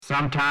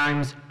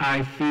Sometimes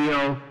I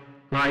feel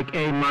like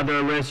a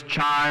motherless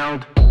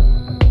child.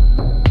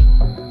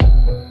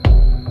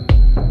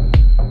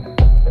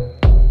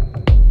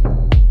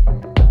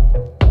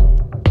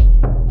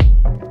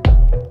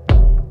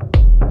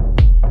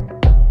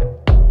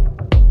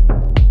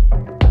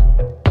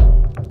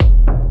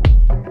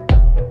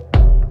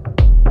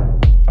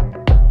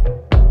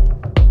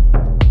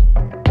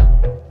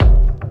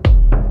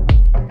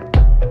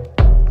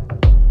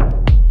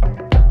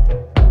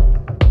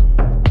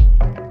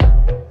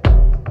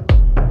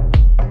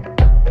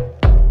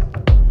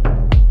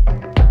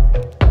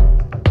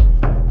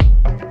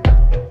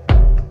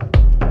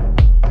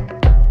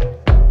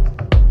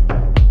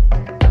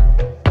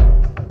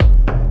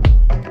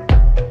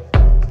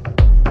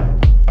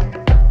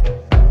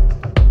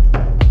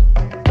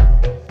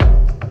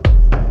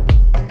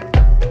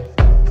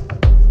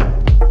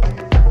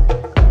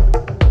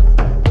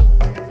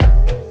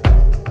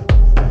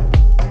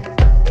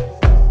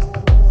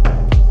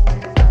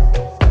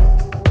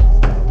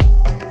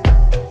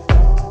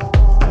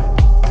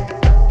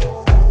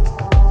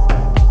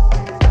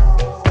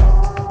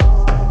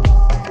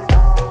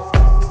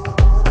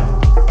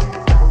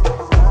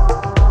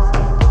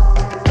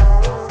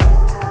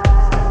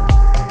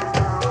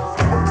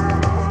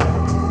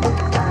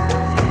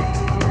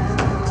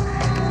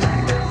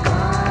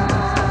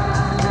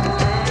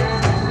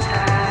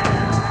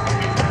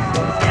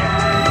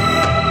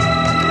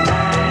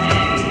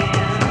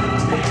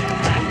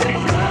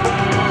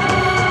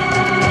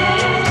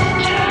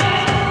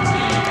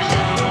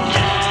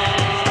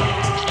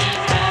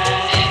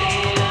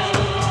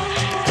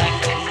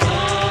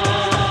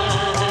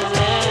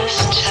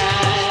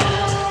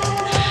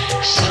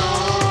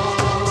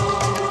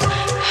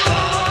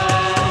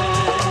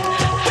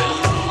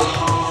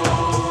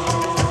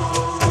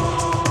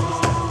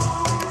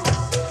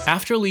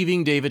 After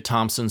leaving David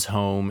Thompson's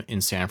home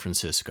in San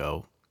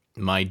Francisco,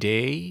 my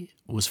day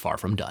was far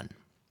from done.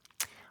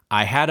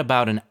 I had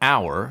about an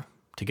hour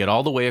to get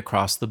all the way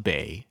across the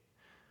bay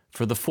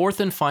for the fourth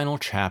and final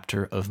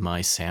chapter of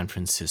my San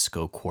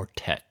Francisco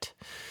quartet.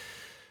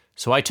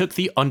 So I took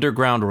the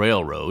Underground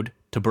Railroad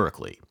to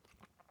Berkeley.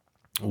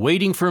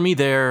 Waiting for me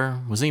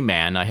there was a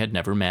man I had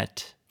never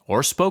met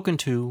or spoken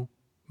to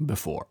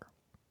before.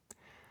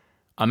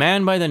 A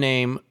man by the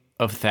name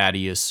of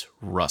Thaddeus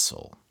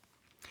Russell.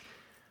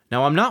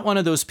 Now, I'm not one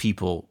of those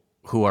people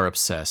who are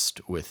obsessed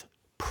with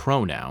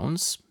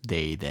pronouns,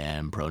 they,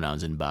 them,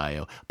 pronouns in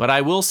bio, but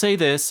I will say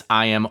this,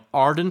 I am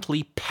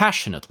ardently,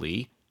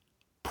 passionately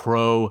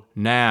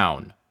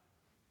pro-noun.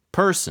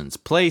 Persons,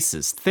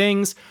 places,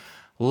 things,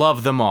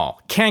 love them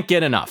all. Can't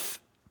get enough.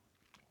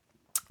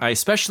 I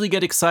especially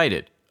get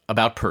excited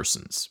about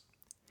persons.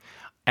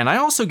 And I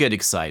also get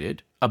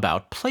excited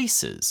about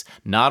places.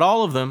 Not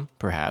all of them,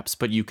 perhaps,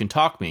 but you can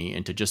talk me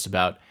into just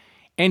about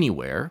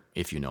anywhere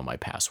if you know my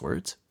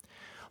passwords.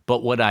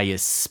 But what I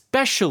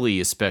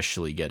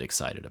especially get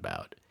excited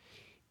about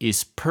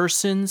is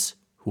persons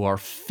who are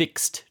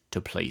fixed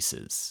to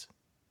places.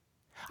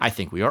 I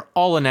think we are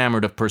all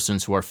enamored of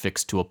persons who are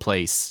fixed to a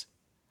place.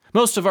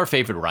 Most of our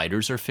favorite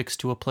writers are fixed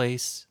to a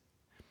place.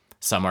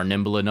 Some are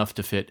nimble enough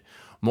to fit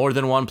more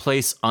than one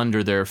place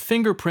under their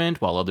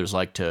fingerprint, while others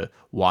like to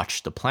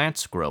watch the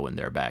plants grow in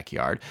their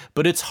backyard.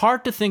 But it's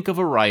hard to think of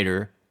a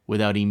writer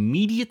without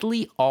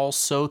immediately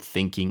also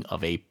thinking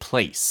of a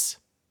place.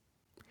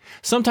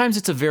 Sometimes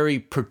it's a very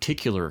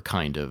particular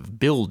kind of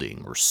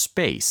building or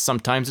space.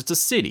 Sometimes it's a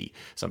city.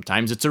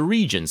 Sometimes it's a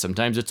region.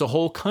 Sometimes it's a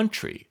whole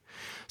country.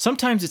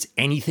 Sometimes it's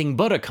anything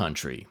but a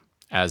country,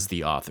 as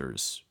the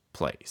author's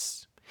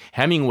place.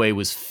 Hemingway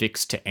was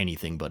fixed to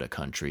anything but a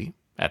country,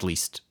 at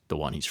least the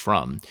one he's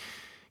from.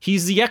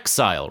 He's the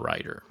exile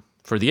writer.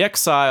 For the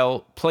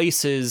exile,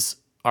 places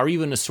are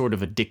even a sort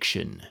of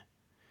addiction.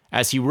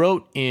 As he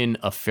wrote in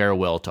A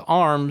Farewell to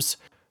Arms,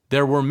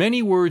 there were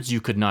many words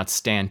you could not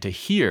stand to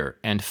hear,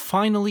 and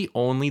finally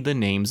only the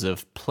names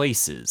of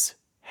places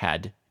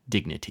had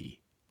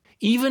dignity.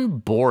 Even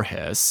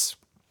Borges,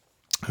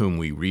 whom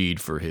we read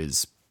for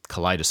his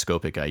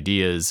kaleidoscopic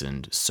ideas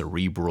and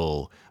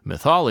cerebral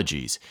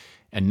mythologies,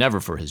 and never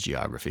for his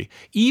geography,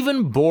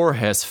 even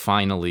Borges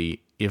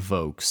finally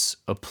evokes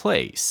a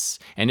place.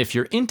 And if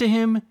you're into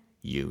him,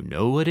 you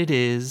know what it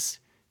is.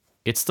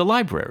 It's the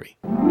library.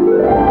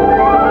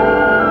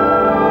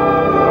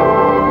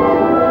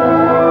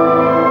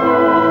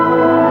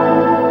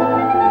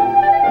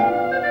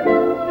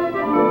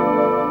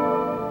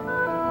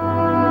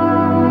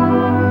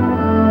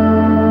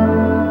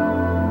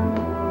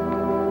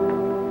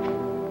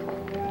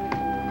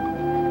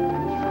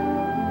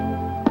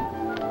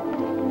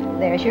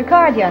 There's your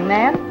card, young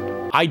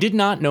man. I did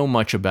not know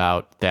much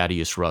about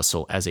Thaddeus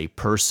Russell as a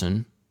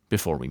person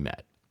before we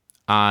met.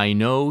 I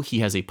know he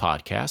has a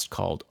podcast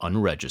called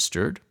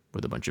Unregistered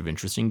with a bunch of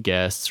interesting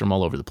guests from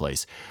all over the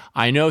place.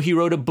 I know he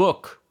wrote a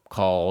book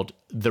called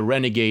The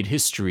Renegade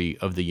History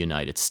of the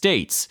United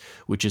States,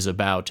 which is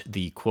about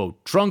the,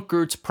 quote,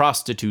 drunkards,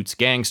 prostitutes,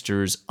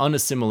 gangsters,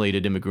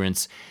 unassimilated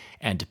immigrants,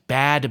 and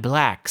bad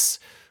blacks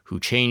who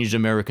changed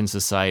American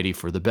society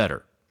for the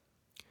better.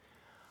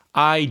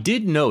 I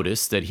did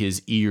notice that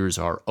his ears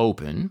are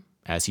open,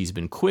 as he's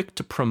been quick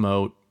to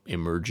promote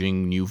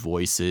emerging new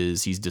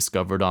voices he's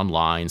discovered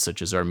online,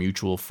 such as our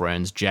mutual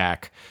friends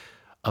Jack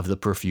of The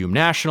Perfume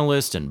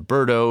Nationalist and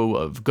Berto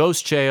of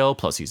Ghost Jail,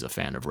 plus he's a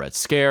fan of Red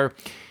Scare.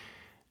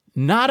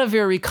 Not a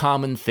very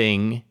common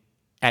thing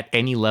at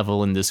any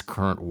level in this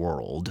current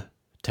world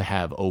to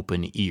have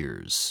open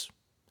ears.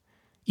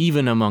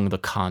 Even among the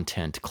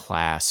content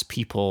class,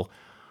 people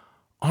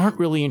aren't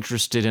really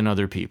interested in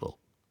other people,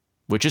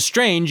 which is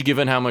strange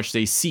given how much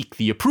they seek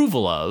the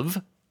approval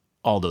of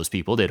all those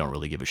people they don't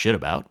really give a shit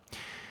about.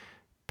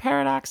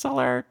 Paradox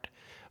alert.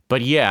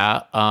 But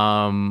yeah,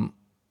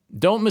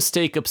 don't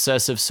mistake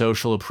obsessive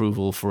social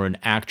approval for an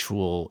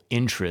actual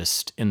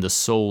interest in the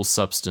soul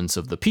substance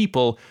of the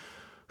people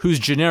whose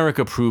generic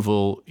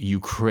approval you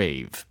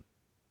crave.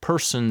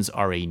 Persons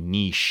are a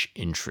niche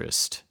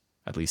interest,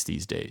 at least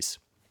these days.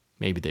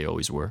 Maybe they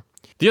always were.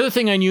 The other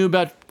thing I knew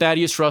about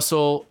Thaddeus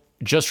Russell,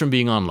 just from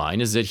being online,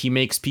 is that he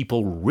makes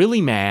people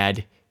really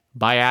mad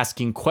by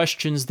asking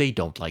questions they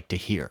don't like to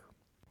hear.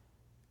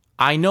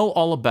 I know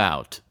all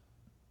about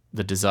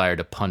the desire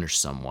to punish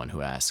someone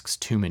who asks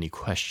too many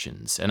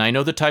questions, and I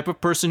know the type of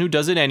person who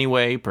does it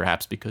anyway,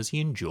 perhaps because he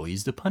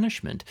enjoys the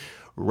punishment.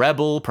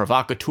 Rebel,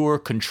 provocateur,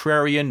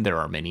 contrarian, there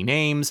are many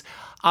names.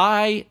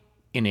 I,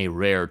 in a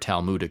rare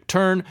Talmudic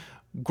turn,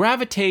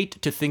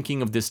 gravitate to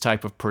thinking of this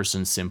type of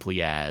person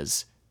simply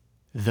as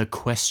the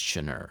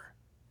questioner.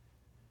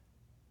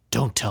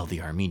 Don't tell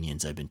the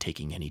Armenians I've been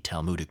taking any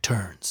Talmudic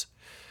turns.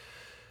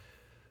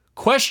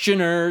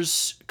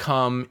 Questioners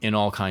come in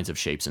all kinds of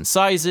shapes and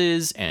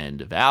sizes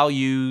and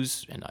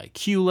values and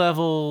IQ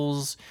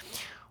levels,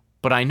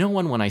 but I know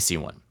one when I see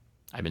one.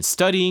 I've been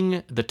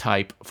studying the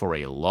type for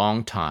a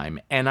long time,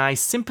 and I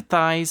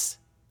sympathize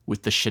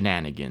with the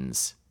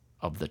shenanigans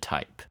of the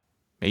type.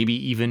 Maybe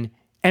even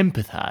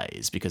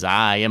empathize, because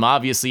I am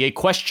obviously a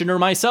questioner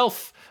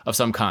myself of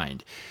some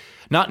kind.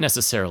 Not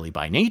necessarily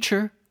by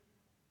nature,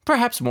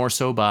 perhaps more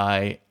so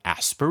by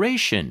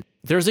aspiration.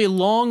 There's a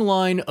long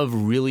line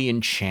of really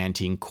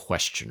enchanting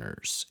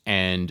questioners,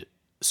 and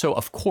so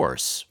of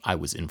course I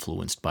was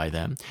influenced by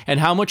them.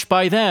 And how much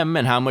by them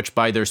and how much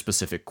by their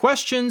specific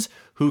questions,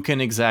 who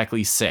can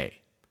exactly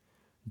say?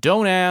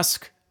 Don't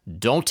ask,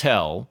 don't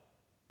tell,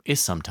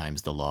 is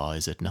sometimes the law,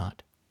 is it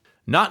not?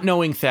 Not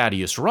knowing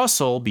Thaddeus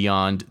Russell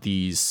beyond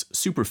these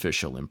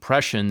superficial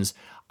impressions,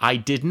 I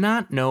did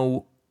not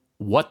know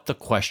what the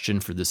question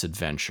for this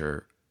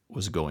adventure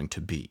was going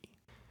to be.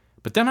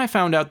 But then I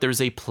found out there's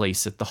a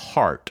place at the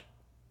heart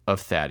of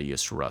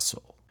Thaddeus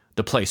Russell,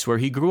 the place where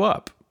he grew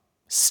up,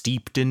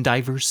 steeped in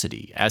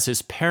diversity, as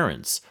his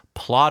parents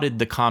plotted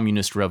the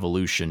communist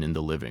revolution in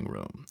the living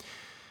room.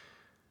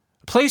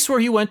 A place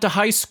where he went to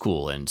high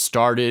school and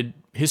started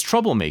his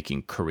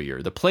troublemaking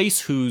career, the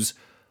place whose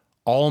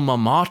alma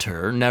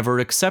mater never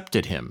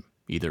accepted him,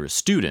 either as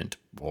student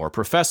or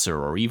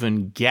professor or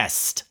even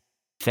guest.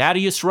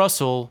 Thaddeus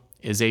Russell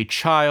is a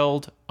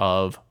child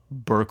of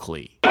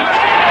Berkeley.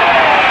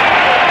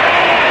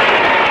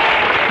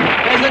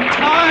 There's a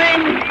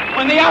time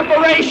when the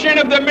operation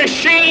of the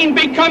machine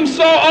becomes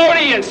so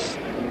odious,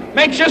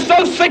 makes you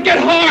so sick at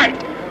heart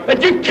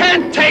that you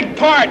can't take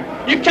part.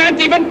 You can't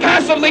even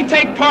passively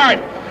take part.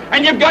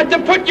 And you've got to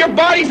put your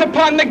bodies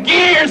upon the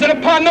gears and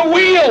upon the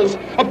wheels,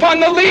 upon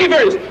the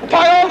levers,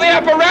 upon all the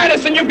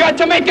apparatus, and you've got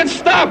to make it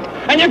stop.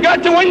 And you've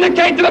got to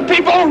indicate to the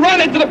people who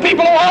run it, to the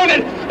people who own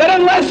it, that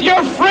unless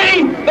you're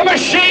free, the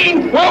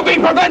machine will be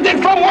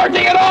prevented from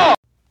working at all.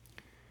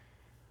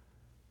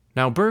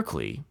 Now,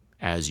 Berkeley,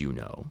 as you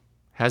know,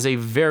 has a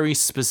very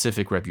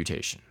specific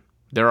reputation.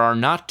 There are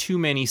not too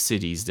many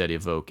cities that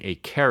evoke a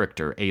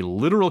character, a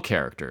literal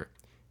character,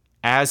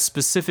 as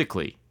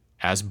specifically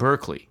as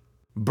Berkeley.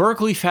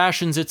 Berkeley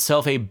fashions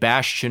itself a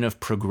bastion of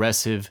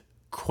progressive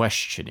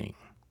questioning.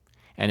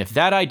 And if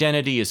that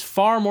identity is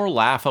far more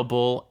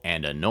laughable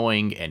and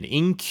annoying and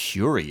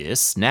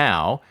incurious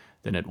now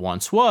than it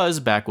once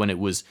was back when it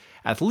was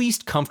at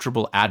least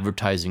comfortable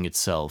advertising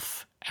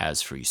itself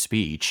as free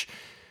speech,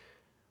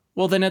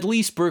 well, then at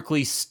least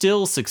Berkeley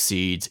still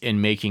succeeds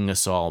in making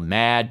us all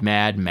mad,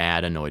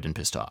 annoyed, and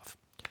pissed off.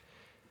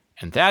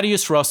 And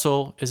Thaddeus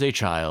Russell is a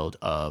child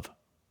of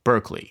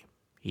Berkeley.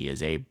 He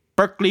is a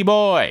Berkeley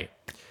boy.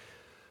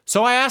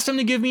 So I asked him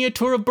to give me a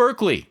tour of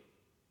Berkeley,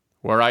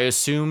 where I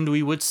assumed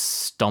we would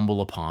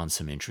stumble upon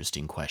some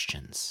interesting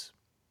questions.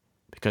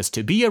 Because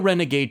to be a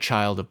renegade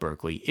child of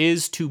Berkeley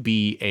is to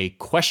be a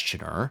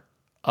questioner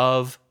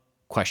of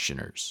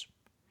questioners.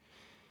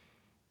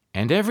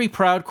 And every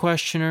proud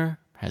questioner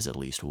has at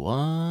least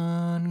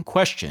one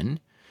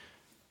question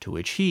to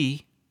which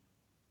he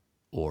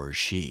or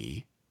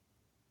she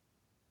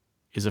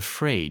is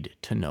afraid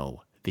to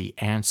know the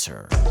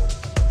answer.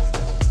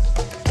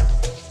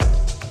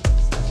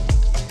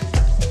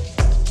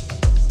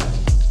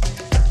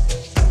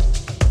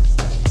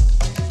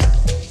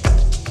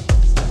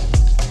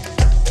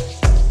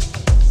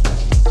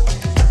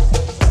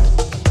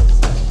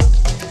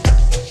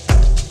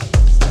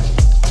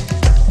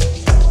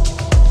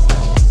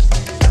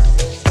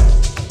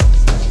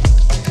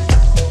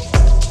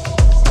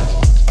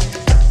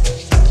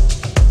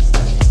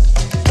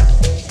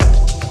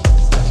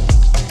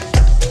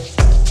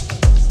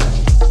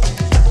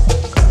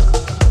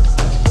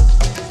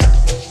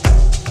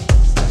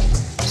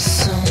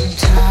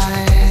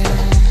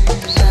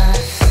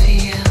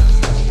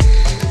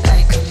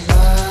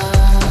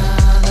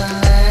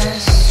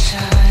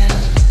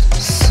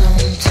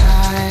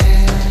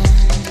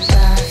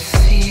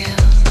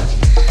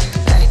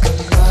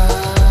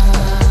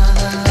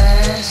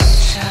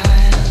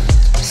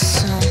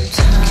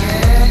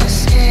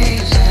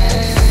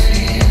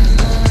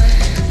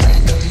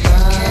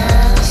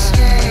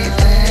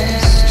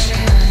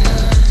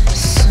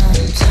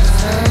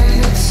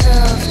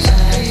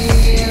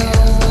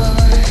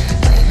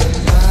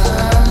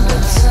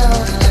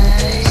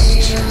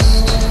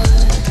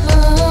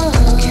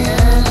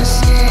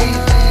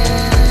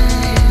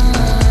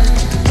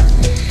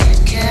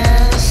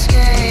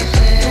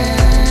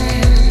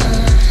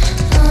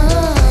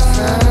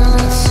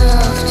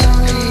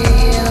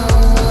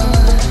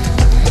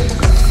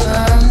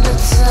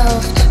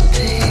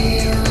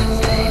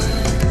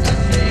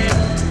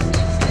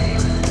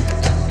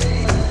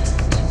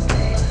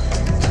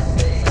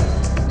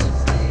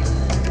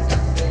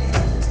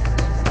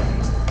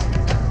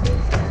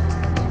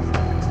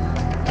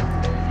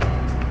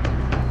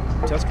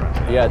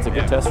 Yeah, it's a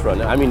good test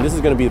run. I mean, this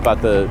is going to be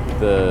about the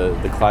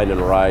decline and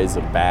rise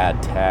of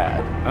bad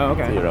Tad. Oh,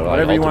 okay. You know,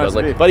 Whatever you want it to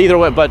ultimately. be. But either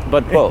way, but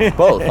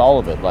both, all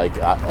of it. Like,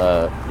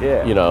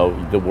 Yeah. you know,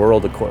 the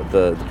world,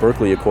 the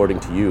Berkeley according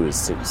to you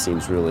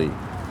seems really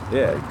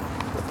Yeah.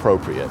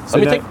 appropriate. So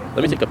let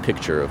now- me take a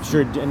picture of.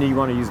 Sure. And you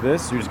want to use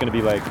this? You're just going to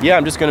be like. Yeah,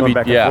 I'm just going to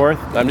Going be back and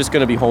forth? I'm just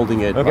going to be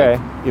holding it Okay.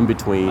 like, in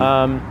between.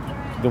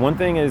 The one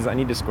thing is, I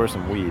need to score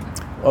some weed,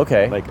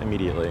 okay. like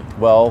immediately.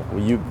 well,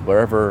 you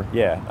wherever.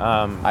 Yeah.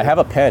 I have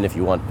a pen if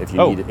you want. If you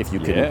Oh, need it. If you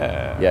can.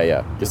 yeah.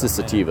 Yeah. This is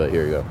sativa.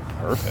 Here you go.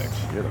 Perfect.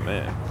 You're the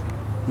man.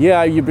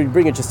 Yeah, you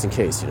bring it just in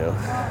case, you know.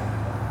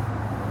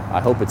 I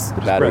hope the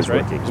battery's press,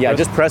 right? working. Just Yeah, press?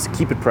 just press,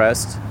 keep it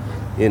pressed,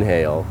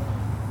 inhale,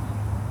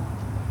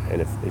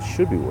 and if it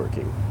should be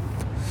working.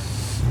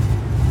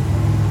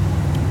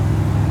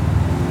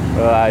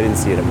 I didn't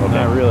see it. Okay.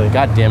 Not really.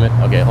 God damn it.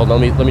 Okay, hold on.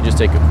 Let me just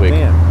take a quick.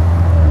 Damn.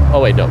 Oh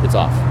wait, no, it's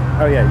off.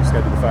 Oh yeah, you just got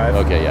to do the 5.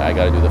 Okay, yeah, I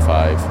got to do the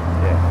 5.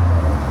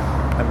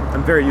 Yeah.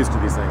 I'm very used to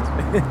these things.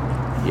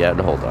 Yeah,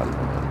 no, hold on.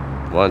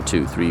 1,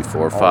 2, 3,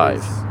 4,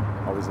 5.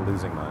 Always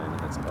losing mine.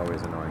 That's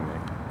always annoying me.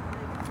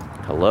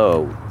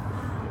 Hello.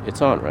 It's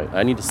on, right?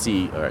 I need to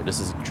see. All right, this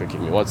is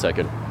tricking me. 1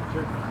 second.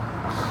 Sure.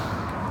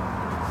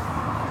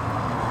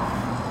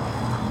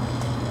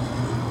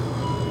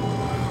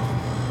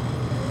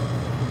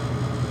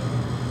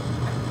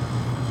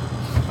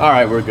 All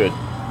right, we're good.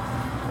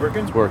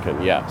 Working? It's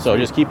working. Yeah. So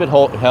just keep it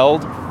held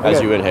as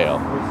Okay. you inhale.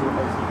 So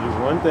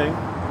do one thing,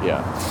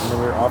 Yeah. and then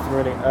we're off and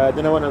running.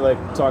 Then I want to like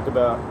talk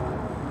about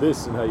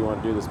this and how you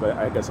want to do this, but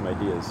I got some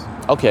ideas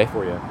Okay.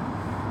 for you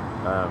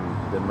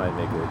that might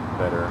make it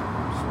better.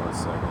 Just 1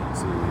 second.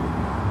 Let's see.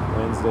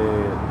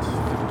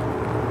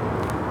 Wednesday.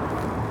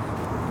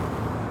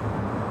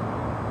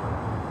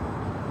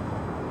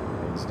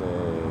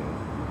 Wednesday.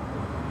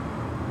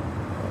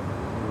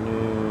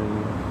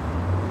 Noon.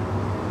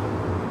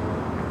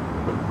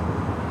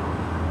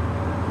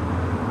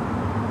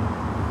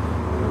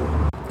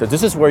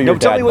 This is where your No,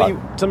 tell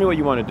dad. me what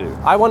you want to do.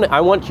 I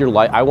want your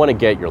life. I want to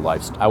get your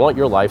life. I want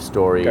your life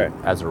story Okay.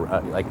 as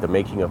like the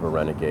making of a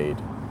renegade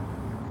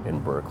in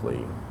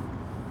Berkeley,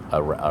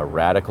 a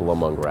radical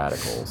among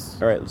radicals.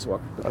 All right, let's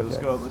walk. Okay, let's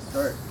Okay. go. Let's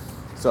start.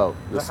 So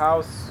The this,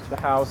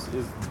 house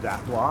is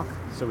that block,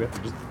 so we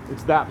have to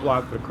it's that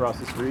block but across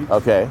the street.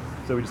 okay,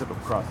 So we just have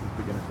to cross this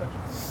big intersection.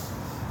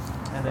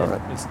 And then All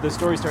right. the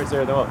story starts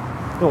there. Then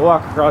we'll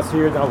walk across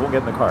here. Then we'll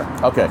get in the car.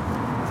 okay.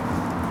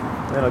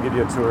 And then I'll give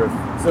you a tour of.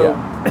 So,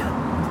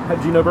 Yeah.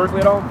 do you know Berkeley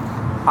at all?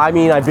 I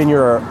mean, I've been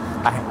here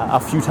a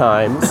few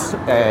times,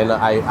 and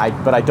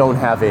but I don't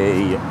have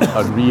a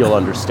real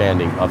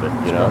understanding of it.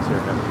 You know,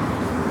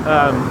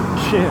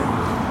 Shit.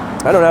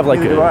 I don't have like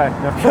Neither do I.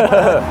 No.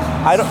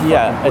 I don't.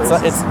 Yeah,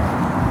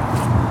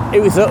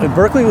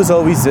 Berkeley was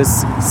always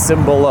this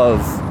symbol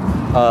of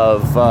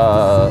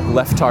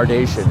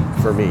leftardation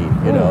for me,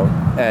 you know,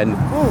 and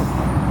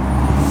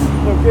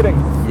No kidding.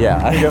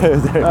 yeah,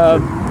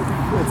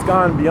 It's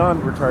gone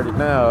beyond retarded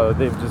now.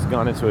 They've just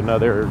gone into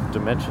another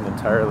dimension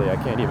entirely. I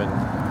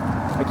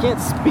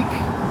can't speak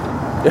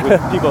with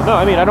people. No,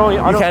 I mean, I don't.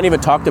 you can't even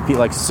talk to people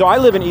like So I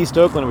live in East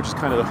Oakland, which is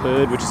kind of the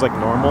hood, which is like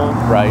normal.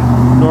 right.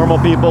 Normal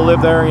people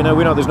live there. You know,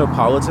 there's no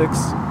politics.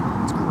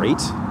 It's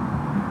great.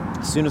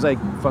 As soon as I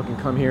fucking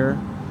come here,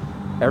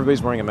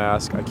 everybody's wearing a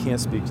mask. I can't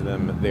speak to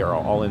them. They are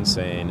all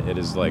insane. It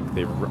is like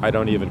I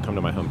don't even come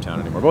to my hometown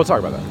anymore. But we'll talk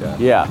about that.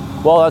 Yeah.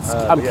 Yeah. Well,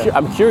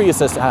 I'm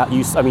curious as to how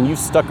you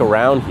stuck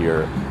around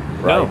here,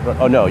 right? No.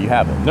 Oh no, you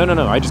haven't.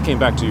 No. I just came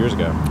back 2 years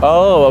ago.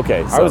 Oh,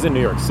 okay. I was in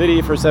New York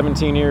City for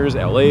 17 years,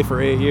 LA for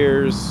 8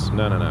 years.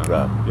 No.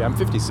 Right. Yeah, I'm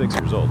 56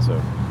 years old,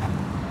 so.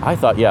 I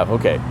thought, yeah,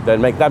 okay, that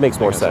makes more Hang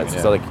on a sense.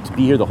 second, So yeah. like to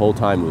be here the whole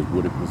time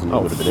would have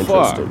been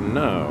fuck, interesting.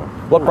 no.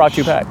 What Holy brought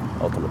you sh- back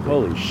ultimately?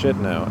 Holy shit,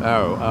 no.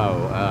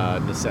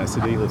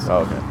 Necessity. Listen.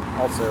 Oh, okay.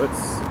 Also,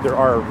 there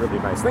are really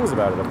nice things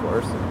about it, of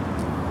course.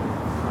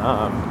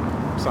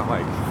 It's not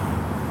like,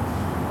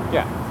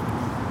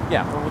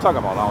 yeah. We'll talk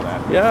about all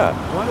that. Yeah.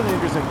 One of the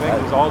interesting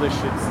things is all this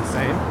shit's the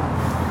same.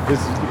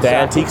 The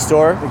antique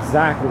store.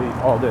 Exactly.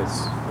 All this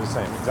is the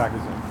same. Exactly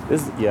the same.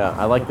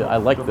 I like the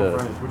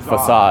frontage, which is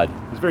facade.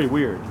 odd. It's very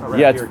weird. Around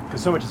Yeah, here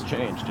because so much has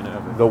changed. You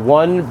know. The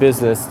one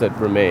business that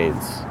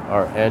remains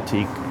are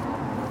antique.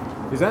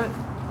 Is that?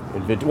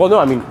 Well, no,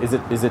 I mean, is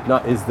it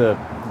not? Is the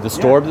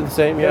store the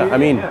same? Yeah. I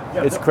mean,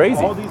 it's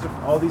crazy. All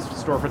these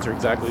storefronts are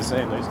exactly the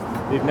same.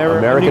 They've never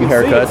American you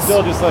can see haircuts. It's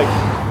still just like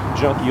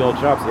junky old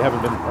shops. They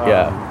haven't been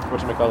Yeah.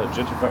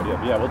 gentrified yet.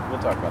 But yeah, we'll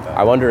talk about that.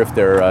 I wonder if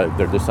they're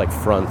just like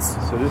fronts.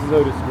 So this is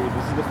Otis Street.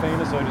 This is the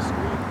famous Otis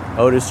Street.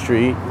 Otis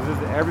Street.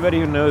 Everybody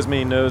who knows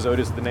me knows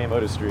the name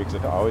Otis Street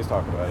because I always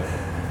talk about it.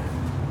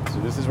 So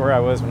this is where I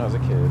was when I was a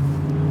kid,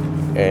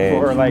 And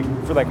for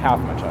half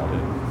my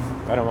childhood.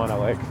 I don't want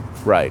to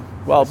right.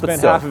 Well, but spend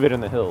still. half of it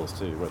in the hills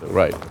too, where the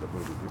Right. where the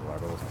movie people are.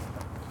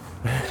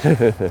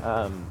 But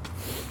we'll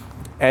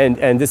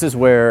And this is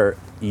where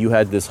you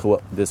had this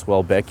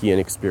Welbeckian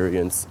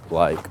experience,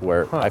 like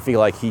where I feel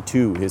like he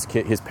too, his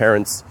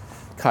parents,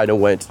 kind of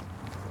went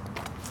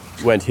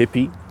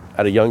hippie,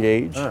 at a young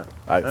age.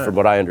 From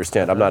what I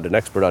understand, I'm not an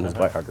expert on his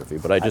biography,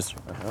 but I just.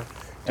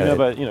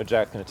 But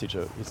Jack's going to teach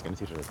he's going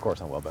to teach a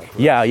course on Welbeck.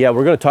 Yeah,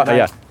 we're going to talk.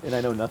 And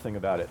I know nothing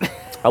about it.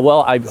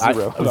 Well,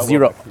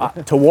 Zero.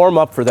 To warm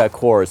up for that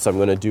course, I'm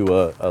going to do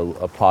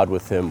a pod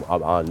with him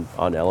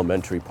on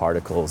elementary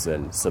particles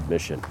and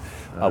submission,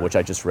 which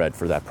I just read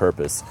for that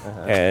purpose,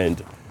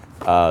 and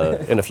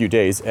in a few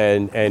days.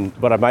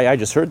 But I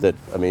just heard that.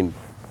 I mean,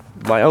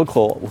 my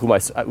uncle,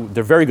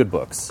 they're very good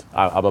books.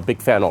 I'm a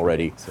big fan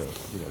already. So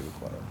this is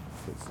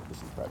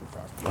private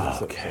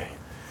property. Okay.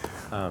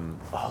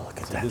 Look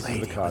at that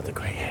lady with the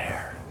gray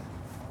hair.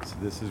 So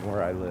this is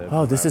where I live.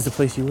 Oh, this is the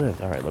place you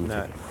lived. All right, let me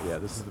take it. Yeah,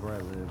 this is where I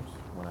lived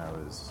when I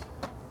was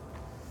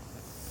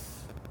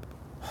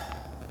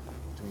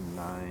between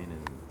 9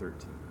 and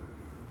 13.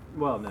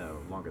 Well, no,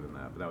 longer than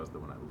that, but that was the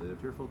one I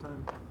lived here full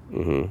time.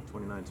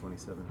 29,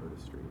 27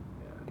 Otis Street.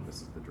 Yeah, and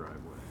this is the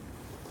driveway.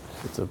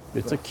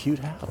 It's a cute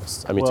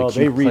house. I mean, Well, it's a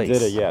cute they redid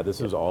place. it. Yeah,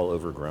 this was all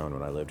overgrown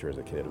when I lived here as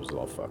a kid. It was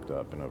all fucked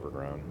up and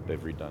overgrown. They've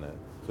redone it,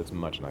 so it's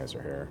much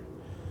nicer here.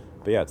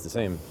 But yeah, it's the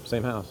same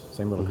house,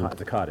 same little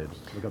it's a cottage.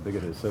 Look how big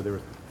it is. So there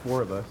were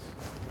 4 of us.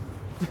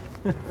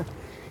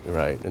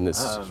 Right, and this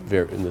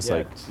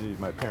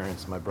My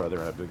parents, my brother,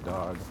 and a big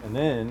dog. And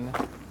then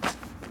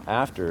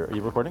after, are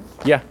you recording?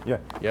 Yeah. Yeah.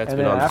 Yeah, it's and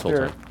been then on this whole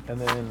after, time. And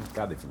then,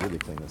 God, they've really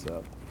cleaned this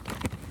up.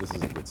 This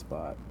is a good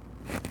spot.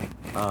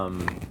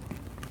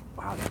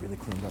 Wow, they really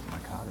cleaned up my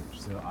cottage.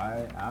 So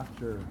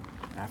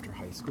after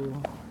high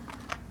school,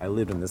 I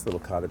lived in this little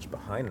cottage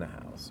behind the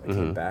house. I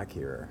came back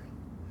here.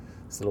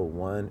 This little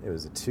it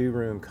was a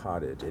 2-room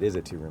cottage. It is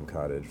a 2-room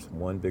cottage.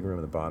 1 big room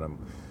at the bottom,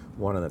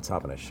 1 on the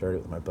top, and I shared it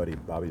with my buddy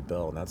Bobby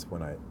Bell, and that's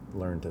when I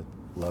learned to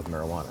love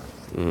marijuana.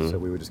 So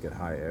we would just get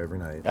high every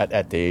night.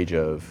 At the age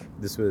of?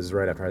 This was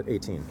right after I was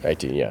 18.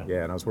 18, yeah.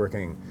 Yeah, and I was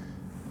working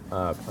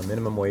a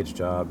minimum wage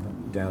job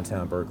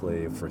downtown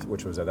Berkeley,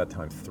 which was at that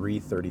time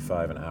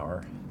 $3.35 an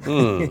hour.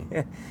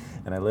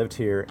 And I lived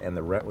here, and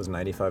the rent was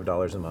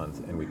 $95 a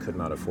month, and we could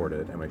not afford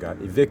it, and we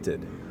got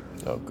evicted.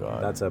 Oh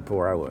God. That's how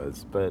poor I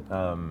was.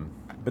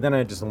 But then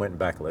I just went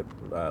back lived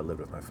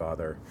with my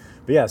father.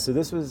 But yeah, so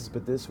this was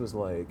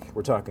like,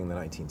 we're talking the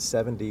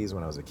 1970s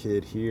when I was a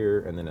kid here,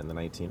 and then in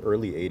the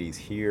early 80s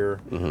here,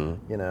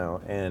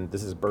 and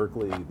this is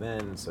Berkeley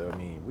then, so I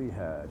mean, we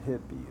had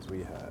hippies,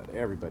 we had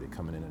everybody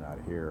coming in and out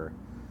of here.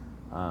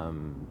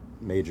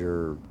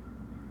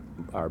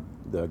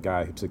 The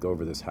guy who took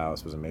over this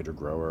house was a major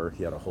grower.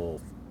 He had a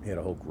whole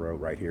grow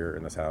right here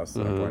in this house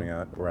that I'm pointing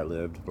out where I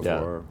lived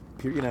before.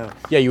 Yeah.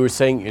 Yeah, you were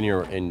saying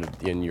in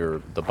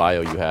the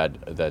bio you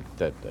had that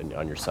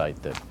on your site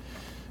that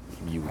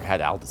you had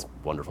all this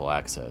wonderful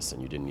access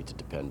and you didn't need to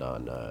depend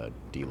on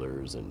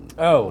dealers and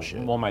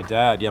bullshit. Well, my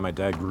dad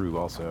grew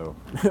also,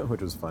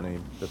 which was funny.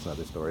 That's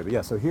another story. But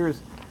yeah, so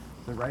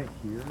right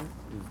here is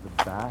the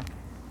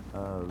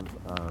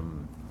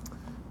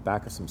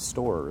back of some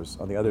stores.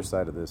 On the other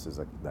side of this is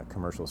that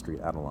commercial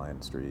street,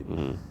 Adeline Street.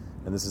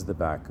 And this is the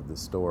back of the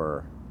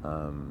store,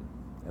 and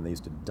they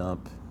used to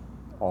dump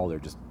all their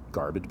just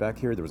garbage back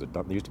here. There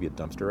used to be a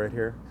dumpster right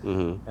here,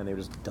 and they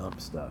would just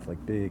dump stuff,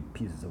 like big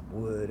pieces of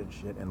wood and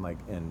shit, and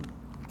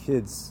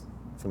kids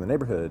from the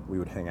neighborhood, we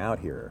would hang out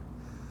here.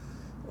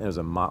 And it was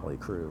a motley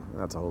crew,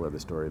 and that's a whole other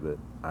story, but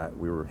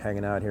we were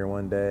hanging out here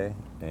one day,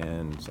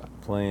 and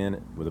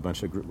playing with a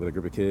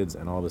group of kids,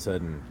 and all of a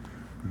sudden,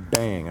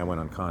 bang, I went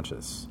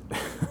unconscious.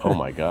 Oh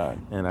my God.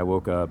 And I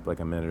woke up like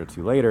a minute or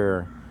two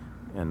later,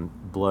 and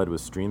blood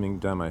was streaming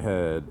down my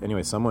head.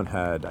 Anyway, I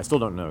still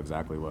don't know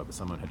exactly what, but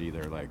someone had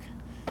either like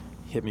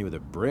hit me with a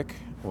brick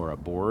or a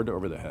board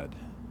over the head.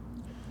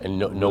 And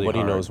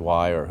nobody knows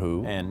why or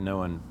who? And there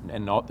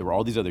were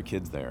all these other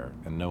kids there,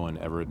 and no one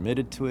ever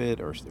admitted to it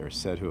or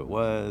said who it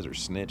was or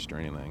snitched or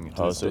anything.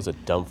 Oh, so it was a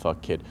dumb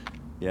fuck kid.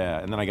 Yeah,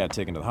 and then I got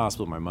taken to the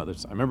hospital. I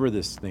remember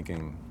this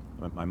thinking,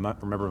 I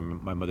remember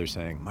my mother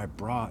saying, "My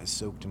bra is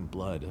soaked in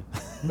blood."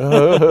 That's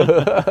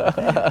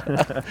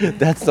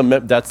the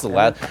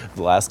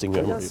lasting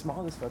memory. Look how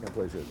small this fucking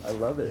place is. I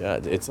love it. Yeah,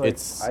 it's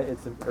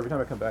every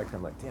time I come back here,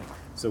 I'm like, damn.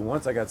 So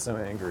once I got so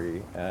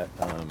angry at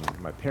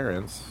my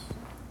parents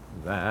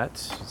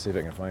let's see if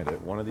I can find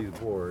it. One of these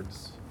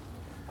boards,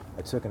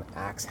 I took an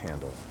axe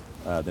handle.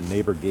 The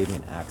neighbor gave me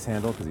an axe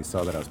handle because he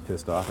saw that I was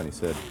pissed off, and he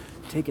said,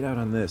 "Take it out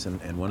on this."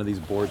 And one of these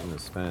boards in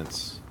this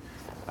fence,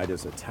 I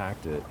just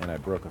attacked it, and I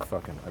broke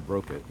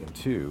it in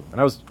 2.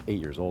 And I was 8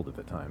 years old at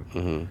the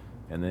time.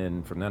 And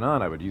then from then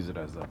on, I would use it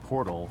as a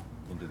portal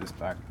into this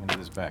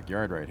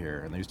backyard right here.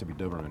 And there used to be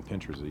Doberman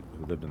pinchers who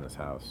lived in this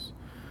house.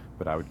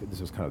 But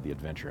this was kind of the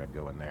adventure. I'd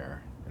go in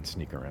there and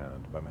sneak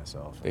around by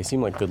myself. They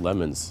seem like good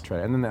lemons.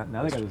 And then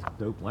now they got this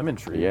dope lemon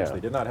tree, which they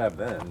did not have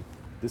then.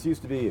 This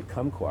used to be a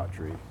kumquat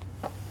tree.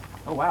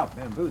 Oh wow,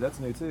 bamboo, that's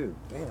new too.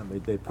 Damn,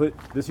 they put,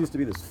 this used to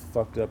be this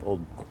fucked up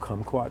old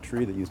kumquat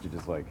tree that used to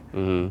just like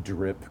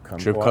drip kumquats.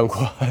 Drip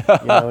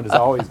kumquat. You know, and it's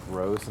always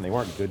gross, and they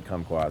weren't good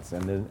kumquats,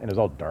 and it was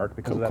all dark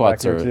because of that back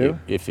Kumquats there are too.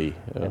 iffy.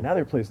 And now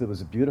they're placed, there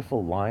was a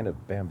beautiful line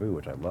of bamboo,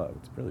 which I love.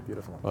 It's really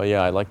beautiful. Oh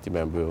yeah, I like the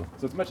bamboo.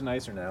 So it's much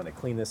nicer now, and they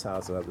cleaned this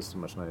house up. This is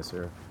much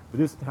nicer. But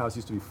this house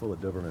used to be full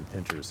of Doberman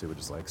pinchers who would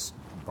just like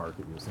bark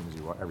at you as soon as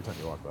you walk, every time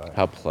you walk by.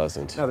 How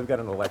pleasant. Now they've got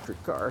an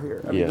electric car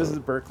here. I Yeah. mean, this is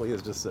Berkeley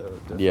is just so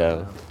different. Yeah.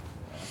 now.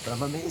 But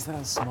I'm amazed at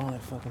how small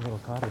that fucking little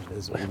cottage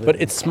is. where we live.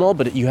 But it's small,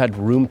 but you had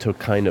room to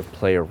kind of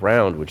play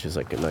around, which is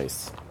like a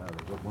nice.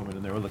 The woman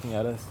in there were looking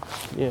at us.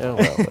 Yeah,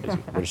 well,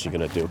 what is she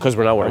gonna do? Because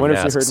we're not I wearing wonder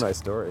if masks. she heard my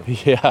story.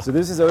 Yeah. So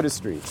this is Otis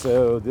Street.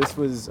 So this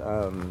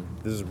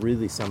is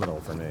really seminal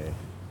for me,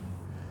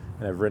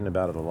 and I've written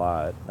about it a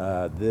lot.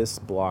 This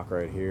block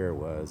right here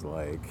was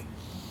like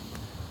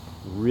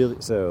really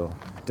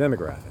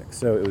demographic.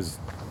 So it was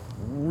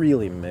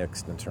really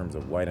mixed in terms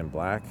of white and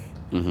black.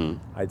 Mm-hmm.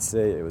 I'd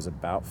say it was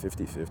about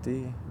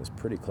 50-50. It was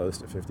pretty close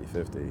to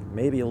 50-50.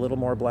 Maybe a little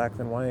more black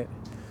than white.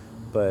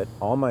 But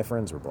all my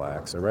friends were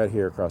black. So right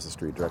here across the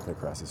street, directly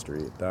across the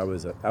street, that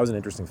was an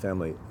interesting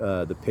family.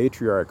 The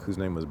patriarch, whose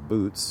name was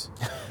Boots,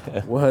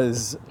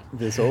 was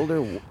this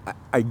older.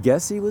 I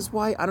guess he was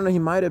white. I don't know. He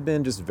might have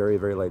been just very,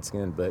 very light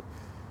skinned. But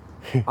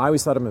I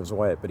always thought of him as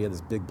white. But he had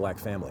this big black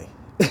family.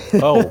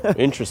 Oh,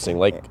 interesting.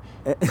 Like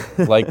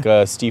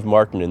Steve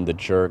Martin in The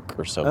Jerk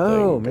or something.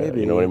 Oh, maybe.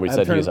 You know what I mean?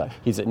 I'm trying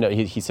He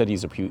said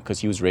because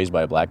he was raised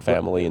by a black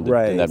family in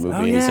Right. that movie. Oh,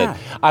 And he yeah.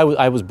 said,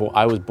 I was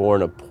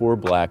born a poor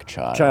black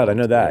child. I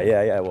know that.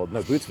 Yeah. Well,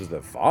 no, Boots was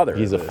the father.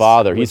 He's of a this,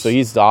 father. which-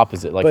 He's the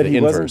opposite, like but the he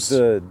inverse.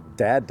 wasn't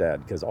the dad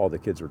because all the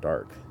kids were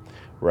dark.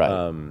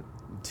 Right.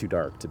 Too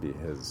dark to be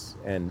his.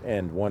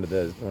 And one of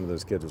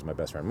those kids was my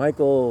best friend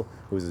Michael,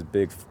 who was this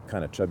big,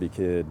 kind of chubby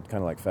kid,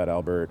 kind of like Fat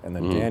Albert. And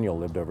then Daniel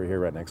lived over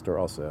here right next door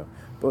also,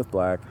 both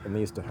black. And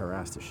they used to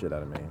harass the shit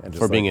out of me. And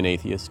just for being an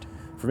atheist.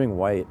 for being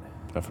white.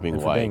 For being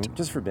and white.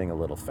 just for being a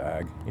little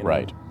fag. You know?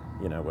 Right.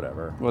 You know,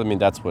 whatever. Well, I mean,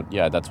 that's what.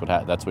 I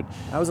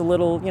was a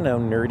little,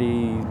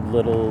 nerdy,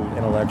 little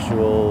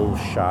intellectual,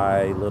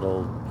 shy,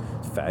 little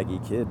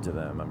faggy kid to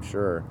them, I'm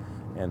sure.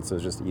 And so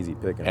it's just easy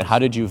picking. And how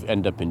did you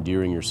end up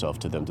endearing yourself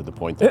to them to the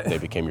point that they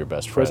became your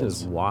best The friends?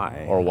 question is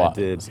why. Or what? I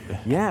did.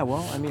 Yeah,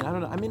 well, I mean, I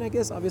don't know. I mean, I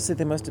guess obviously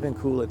they must have been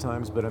cool at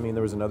times, but I mean,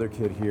 there was another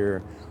kid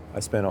here. I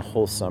spent a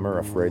whole summer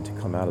afraid to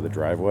come out of the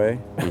driveway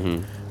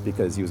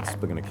because he was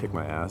going to kick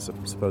my ass,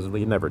 supposedly.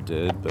 He never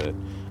did, but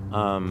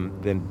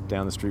then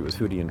down the street was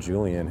Hootie and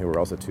Julian, who were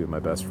also two of my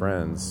best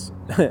friends.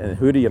 And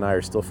Hootie and I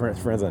are still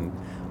friends on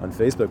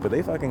Facebook, but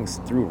they fucking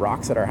threw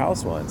rocks at our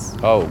house once.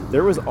 Oh.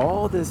 There was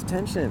all this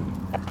tension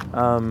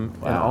and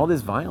all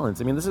this violence.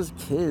 I mean, this is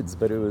kids,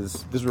 but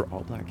these were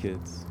all black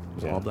kids.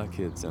 It was all black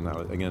kids, and that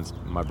was against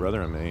my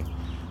brother and me.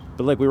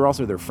 But like we were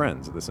also their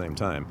friends at the same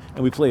time,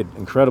 and we played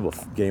incredible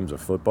games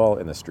of football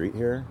in the street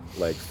here,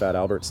 like Fat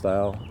Albert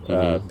style.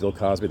 Bill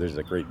Cosby, there's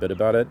a great bit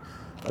about it,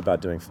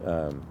 about doing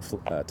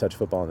touch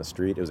football in the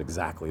street. It was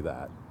exactly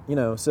that,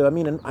 So I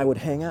mean, and I would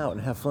hang out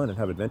and have fun and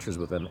have adventures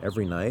with them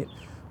every night.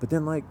 But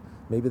then like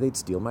maybe they'd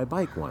steal my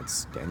bike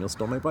once. Daniel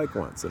stole my bike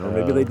once, or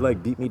maybe they'd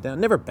like beat me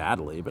down, never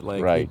badly, but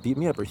like they'd beat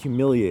me up or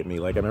humiliate me.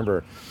 Like I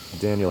remember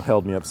Daniel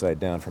held me upside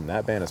down from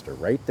that banister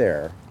right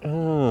there.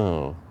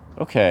 Oh.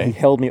 He Okay.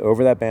 held me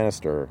over that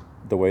banister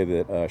the way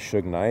that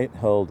Suge Knight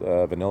held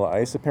Vanilla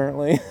Ice,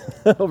 apparently,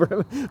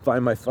 over by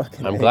my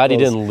fucking I'm glad he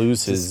ankles. didn't lose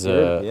Just his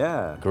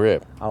scared-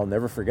 grip. I'll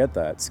never forget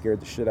that.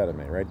 Scared the shit out of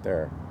me right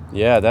there.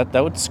 Yeah,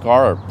 that would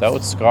scar. That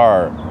would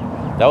scar.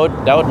 That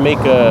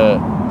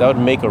would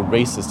make a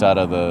racist out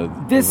of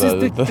This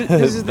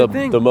is the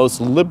thing. the most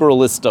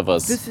liberalist of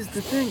us. This is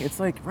the thing. It's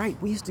like, right,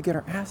 we used to get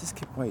our asses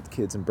kicked, white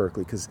kids in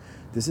Berkeley, because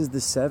this is the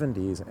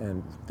 70s,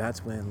 and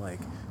that's when, like,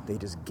 they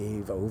just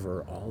gave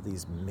over all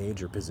these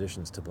major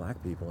positions to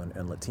black people and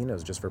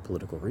Latinos just for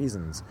political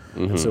reasons.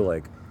 And so,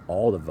 like,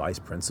 all the vice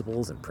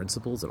principals and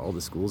principals at all the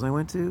schools I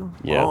went to,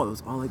 it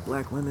was all, like,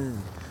 black women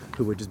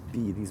who would just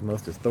be these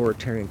most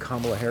authoritarian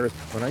Kamala Harris.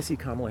 When I see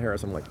Kamala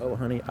Harris, I'm like, oh,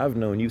 honey, I've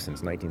known you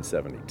since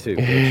 1972.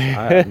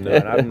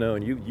 Bitch. I've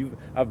known you.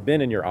 I've been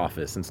in your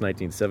office since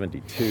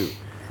 1972.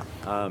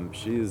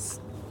 She's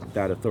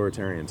that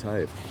authoritarian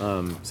type.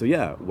 So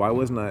yeah, why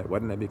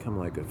didn't I become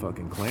like a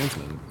fucking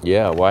Klansman?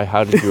 Yeah. Why?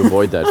 How did you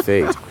avoid that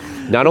fate?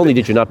 Not only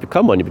did you not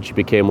become one, but you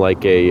became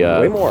like a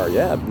Way more,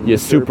 yeah.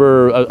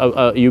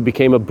 You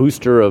became a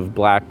booster of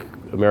Black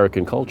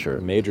American culture.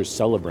 Major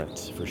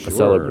celebrant, for sure.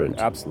 celebrant.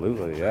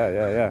 Absolutely,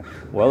 yeah.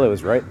 Well, it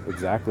was right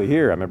exactly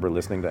here. I remember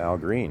listening to Al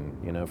Green,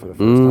 for the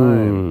first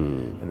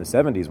time in the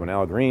 70s when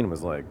Al Green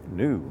was like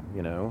new,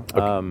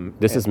 Okay.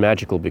 This is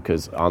magical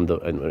because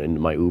in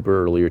my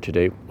Uber earlier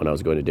today, when I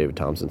was going to David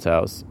Thompson's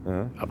house,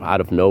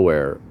 out of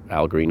nowhere,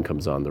 Al Green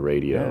comes on the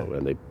radio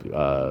and they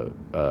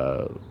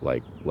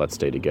like "Let's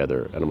Stay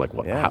Together," and I'm like,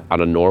 what? Yeah.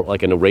 On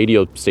a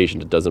radio station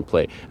that doesn't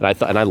play,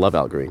 and I love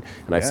Al Green,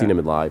 and I've seen him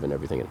in live and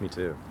everything. Me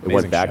too. It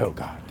went back. Show.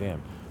 God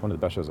damn. One of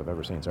the best shows I've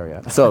ever seen. Sorry,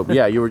 yeah. So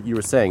yeah, you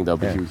were saying though,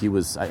 but he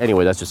was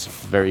anyway. That's just a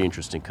very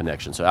interesting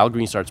connection. So Al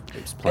Green starts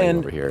playing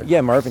over here.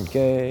 Yeah, Marvin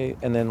Gaye,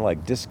 and then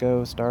like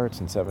disco starts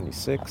in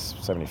 76,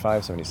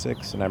 75,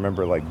 76, and I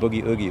remember like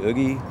Boogie Oogie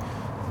Oogie,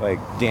 like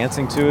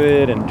dancing to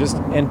it,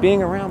 and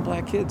being around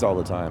black kids all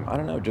the time. I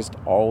don't know, just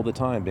all the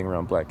time being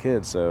around black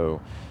kids. So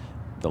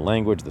the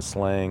language, the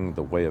slang,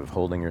 the way of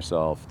holding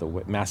yourself,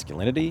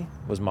 masculinity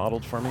was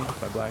modeled for me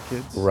by black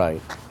kids. Right.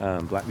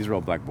 These are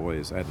all black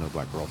boys. I had no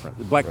black girlfriend.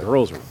 The black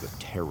girls were the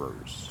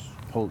terrors.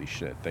 Holy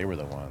shit, they were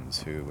the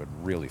ones who would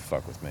really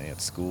fuck with me at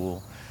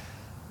school.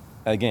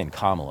 Again,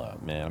 Kamala,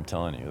 man, I'm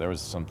telling you, there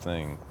was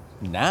something.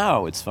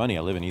 Now it's funny.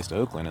 I live in East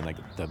Oakland, and like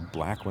the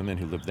black women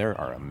who live there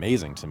are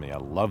amazing to me. I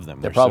love them.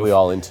 They're probably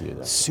all into you.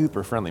 Then.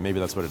 Super friendly. Maybe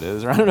that's what it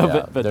is. Or I don't know.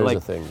 Yeah, but there's like, a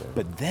thing there.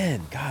 But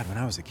then, God, when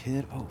I was a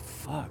kid, oh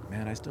fuck,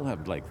 man, I still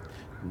have like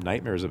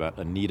nightmares about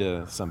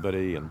Anita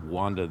somebody and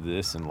Wanda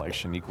this and like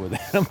Shaniqua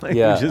that. I'm like,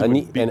 yeah, just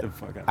beat the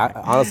fuck out of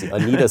me. Honestly,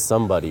 Anita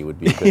somebody would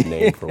be a good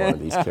name for one of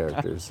these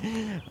characters.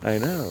 I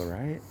know,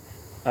 right?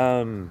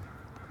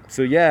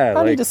 So yeah,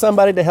 I need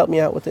somebody to help me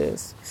out with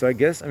this. So I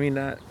guess, I mean,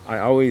 that I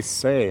always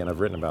say, and I've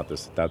written about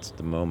this, that's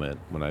the moment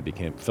when I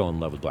fell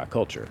in love with black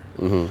culture.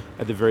 Mm-hmm.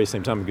 At the very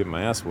same time, I'm getting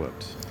my ass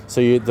whooped. So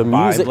the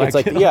music,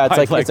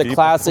 it's a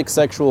classic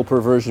sexual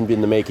perversion in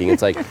the making.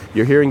 It's like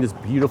you're hearing this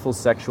beautiful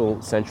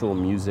sensual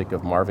music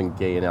of Marvin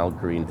Gaye and Al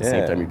Green. At the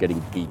same time, you're getting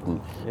beaten.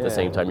 At the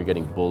same time, you're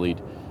getting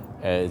bullied.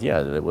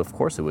 Of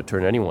course, it would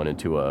turn anyone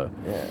into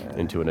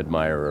an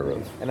admirer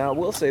of. And I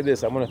will say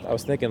this: I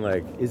was thinking,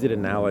 like, is it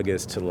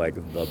analogous to like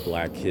the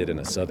black kid in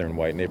a southern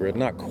white neighborhood?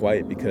 Not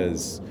quite,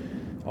 because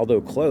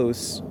although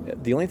close,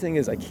 the only thing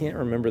is I can't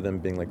remember them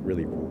being like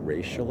really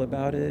racial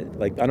about it.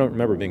 Like, I don't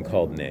remember being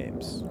called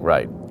names.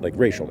 Right. Like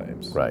racial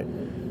names. Right.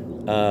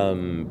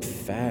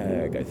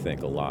 Fag, I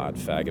think a lot,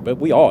 faggot,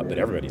 but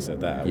everybody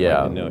said that.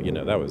 Yeah. Right? You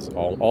know, that was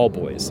all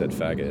boys said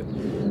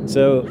faggot.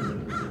 So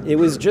it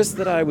was just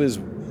that I was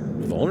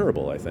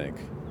vulnerable, I think.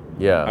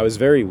 Yeah. I was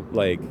very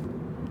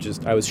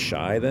I was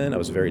shy then. I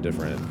was very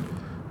different.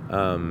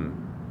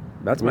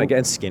 That's my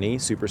guess. Skinny,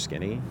 super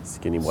skinny.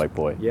 Skinny white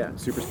boy. Yeah,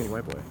 super skinny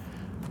white boy.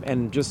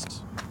 And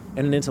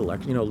an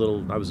intellect,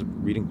 I was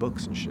reading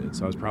books and shit.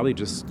 So I was probably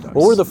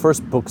What were the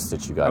first books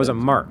that you got? I was a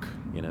mark,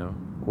 you know.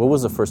 What were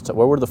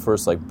the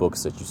first like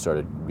books that you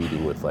started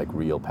reading with like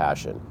real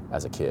passion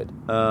as a kid?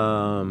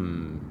 I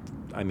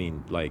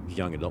mean, like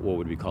young adult, what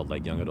would be called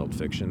like young adult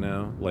fiction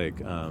now?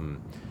 Like,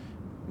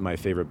 my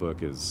favorite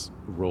book is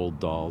Roald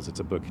Dahl's.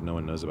 It's a book no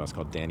one knows about. It's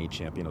called Danny,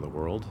 Champion of the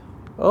World.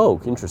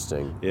 Oh,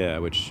 interesting. Yeah,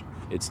 which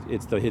it's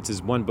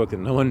his one book that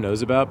no one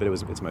knows about, but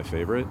it's my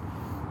favorite.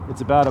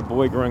 It's about a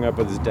boy growing up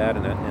with his dad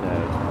in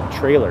a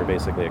trailer,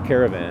 basically a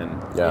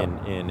caravan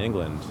in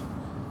England,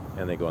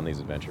 and they go on these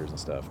adventures and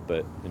stuff,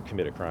 and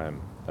commit a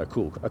crime, a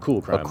cool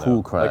crime,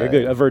 like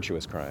a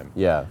virtuous crime.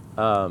 Yeah.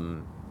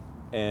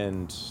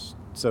 And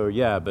so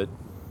but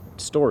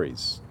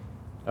stories.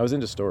 I was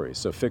into stories,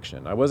 so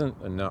fiction. I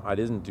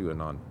didn't do a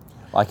non.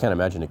 I can't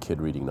imagine a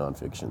kid reading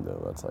nonfiction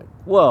though. That's like.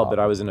 Well, but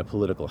I was in a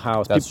political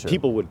house. That's true.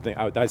 People would think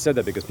I said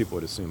that because people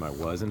would assume I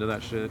was into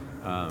that shit.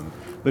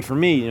 But for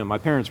me, my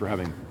parents were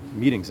having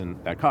meetings in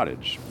that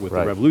cottage with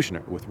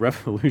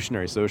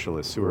revolutionary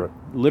socialists who were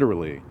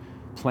literally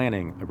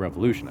planning a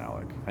revolution,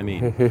 Alec. I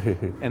mean,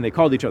 and they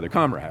called each other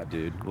comrade,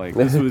 dude. Like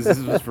this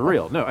was for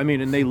real. No, I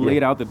mean, and they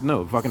laid out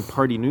fucking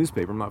party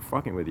newspaper. I'm not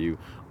fucking with you.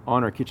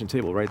 On our kitchen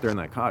table, right there in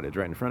that cottage,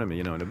 right in front of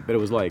me, But it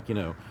was like,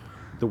 the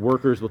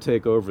workers will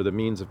take over the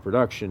means of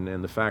production,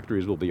 and the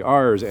factories will be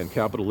ours, and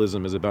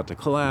capitalism is about to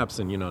collapse,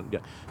 and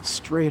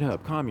straight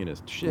up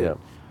communist shit. Yeah.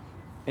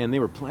 And they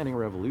were planning a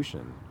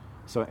revolution.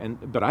 So,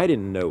 but I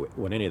didn't know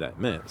what any of that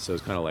meant. So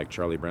it's kind of like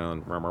Charlie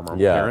Brown,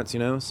 parents,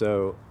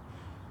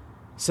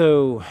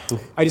 So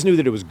I just knew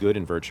that it was good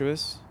and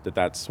virtuous.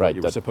 That's what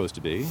you were supposed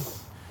to be.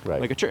 Right.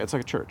 Like a church. It's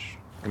like a church.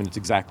 I mean, it's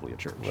exactly a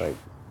church. Right.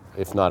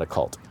 If not a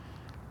cult.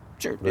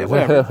 Church. Yeah,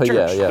 whatever.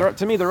 Church. Yeah.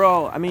 To me, they're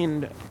all. I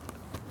mean,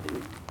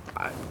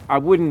 I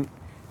wouldn't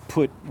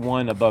put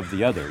one above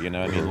the other.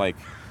 I mean, like.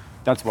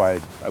 That's why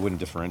I wouldn't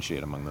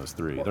differentiate among those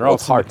three. They're all.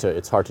 It's hard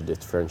to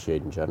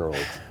differentiate in general.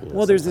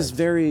 Well, there's a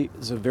very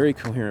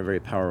coherent, very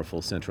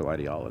powerful central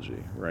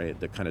ideology, right,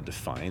 that kind of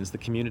defines the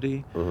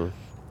community,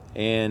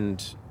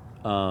 and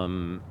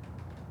and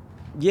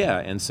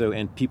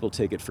people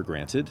take it for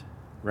granted,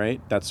 right?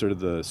 That's sort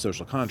of the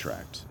social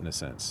contract in a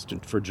sense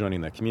for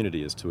joining that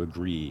community is to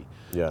agree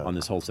on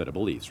this whole set of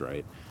beliefs,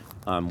 right?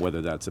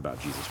 Whether that's about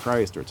Jesus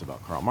Christ or it's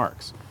about Karl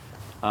Marx,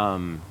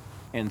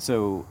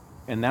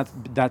 And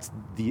that's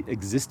the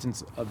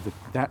existence of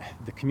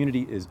the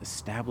community is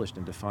established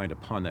and defined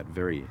upon that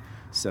very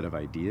set of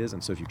ideas.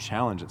 And so if you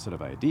challenge that set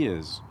of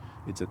ideas,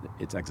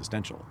 it's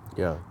existential.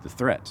 Yeah. The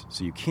threat.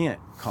 So you can't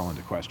call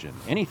into question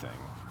anything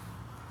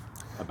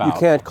about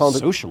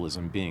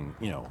socialism being,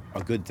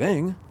 a good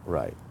thing.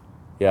 Right.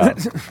 Yeah.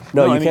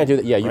 No, you can't do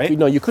that. Yeah. Right?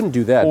 You couldn't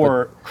do that.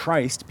 Or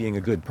Christ being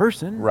a good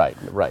person. Right.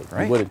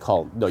 You wouldn't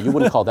call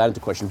that into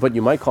question, but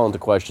you might call into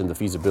question the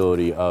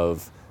feasibility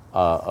of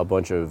a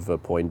bunch of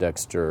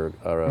Poindexter,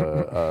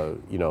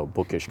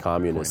 bookish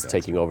communists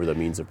taking over the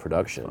means of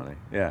production. Funny.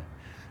 Yeah.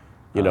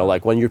 You know,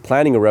 like when you're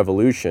planning a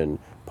revolution,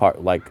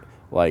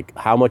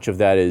 how much of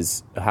that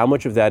is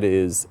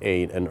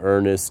an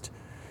earnest,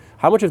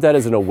 how much of that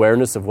is an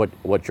awareness of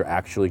what you're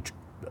actually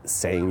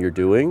saying you're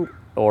doing,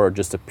 or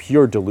just a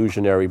pure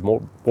delusionary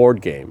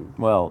board game?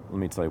 Well, let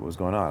me tell you what was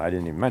going on. I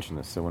didn't even mention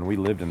this. So when we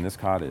lived in this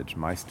cottage,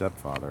 my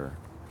stepfather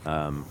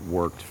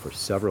worked for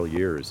several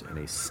years in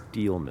a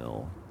steel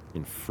mill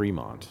in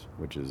Fremont,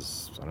 which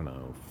is, I don't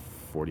know,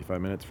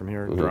 45 minutes from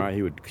here. Dry.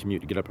 He would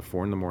commute, get up at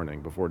 4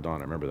 a.m. before dawn.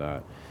 I remember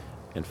that.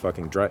 And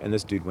fucking dry. And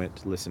this dude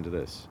went, listen to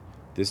this.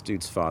 This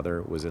dude's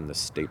father was in the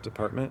State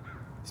Department.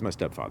 This is my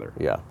stepfather.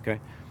 Yeah. Okay.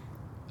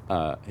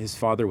 His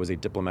father was a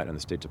diplomat in the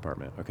State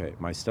Department. Okay.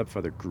 My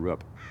stepfather grew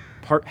up.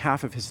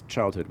 Half of his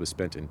childhood was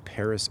spent in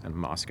Paris and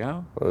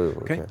Moscow. Oh,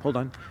 okay. Hold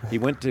on. He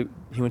went to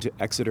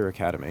Exeter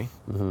Academy.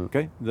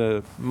 Okay.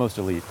 The most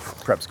elite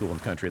prep school in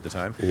the country at the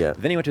time. Yeah.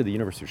 Then he went to the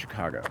University of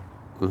Chicago.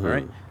 All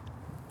right.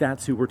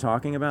 That's who we're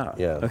talking about.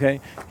 Yeah. Okay.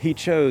 He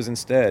chose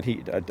instead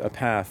a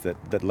path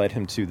that led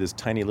him to this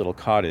tiny little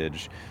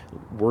cottage,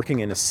 working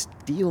in a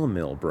steel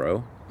mill,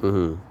 bro.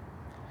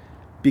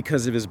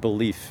 Because of his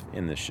belief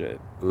in this shit.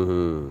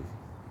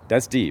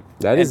 That's deep.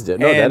 That's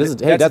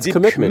deep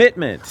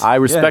commitment. I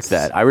respect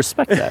that. I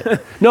respect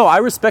that. No, I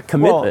respect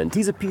commitment. Well,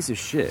 he's a piece of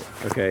shit.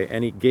 Okay,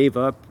 and he gave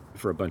up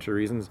for a bunch of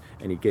reasons,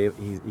 and he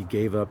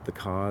gave up the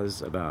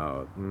cause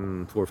about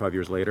 4 or 5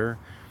 years later.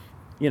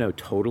 You know,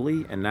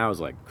 totally. And now he's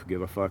like, could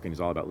give a fuck, and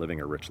he's all about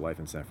living a rich life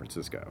in San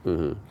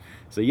Francisco.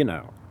 So, you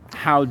know,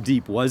 how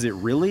deep was it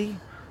really?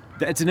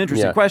 That's an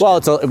interesting question.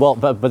 Well,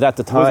 but at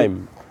the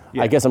time,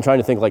 I guess I'm trying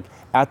to think, like,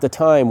 at the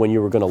time when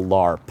you were going to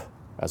LARP,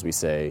 as we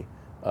say,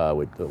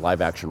 with the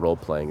live action role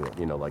playing,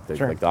 you know, like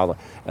the online,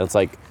 and it's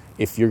like,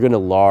 if you're going to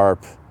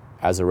LARP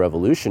as a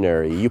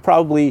revolutionary,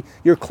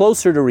 you're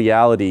closer to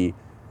reality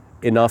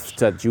enough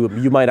that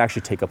you might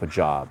actually take up a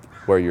job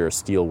where you're a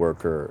steel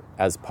worker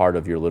as part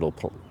of your little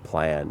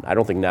plan. I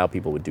don't think now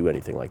people would do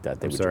anything like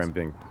that. I'm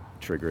being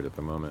triggered at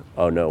the moment.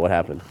 Oh no, what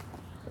happened?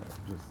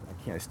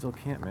 I still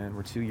can't, man.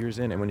 We're 2 years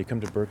in, and when you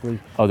come to Berkeley,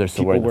 they're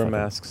still people wearing wear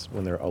masks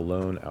when they're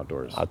alone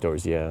outdoors.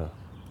 Outdoors, yeah.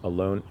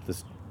 Alone.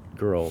 This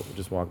girl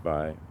just walked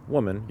by,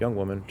 young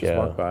woman,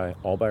 walked by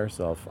all by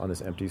herself on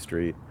this empty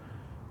street,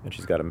 and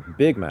she's got a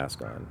big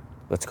mask on.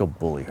 Let's go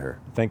bully her.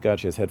 Thank God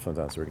she has headphones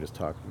on, so we can just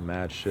talk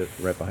mad shit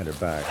right behind her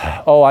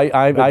back. Oh,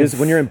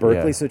 when you're in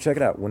Berkeley, so check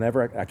it out.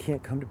 Whenever I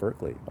can't come to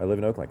Berkeley, I live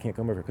in Oakland. I can't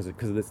come over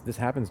because this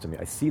happens to me.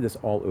 I see this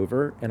all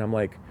over, and I'm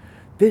like,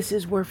 this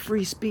is where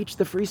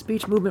the free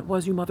speech movement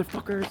was, you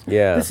motherfuckers.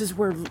 Yeah. This is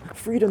where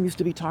freedom used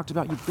to be talked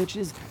about, you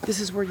bitches.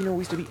 This is where, we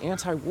used to be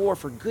anti-war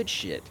for good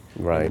shit.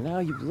 Right. And now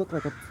you look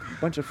like a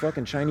bunch of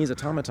fucking Chinese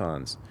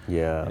automatons.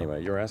 Yeah.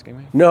 Anyway, you're asking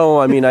me? No,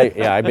 I mean,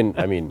 I've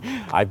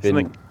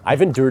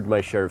endured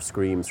my share of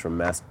screams from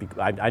masks.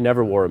 I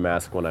never wore a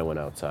mask when I went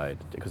outside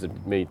because it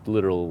made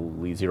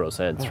literally 0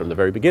 sense from the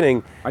very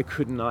beginning. I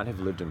could not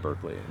have lived in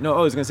Berkeley. No,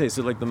 I was going to say,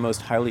 so like the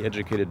most highly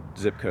educated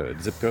zip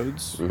codes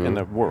in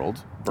the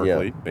world,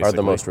 Berkeley, basically, are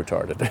the most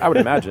retarded. I would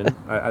imagine.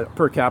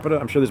 Per capita,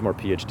 I'm sure there's more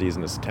PhDs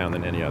in this town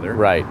than any other.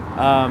 Right.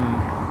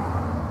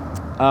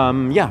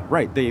 Yeah,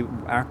 right. They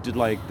acted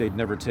like they'd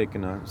never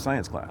taken a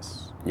science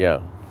class.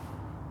 Yeah.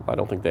 I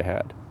don't think they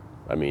had.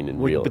 I mean,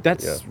 but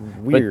that's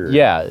weird. But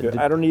yeah.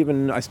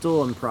 I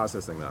still am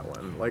processing that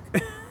one. Like,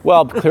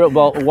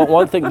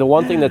 the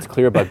one thing that's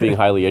clear about being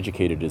highly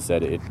educated is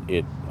that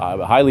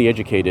highly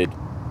educated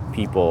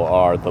people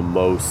are the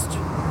least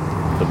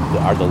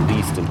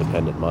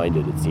independent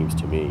minded, it seems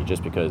to me,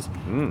 just because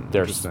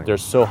they're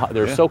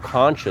so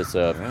conscious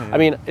of. Yeah. I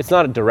mean, it's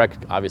not a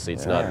direct. Obviously,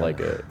 it's not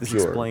like a. This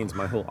pure, explains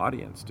my whole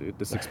audience, dude.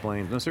 This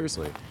explains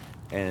seriously,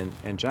 and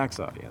Jack's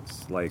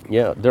audience, like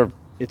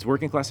It's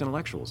working class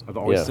intellectuals. I've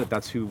always said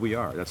that's who we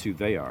are. That's who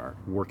they are.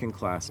 Working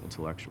class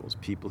intellectuals.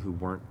 People who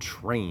weren't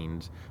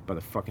trained by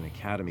the fucking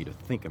academy to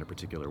think in a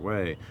particular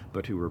way,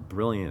 but who were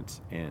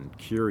brilliant and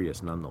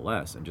curious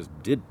nonetheless, and just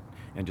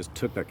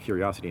took that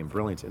curiosity and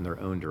brilliance in their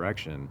own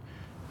direction.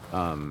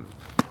 Of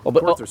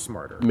course they're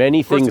smarter.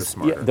 Many things.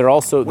 They're they're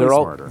also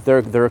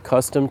smarter. they're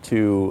accustomed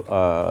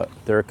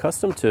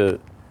to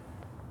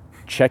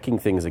checking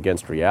things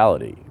against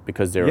reality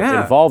because they're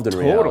involved in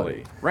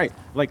reality. Right.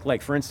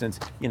 Like for instance,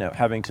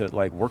 having to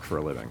work for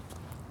a living.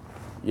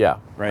 Yeah.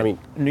 Right. I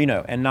mean,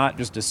 and not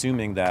just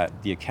assuming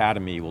that the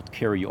academy will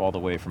carry you all the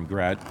way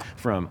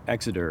from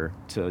Exeter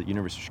to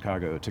University of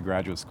Chicago to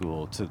graduate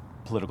school to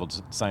political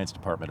science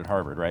department at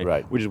Harvard, right?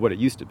 Right. Which is what it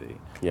used to be.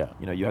 Yeah.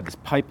 You had this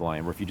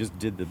pipeline where if you just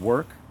did the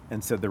work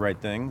and said the right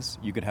things,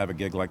 you could have a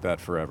gig like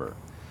that forever.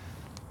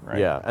 Right?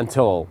 Yeah,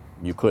 until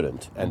you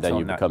couldn't, and then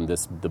you become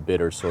the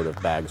bitter sort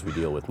of bags we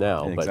deal with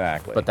now.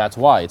 Exactly. But that's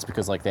why. It's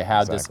because they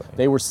had this.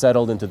 They were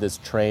settled into this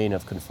train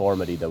of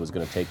conformity that was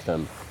going to take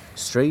them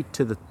straight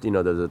to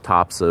the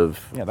tops of.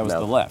 Yeah, that was the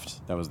mountains.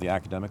 left. That was the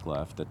academic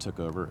left that took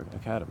over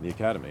the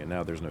academy, and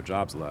now there's no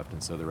jobs left,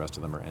 and so the rest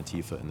of them are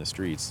Antifa in the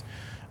streets,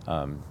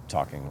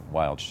 talking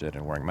wild shit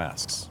and wearing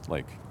masks,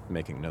 like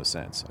making no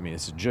sense. I mean,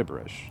 it's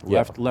gibberish.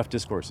 Yeah. Left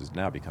discourse has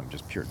now become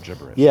just pure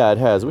gibberish. Yeah, it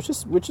has, which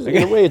is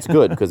in a way it's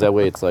good because that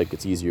way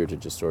it's easier to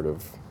just sort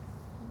of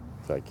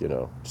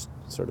just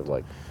sort of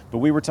like. But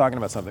we were talking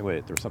about something.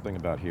 Wait, there was something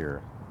about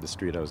here, the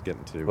street I was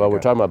getting to. Well, we're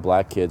talking about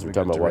black kids. We're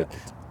talking about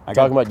white. I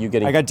Talking about you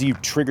getting. I got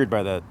triggered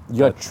by that. You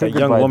got that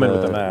triggered young by woman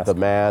with the mask. The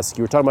mask.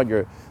 You were talking about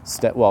your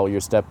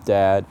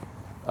stepdad.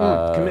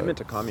 Commitment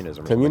to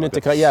communism.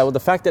 Well, the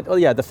fact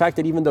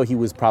that even though he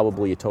was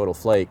probably a total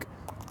flake,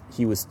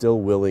 he was still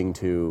willing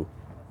to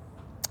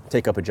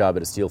take up a job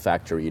at a steel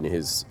factory in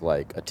his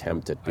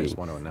attempt at I being. just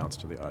want to announce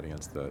to the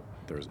audience that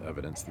there's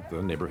evidence that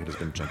the neighborhood has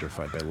been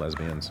gentrified by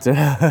lesbians.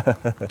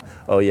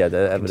 Oh yeah,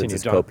 the evidence Continue.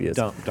 is copious.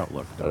 Don't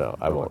look. No,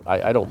 I won't.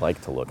 I don't like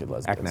to look at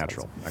lesbians. Act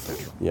natural.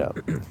 Yeah.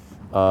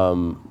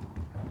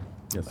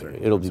 Yes, sir.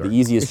 It'll be the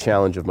easiest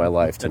challenge of my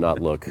life to not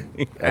look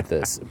at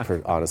this,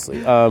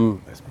 honestly. Yeah.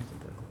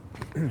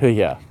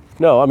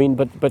 No, I mean,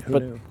 but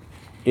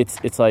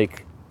it's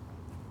like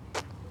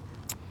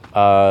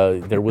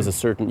there was a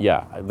certain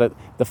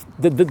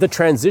the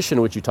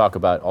transition which you talk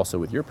about also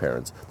with your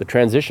parents, the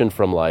transition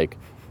from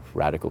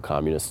radical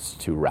communists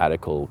to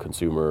radical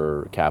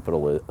consumer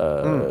capital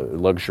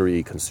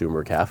luxury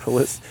consumer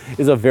capitalists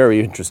is a very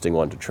interesting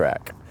one to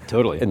track.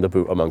 Totally. Among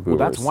boomers. Well,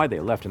 that's why they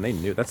left, and they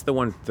knew. That's the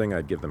one thing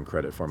I'd give them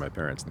credit for, my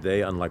parents.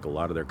 They, unlike a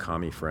lot of their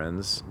commie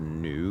friends,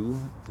 knew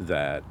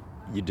that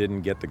you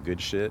didn't get the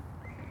good shit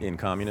in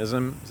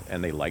communism,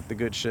 and they liked the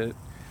good shit.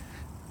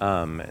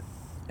 And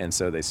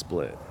so they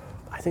split.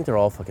 I think they're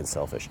all fucking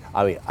selfish.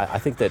 I mean, I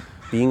think that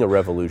being a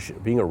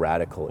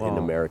radical in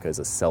America is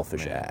a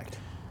selfish act.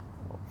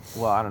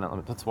 Well, I don't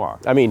know. Let's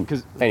walk. I mean,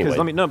 anyway.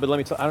 anyway. Let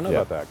me tell. I don't know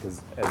about that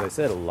because, as I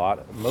said,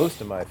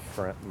 most of my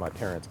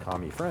parents'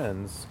 commie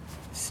friends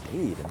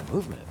stayed in the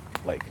movement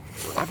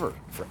forever.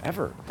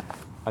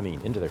 I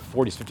mean, into their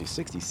 40s,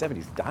 50s, 60s,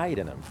 70s, died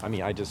in them. I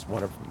mean,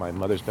 one of my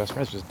mother's best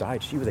friends just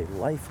died. She was a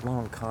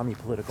lifelong commie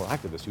political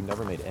activist who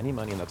never made any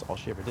money, and that's all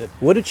she ever did.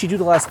 What did she do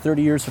the last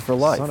 30 years of her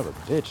life? Son of a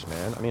bitch,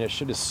 man. I mean, it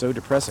shit is so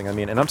depressing. I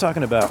mean, and I'm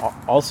talking about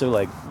also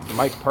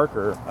Mike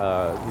Parker,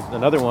 he's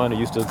another one who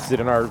used to sit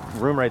in our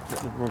room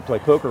play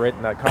poker right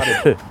in that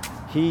cottage.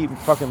 He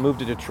fucking moved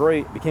to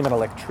Detroit, became an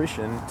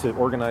electrician to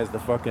organize the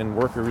fucking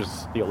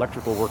the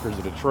electrical workers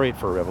of Detroit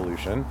for a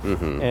revolution,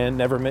 and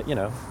never met,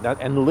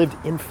 and lived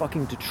in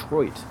fucking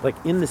Detroit,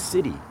 in the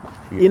city,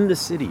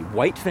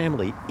 white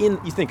family,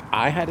 you think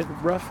I had it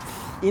rough?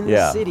 In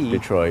the city,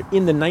 Detroit.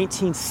 In the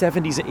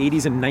 1970s,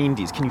 80s, and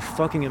 90s. Can you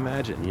fucking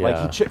imagine?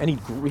 Yeah.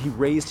 He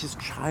raised his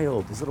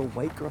child, his little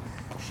white girl.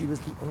 She was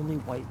the only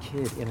white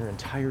kid in her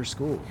entire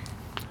school.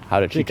 How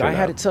did she turn out? I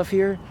had it tough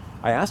here.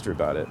 I asked her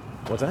about it.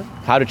 What's that?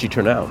 How did she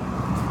turn out?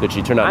 Did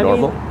she turn out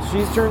normal?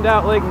 She's turned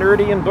out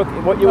nerdy and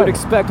what you would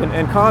expect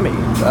and commie.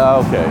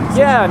 Okay.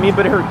 Yeah, I mean,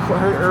 but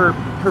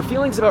her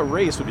feelings about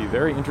race would be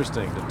very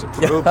interesting to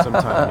probe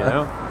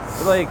sometime.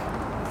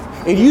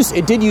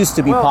 It did used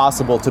to be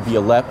possible to be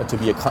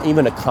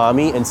even a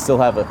commie and still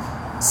have a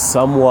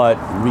somewhat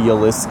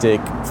realistic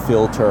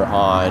filter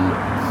on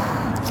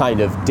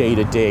kind of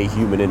day-to-day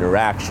human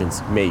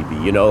interactions.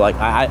 Maybe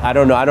I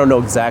don't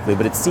know exactly,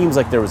 but it seems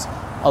like there was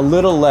a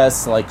little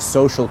less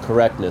social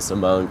correctness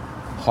among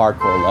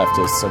hardcore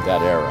leftists of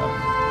that era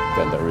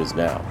than there is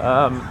now.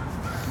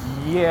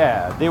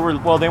 Yeah, they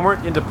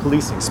weren't into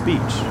policing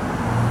speech.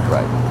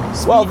 Right.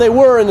 Well, they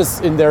were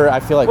in their. I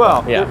feel like.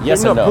 Well,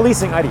 yes and no.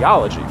 Policing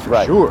ideology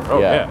for sure. Oh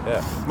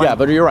yeah.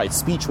 But you're right.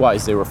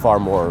 Speech-wise, they were far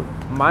more.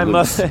 My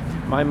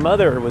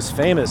mother was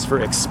famous for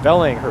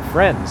expelling her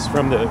friends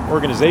from the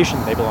organization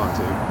they belonged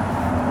to,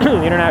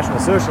 the International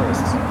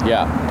Socialists.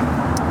 Yeah.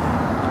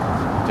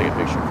 Take a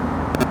picture.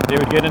 They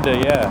would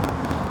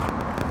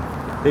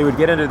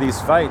get into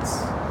these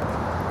fights.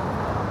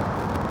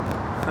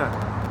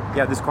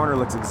 Yeah, this corner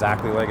looks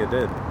exactly like it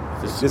did.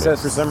 This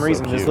has, for some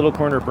reason, this little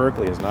corner of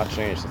Berkeley has not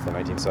changed since the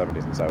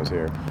 1970s, since I was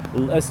here.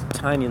 A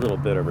tiny little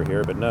bit over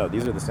here, but no,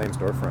 these are the same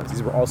storefronts.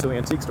 These were also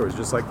antique stores,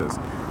 just like this.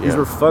 These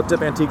were fucked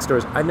up antique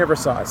stores. I never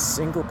saw a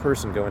single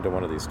person go into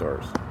one of these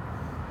stores,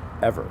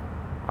 ever.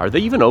 Are they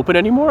even open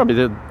anymore? I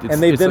mean,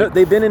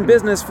 they've been in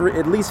business for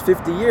at least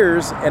 50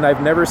 years, and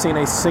I've never seen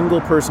a single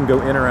person go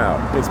in or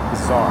out. It's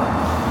bizarre.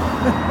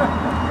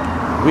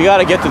 We got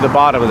to get to the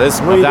bottom of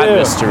that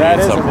mystery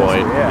at some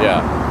point.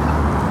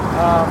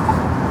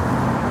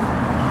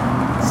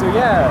 So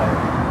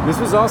this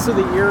was also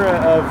the era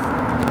of,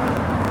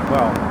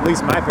 at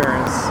least my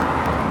parents,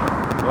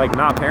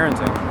 not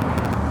parenting.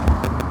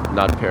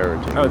 Not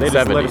parenting. Oh, they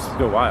just 70s. let us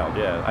go wild.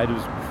 Yeah, I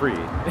was free,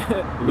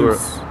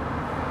 loose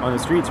on the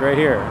streets right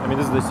here. I mean,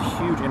 this is this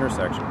huge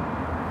intersection,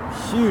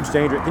 huge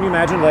danger. Can you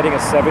imagine letting a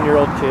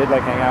 7-year-old kid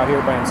hang out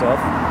here by himself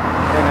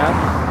right now?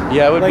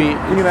 Yeah, it would be.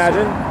 Can you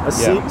imagine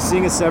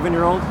seeing a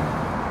 7-year-old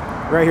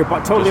right here,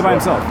 totally by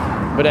himself?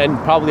 and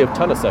probably a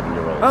ton of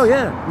 7-year-olds. Oh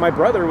yeah, my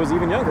brother was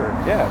even younger.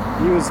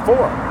 Yeah, he was 4.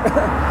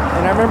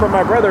 And I remember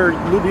my brother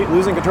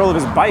losing control of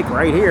his bike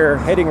right here,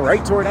 heading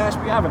right toward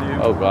Ashby Avenue.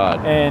 Oh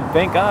God. And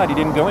thank God he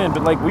didn't go in.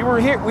 But like we were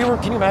here,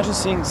 can you imagine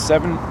seeing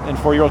 7 and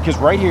 4-year-old kids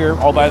right here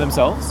all by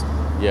themselves?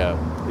 Yeah.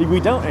 We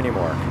don't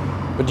anymore.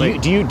 But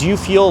do you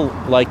feel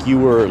like you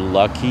were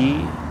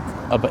lucky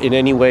in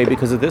any way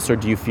because of this, or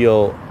do you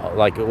feel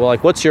like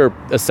what's your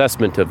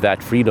assessment of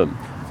that freedom?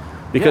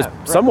 Because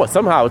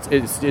somehow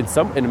it's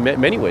in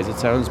many ways it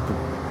sounds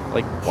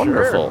like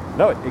wonderful. Sure.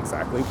 No, it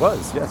exactly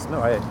was. Yes.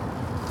 No.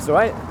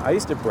 I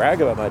used to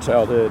brag about my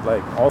childhood,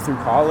 like all through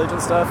college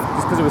and stuff,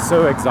 just because it was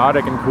so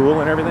exotic and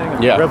cool and everything,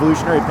 and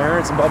revolutionary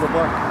parents and blah blah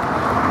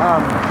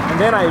blah. And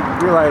then I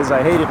realized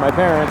I hated my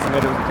parents and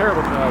that it was a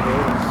terrible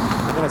childhood.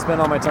 And then I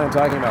spent all my time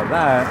talking about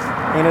that,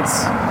 and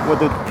it's what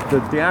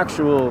the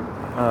actual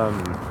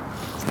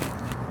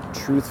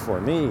truth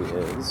for me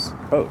is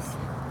both,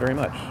 very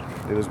much.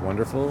 It was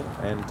wonderful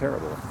and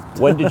terrible.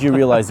 When did you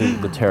realize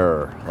the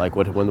terror? Like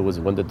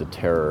when did the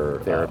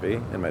terror?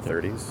 Therapy in my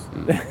 30s.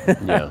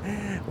 Yeah.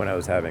 When I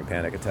was having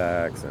panic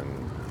attacks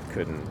and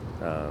couldn't,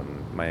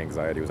 my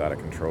anxiety was out of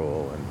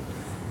control,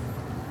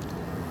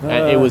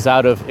 and it was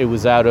out of. I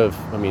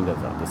mean,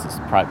 this is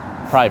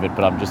private,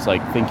 but I'm just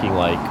like thinking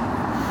like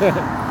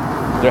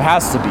there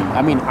has to be.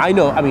 I mean, I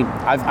know. I mean,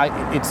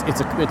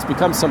 it's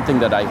become something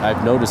that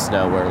I've noticed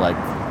now, where like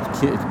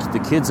the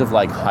kids of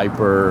like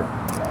hyper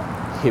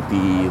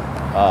hippie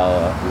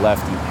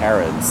lefty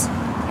parents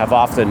have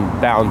often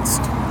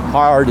bounced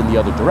hard in the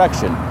other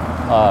direction.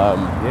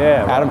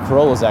 Adam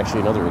Carolla is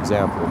actually another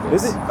example of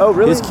this. Is it? Oh,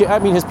 really?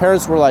 His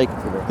parents were like,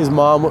 his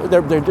mom,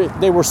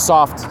 they were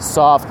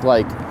soft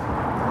like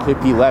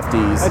hippie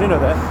lefties. I didn't know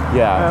that.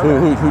 Yeah,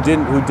 who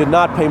did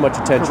not pay much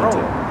attention to.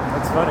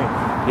 That's funny.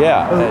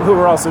 Yeah, who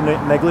were also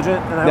negligent.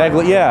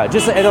 Yeah,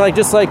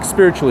 just like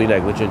spiritually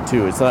negligent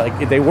too. It's not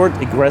like they weren't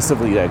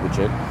aggressively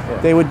negligent. Yeah.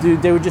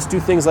 They would just do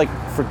things like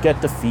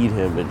forget to feed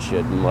him and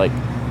shit, and like.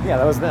 Yeah,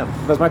 that was them.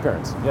 That was my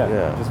parents.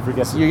 Yeah. Just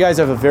forget. So you guys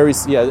have a very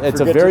it's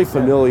a very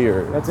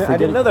familiar. That's it. I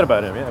didn't know that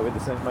about him. Yeah,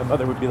 my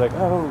mother would be like,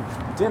 "Oh,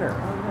 dinner.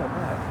 Oh yeah,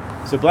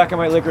 that." So Black and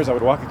White Liquors. I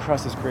would walk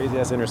across this crazy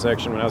ass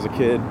intersection when I was a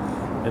kid.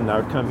 And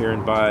I would come here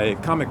and buy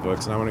comic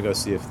books, and I want to go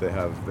see if they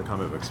have the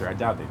comic books here. I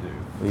doubt they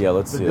do. Yeah,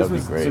 let's see. That'd be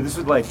great. So this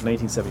was like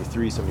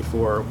 1973,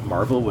 74,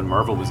 Marvel, when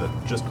Marvel was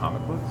just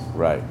comic books.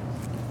 Right.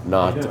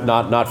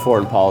 Not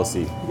foreign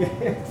policy. Yeah,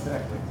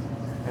 exactly.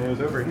 And it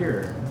was over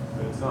here,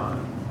 but it's not.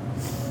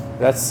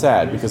 That's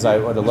sad, because I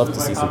would have loved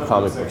to see some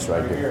comic books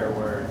right here.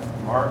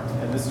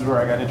 And this is where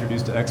I got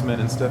introduced to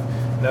X-Men and stuff.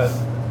 Now,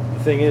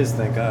 the thing is,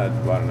 thank God,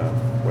 well, I don't know,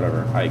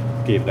 whatever. I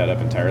gave that up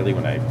entirely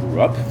when I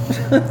grew up.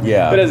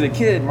 Yeah. But as a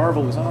kid,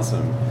 Marvel was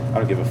awesome. I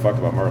don't give a fuck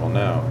about Marvel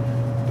now.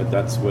 But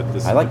that's what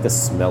this. I like the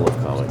smell of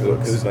comic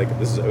books. Because like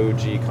this is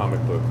OG comic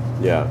book.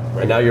 Yeah.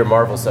 Right. And now your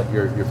Marvel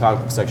your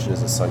comic book section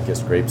is a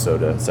sun-kissed grape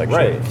soda section.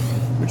 Right.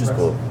 Which is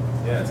cool.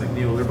 Yeah, it's like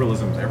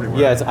neoliberalism's everywhere.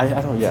 Yeah,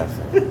 I don't. Yeah.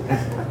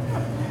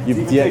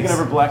 You've taken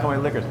over Black and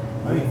White Liquors.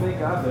 I mean, thank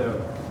God the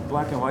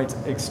Black and White's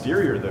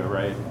exterior, though,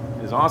 right,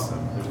 is awesome.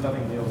 There's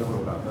nothing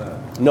neoliberal about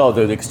that. No,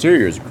 the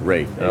exterior is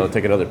great. I'll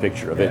take another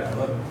picture of it. I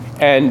love it.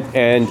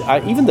 And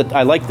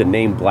I like the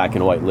name Black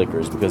and White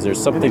Liquors, because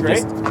there's something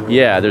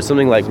there's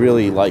something like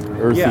really like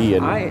earthy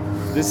and.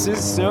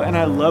 And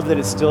I love that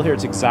it's still here.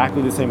 It's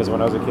exactly the same as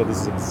when I was a kid.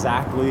 This is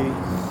exactly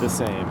the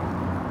same.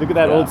 Look at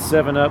that old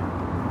 7-Up.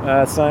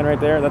 Sign right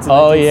there. That's a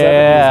 1970s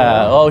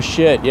yeah. Oh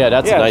shit. Yeah,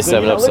 that's a nice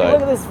 7-Up sign.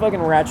 Look at this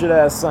fucking ratchet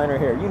ass sign right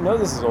here. You know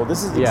this is old.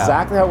 This is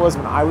exactly how it was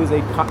when I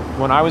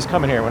was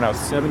coming here when I was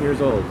 7 years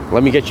old.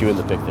 Let me get you in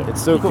the pic there.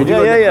 It's so cool.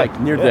 Like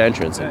near the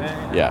entrance.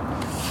 Yeah.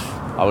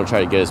 I want to try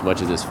to get as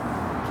much of this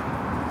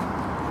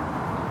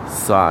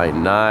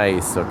sign.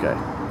 Nice. Okay.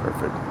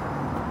 Perfect.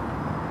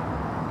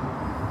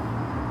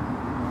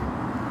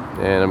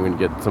 And I'm going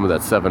to get some of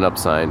that 7-Up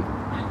sign.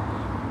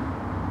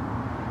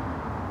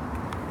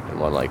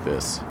 One like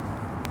this.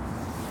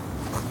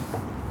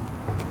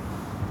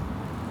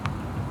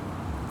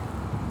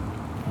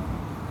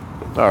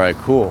 All right,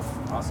 cool.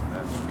 Awesome,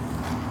 man.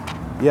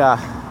 Yeah.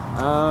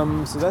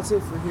 So that's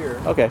it for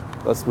here. Okay,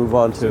 let's move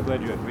on I'm so to.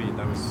 glad you agreed.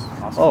 That was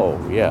awesome.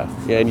 Oh yeah,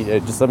 and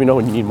just let me know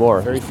when you need more.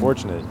 Very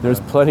fortunate.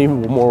 There's plenty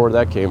more where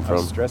that came I from.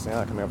 was stressing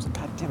out coming up. I was like,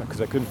 God damn it, because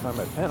I couldn't find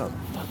my pen. I was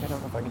like, fuck, I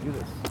don't know if I can do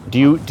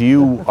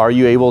this. Are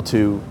you able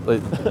to?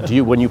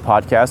 When you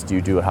podcast, do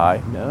you do it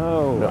high?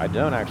 No, I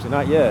don't actually.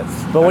 Not yet.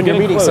 But when you're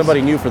meeting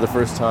somebody new for the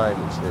first time,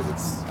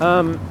 it's.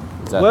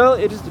 Well,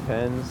 it just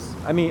depends.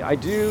 I mean, I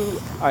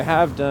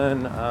have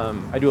done.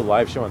 I do a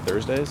live show on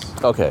Thursdays.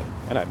 Okay.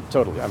 And I'm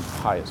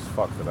high as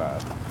fuck for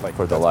that. Like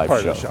for the that's live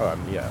part show. Of the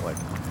show.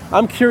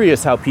 I'm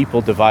curious how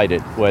people divide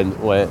it when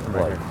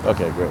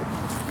okay, great.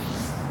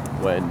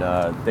 When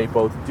they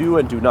both do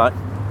and do not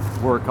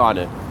work on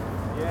it.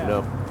 Yeah. You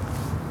know.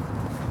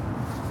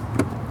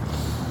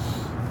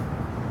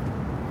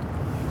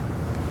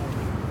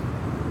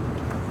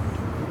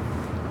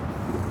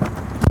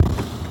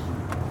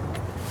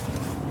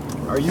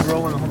 Are you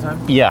rolling the whole time?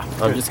 Yeah,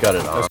 I've just got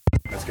it on.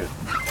 That's good.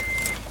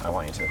 I want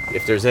want you to.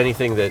 If there's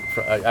anything that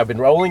I've been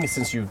rolling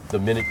since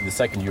the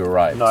second you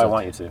arrived. No, I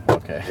want you to.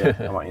 Okay.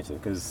 Yeah, I want you to,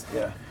 because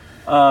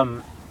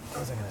what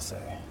was I gonna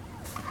say?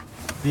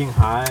 Being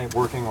high,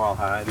 working while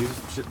high. These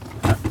shit.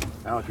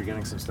 Alec, you're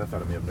getting some stuff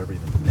out of me I've never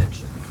even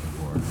mentioned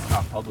before,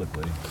 not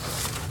publicly.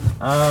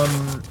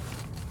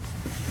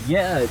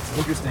 Yeah, it's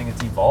interesting.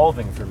 It's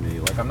evolving for me.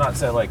 Like, I'm not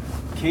saying, like,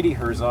 Katie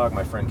Herzog,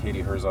 my friend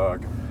Katie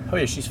Herzog. Oh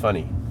yeah, she's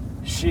funny.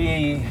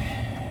 She's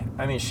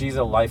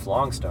a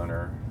lifelong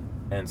stoner,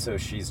 and so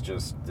she's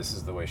just, this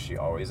is the way she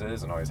always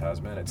is and always has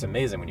been. It's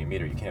amazing when you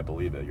meet her, you can't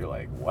believe it. You're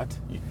like, what?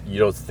 You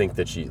don't think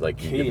that she, like,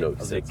 Katie, you I know,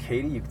 was like,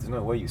 Katie, there's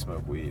no way you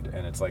smoke weed.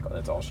 And it's like,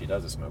 that's all she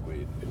does is smoke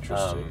weed.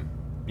 Interesting.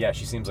 Yeah,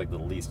 she seems like the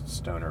least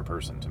stoner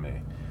person to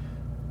me.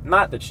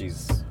 Not that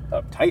she's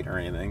uptight or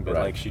anything, but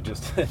Right. like she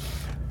just,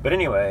 but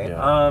anyway,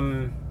 Yeah.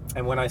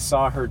 and when I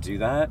saw her do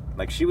that,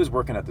 like she was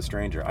working at The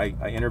Stranger. I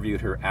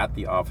interviewed her at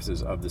the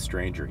offices of The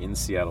Stranger in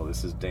Seattle.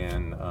 This is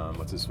Dan,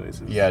 what's his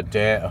face? Yeah,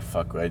 Dan.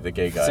 The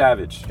gay guy.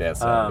 Savage. Dan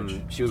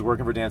Savage. She was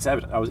working for Dan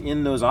Savage. I was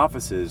in those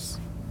offices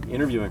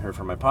interviewing her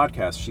for my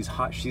podcast. She's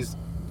hot. She's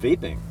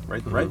vaping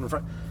right in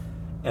front,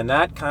 and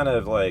that kind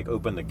of like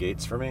opened the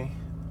gates for me.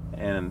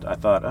 And I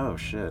thought, oh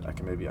shit, I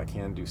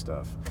can do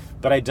stuff,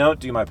 but I don't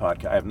do my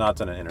podcast. I have not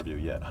done an interview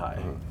yet.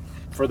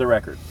 For the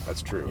record,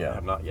 that's true. Yeah. I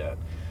have not yet.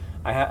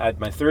 At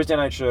my Thursday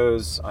night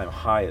shows, I'm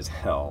high as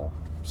hell,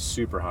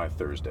 super high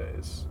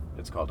Thursdays.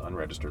 It's called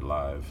Unregistered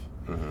Live.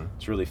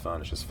 It's really fun.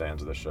 It's just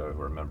fans of the show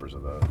who are members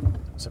of the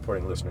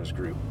supporting listeners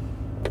group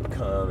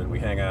come and we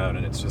hang out,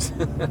 and it's just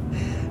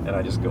and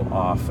I just go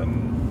off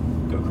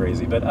and go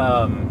crazy. But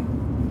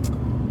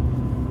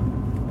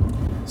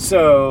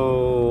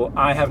so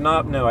I have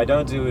not. No, I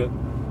don't do it.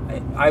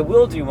 I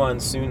will do one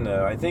soon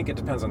though. I think it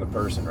depends on the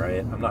person, right?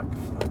 I'm not.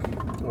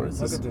 What is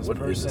Look this? at this What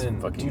is this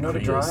person. fucking Do you know how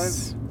to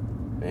Prius?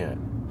 drive?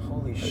 Man.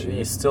 Holy shit!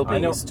 He's still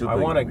being. I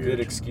want a weird. good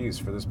excuse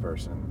for this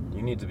person.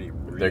 You need to be.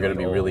 Really They're going to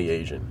be old. really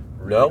Asian.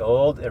 Really No?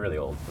 old. They're really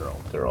old. They're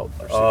old. They're old.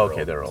 They're Oh, super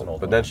okay, they're It's an old.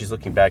 But woman. then she's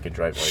looking back and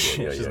driving.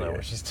 She doesn't know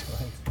what she's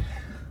doing.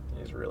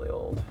 She's really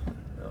old.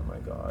 Oh my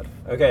god.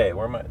 Okay,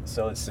 where am I?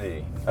 So let's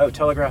see. Oh,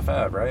 Telegraph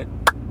Ave, right?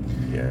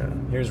 Yeah.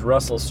 Here's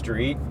Russell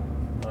Street.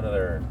 One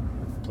other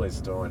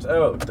place to orange.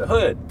 Oh, the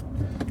Hood.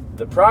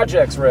 The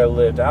projects where I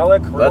lived.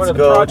 Alec, we're Let's going to the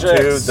go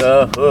projects. to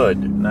the Hood.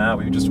 Nah,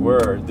 we just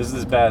were. This is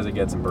as bad as it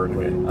gets in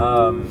Berkeley.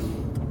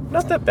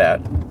 Not that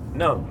bad.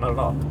 No, not at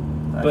all.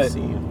 I've But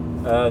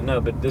seen. no,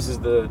 but these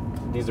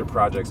are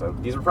projects.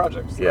 These are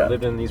projects. Yeah. I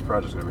lived in these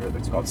projects over here.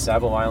 It's called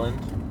Savile Island.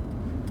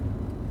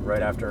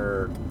 Right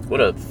after.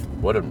 What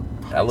an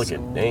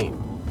elegant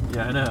name.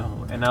 Yeah, I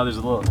know. And now there's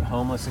a little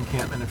homeless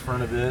encampment in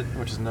front of it,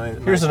 which is nice.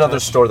 Here's nice another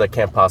touch. store that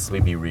can't possibly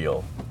be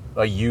real.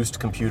 A used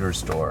computer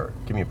store.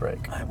 Give me a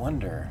break. I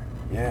wonder.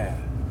 Yeah.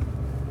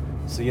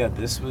 So yeah,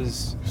 this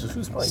was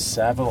Who's playing?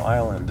 Savile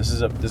Island. This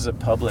is a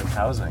public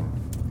housing.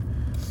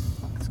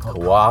 It's called.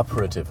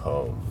 Cooperative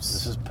homes.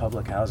 This is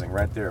public housing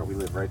right there. We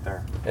live right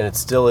there. And it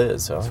still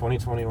is, huh?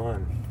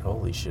 2021.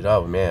 Holy shit.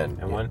 Oh, man.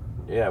 And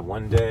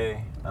one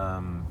day,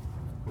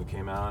 we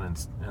came out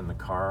and the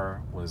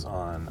car was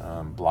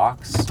on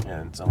blocks,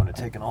 and someone had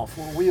taken all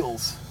four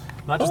wheels,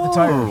 not just the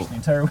tires, the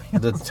entire wheel.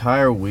 The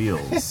tire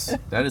wheels.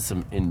 That is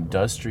some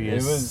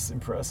industrious It was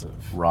impressive.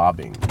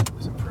 robbing. It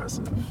was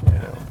impressive.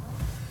 Yeah.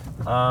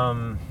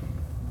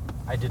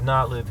 I did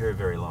not live here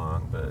very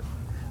long, but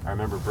I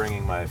remember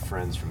bringing my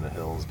friends from the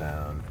hills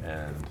down,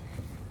 and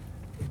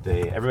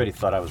everybody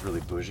thought I was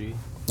really bougie.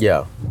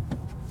 Yeah.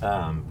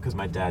 Because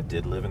my dad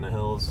did live in the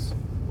hills,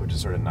 which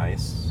is sort of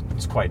nice.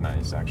 It's quite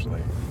nice,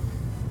 actually.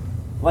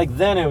 Like,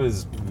 then it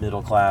was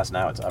middle class,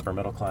 now it's upper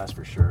middle class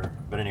for sure.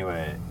 But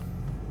anyway,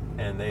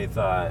 and they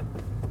thought,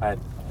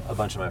 a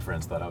bunch of my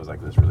friends thought I was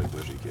like this really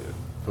bougie kid.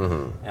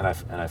 Mm-hmm. And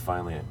I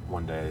finally,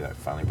 one day, I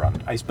finally brought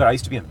them. But I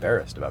used to be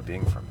embarrassed about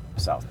being from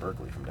South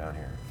Berkeley, from down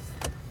here,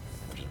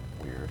 which is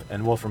weird.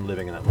 And from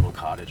living in that little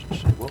cottage and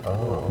shit.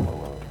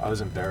 Whoa. I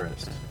was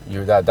embarrassed.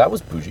 That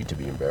was bougie to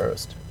be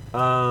embarrassed.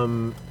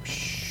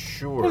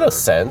 Sure. In a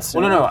sense.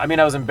 Well, no. I mean,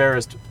 I was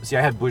embarrassed. See,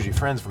 I had bougie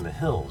friends from the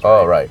hills.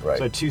 Oh, right. So I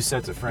had two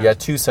sets of friends. You had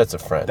two sets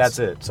of friends. That's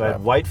it. So I Yeah.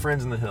 had white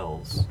friends in the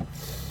hills.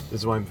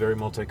 This is why I'm very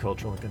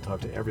multicultural and can talk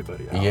to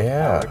everybody.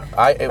 Yeah.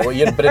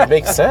 Alec. But it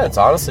makes sense,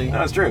 honestly.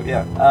 No, it's true.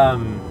 Yeah.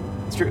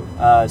 It's true.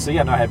 So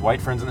yeah, no, I had white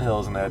friends in the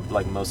hills, and I had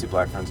like mostly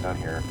black friends down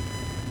here.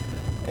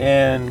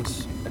 And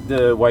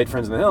the white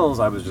friends in the hills,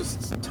 I was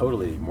just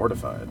totally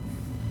mortified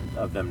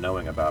of them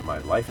knowing about my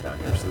life down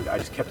here. So I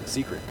just kept it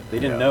secret. They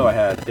didn't know I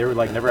had. They were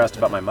like never asked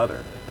about my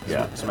mother.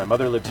 Yeah. So my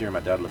mother lived here, my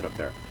dad lived up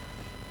there.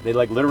 They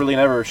like literally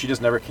never. She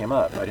just never came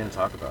up. I didn't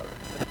talk about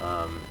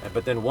her.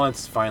 But then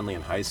once, finally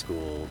in high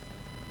school,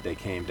 they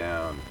came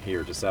down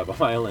here to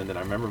Savile Island, and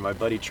I remember my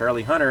buddy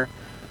Charlie Hunter,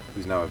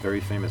 who's now a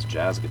very famous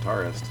jazz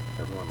guitarist.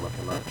 Everyone look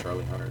him up,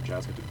 Charlie Hunter,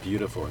 jazz guitarist,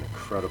 beautiful and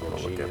incredible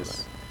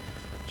genius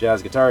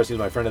jazz guitarist. He was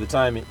my friend at the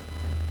time.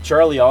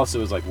 Charlie also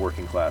was like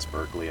working class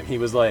Berkeley, and he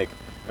was like,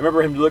 I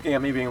remember him looking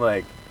at me being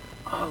like,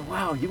 oh,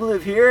 wow, you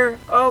live here?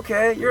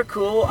 Okay, you're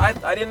cool. I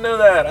didn't know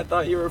that. I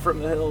thought you were from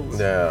the hills.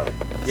 Yeah.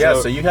 Yeah,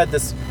 so you had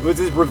this... It was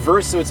this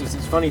reverse, so it's this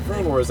funny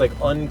thing where it's like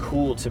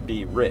uncool to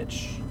be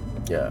rich.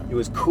 Yeah. It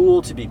was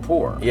cool to be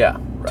poor. Yeah.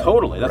 Right,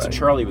 Totally. That's what right.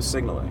 Charlie was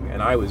signaling.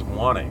 And I was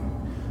wanting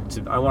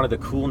to, I wanted the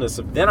coolness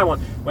of, when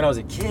I was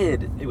a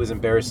kid, it was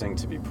embarrassing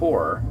to be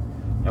poor.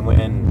 And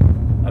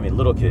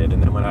little kid.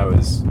 And then when I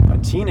was a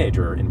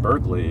teenager in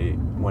Berkeley,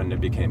 when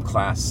it became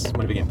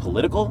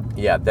political.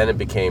 Yeah, then it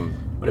became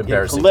When it became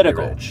embarrassing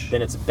political, to be rich.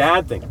 then it's a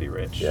bad thing to be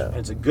rich. Yeah. And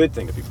it's a good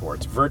thing to be poor.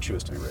 It's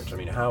virtuous to be rich. I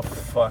mean, how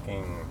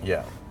fucking...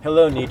 Yeah.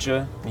 Hello,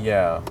 Nietzsche.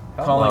 Yeah.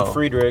 Calling Hello.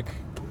 Friedrich.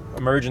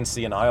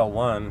 Emergency in aisle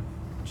 1.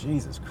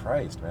 Jesus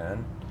Christ,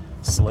 man.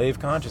 Slave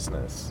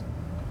consciousness.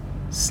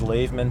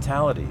 Slave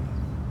mentality.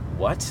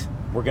 What?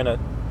 We're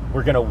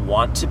gonna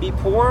want to be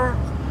poor?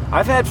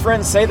 I've had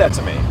friends say that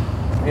to me.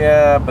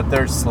 Yeah, but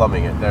they're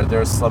slumming it.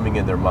 They're slumming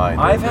in their mind.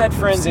 I've had They're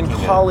friends in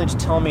seeking it. college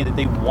tell me that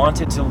they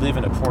wanted to live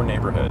in a poor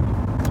neighborhood.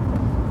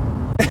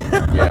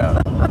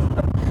 Yeah.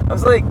 I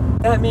was like,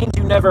 that means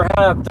you never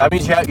have. That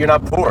means you're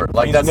not poor.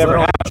 Like Means that's you never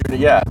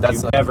literally- Yeah,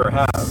 that's You never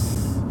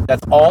have.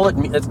 that's all it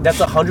means. That's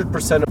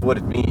 100% of what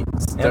it means.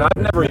 And I've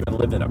never even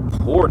lived in a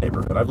poor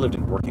neighborhood. I've lived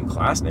in working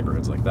class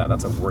neighborhoods like that.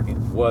 Was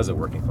a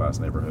working class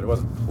neighborhood. It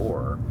wasn't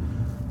poor.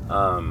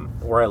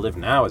 Where I live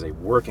now is a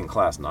working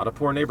class, not a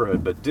poor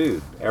neighborhood. But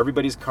dude,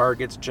 everybody's car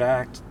gets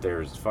jacked.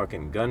 There's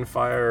fucking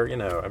gunfire.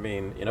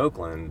 In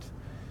Oakland,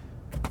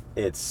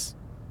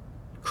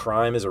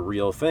 crime is a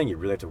real thing. You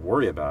really have to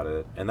worry about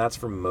it. And that's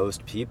for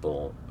most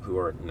people who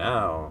are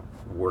now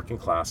working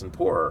class and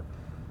poor.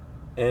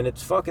 And it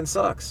fucking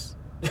sucks.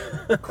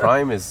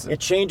 Crime is It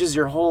changes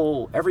your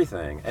whole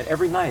everything. And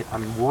every night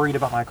I'm worried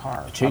about my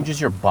car. changes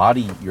your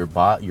body, your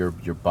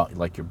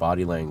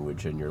body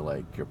language and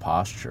your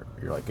posture.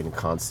 You're like in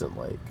constant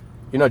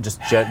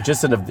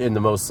just in the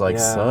most Yeah.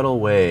 subtle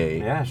way.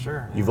 Yeah,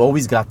 sure. You've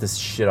always got this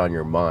shit on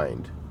your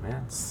mind. Yeah.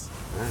 It's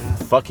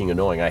fucking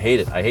annoying. I hate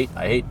it. I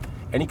hate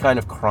any kind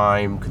of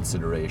crime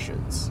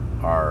considerations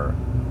are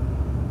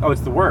Oh,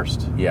 it's the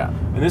worst. yeah.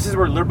 And this is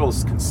where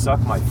liberals can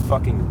suck my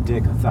fucking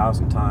dick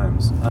 1,000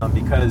 times.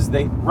 Because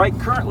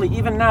currently,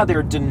 even now,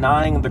 they're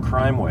denying the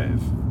crime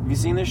wave. Have you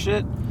seen this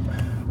shit?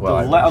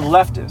 Well,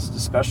 Leftists,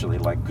 especially,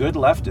 like good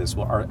leftists,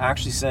 are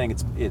actually saying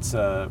it's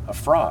a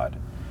fraud.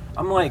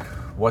 I'm like,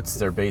 what's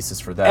their basis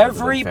for that? other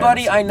than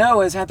everybody I fantasy? know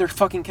has had their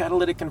fucking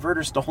catalytic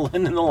converter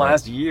stolen in the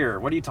last year.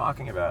 What are you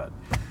talking about?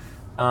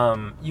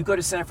 You go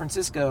to San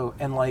Francisco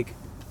and like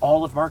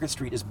all of Market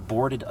Street is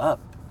boarded up.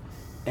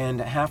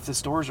 And half the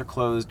stores are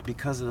closed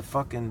because of the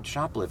fucking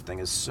shoplifting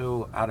is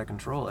so out of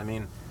control. I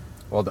mean,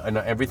 Well, and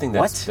everything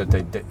What?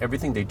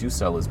 everything they do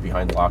sell is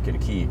behind lock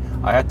and key.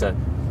 I had to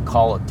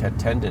call a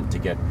attendant to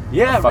get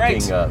Yeah, a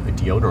fucking right.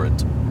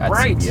 Deodorant at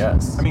right.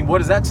 CVS. I mean, what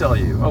does that tell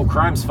you? Oh,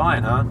 crime's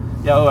fine, huh?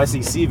 Yeah, I see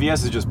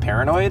CVS is just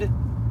paranoid?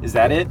 Is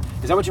that it?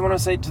 Is that what you want to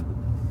say?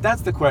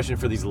 That's the question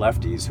for these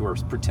lefties who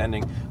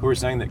are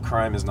saying that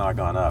crime has not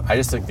gone up. I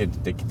just think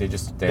they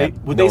just have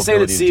Would no they say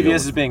that ability to deal CVS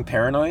with- is being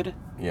paranoid?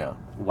 Yeah.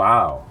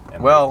 Wow.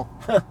 And Well,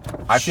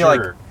 I feel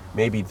like Sure.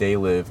 maybe they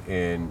live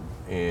in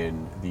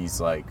these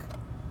like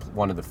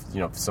one of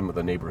the some of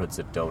the neighborhoods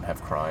that don't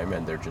have crime,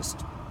 and they're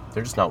just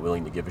not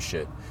willing to give a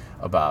shit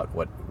about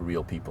what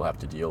real people have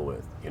to deal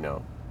with.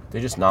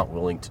 They're just not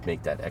willing to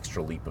make that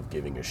extra leap of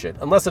giving a shit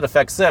unless it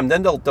affects them.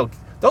 Then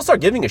they'll start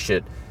giving a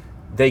shit.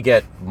 They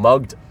get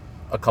mugged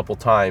a couple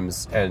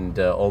times and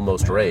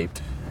almost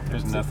raped.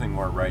 There's nothing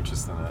more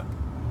righteous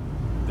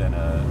than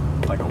a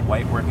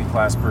white working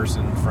class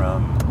person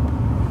from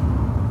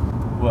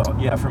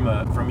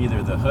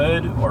either the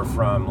hood or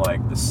from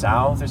like the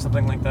South or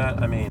something like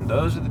that. I mean,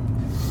 those are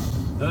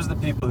the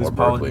people whose Or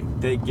Berkeley.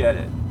 they get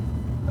it.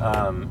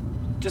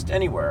 Just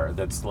anywhere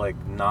that's like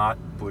not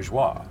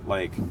bourgeois,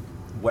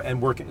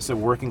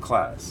 working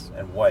class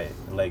and white,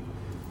 like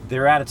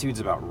their attitudes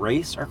about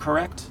race are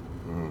correct.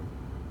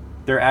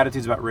 Their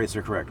attitudes about race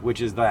are correct,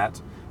 which is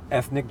that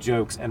ethnic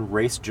jokes and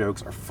race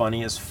jokes are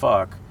funny as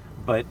fuck,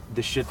 but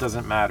the shit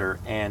doesn't matter,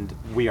 and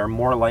we are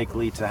more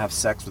likely to have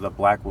sex with a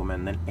black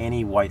woman than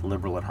any white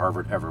liberal at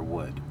Harvard ever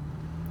would.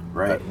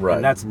 Right? Right.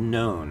 And that's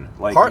known.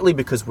 Like Partly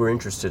because we're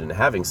interested in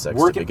having sex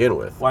to begin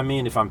with. Well, I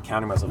mean, if I'm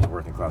counting myself as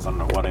working class, I don't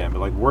know what I am, but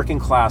like working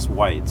class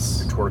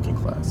whites. Twerking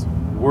class.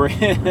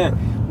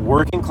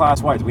 Working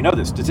class whites, we know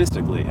this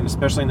statistically, and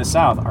especially in the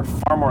South, are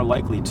far more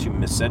likely to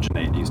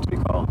miscegenate, it used to be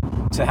called,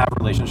 to have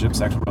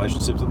sexual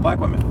relationships with black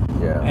women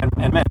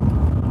and men.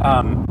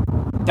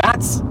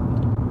 That's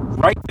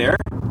right there.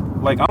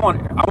 Like I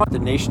want the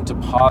nation to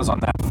pause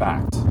on that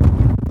fact.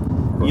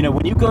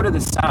 When you go to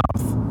the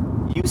South,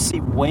 you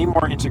see way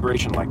more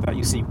integration like that.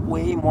 You see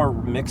way more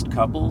mixed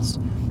couples,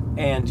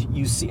 and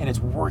it's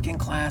working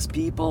class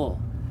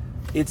people.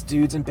 It's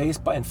dudes in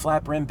baseball and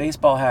flat brim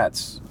baseball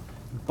hats,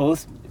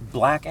 both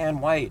black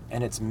and white,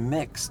 and it's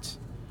mixed.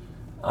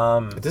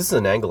 This is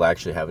an angle I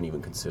actually haven't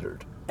even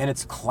considered. And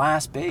it's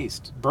class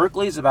based.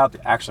 Berkeley's about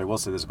actually, we'll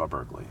say this about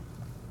Berkeley.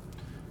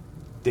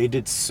 They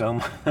did so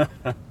much.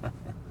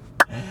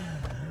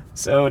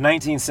 So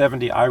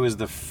 1970, I was in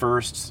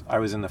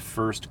the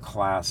first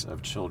class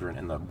of children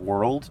in the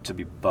world to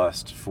be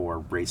bused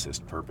for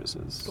racist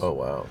purposes. Oh,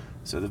 wow.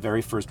 So the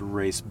very first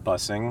race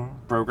busing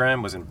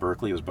program was in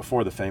Berkeley. It was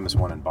before the famous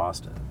one in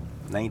Boston.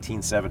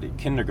 1970,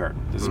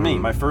 kindergarten. This is me.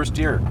 My first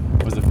year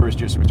was the first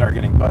year, so we started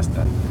getting bused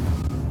then.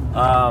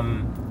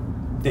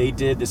 They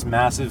did this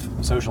massive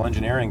social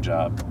engineering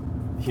job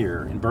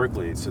here in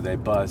Berkeley. So they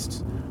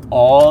bussed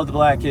all the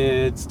black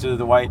kids to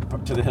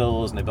the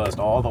hills, and they bussed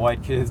all the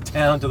white kids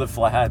down to the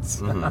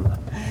flats.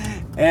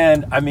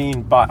 And I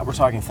mean, we're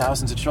talking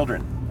thousands of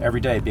children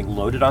every day being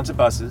loaded onto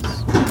buses.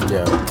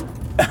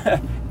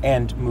 Yeah.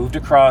 And moved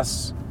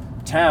across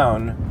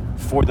town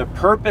for the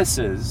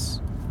purposes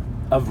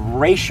of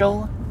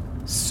racial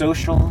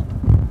social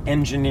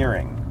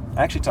engineering.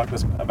 I actually talked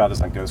about this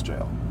on Ghost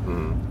Jail.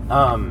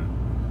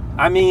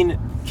 I mean,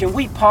 can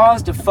we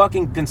pause to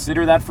fucking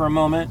consider that for a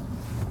moment?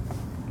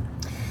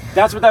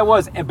 That's what that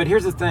was. But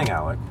here's the thing,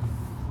 Alec.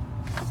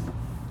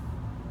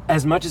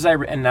 As much as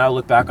and now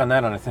look back on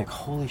that and I think,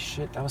 holy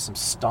shit, that was some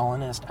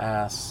Stalinist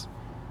ass.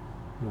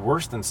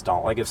 Worse than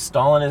Stalin. Like if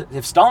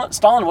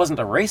Stalin wasn't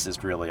a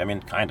racist, really. I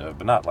mean, kind of,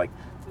 but not like.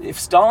 If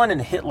Stalin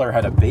and Hitler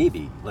had a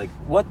baby, like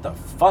what the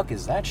fuck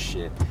is that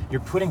shit? You're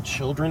putting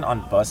children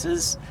on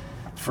buses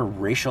for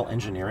racial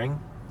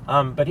engineering.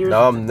 But here's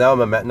now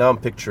I'm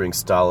picturing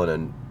Stalin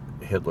and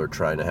Hitler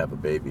trying to have a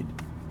baby,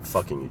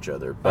 fucking each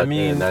other. But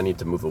and I need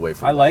to move away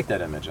from. I like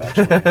that image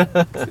actually.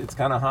 It's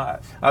kind of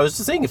hot. I was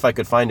just saying if I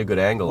could find a good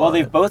angle. Well, on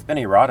they've it. both been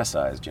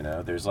eroticized. You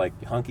know, there's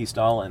like Hunky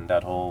Stalin,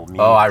 that whole.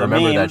 Meme, I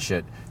remember that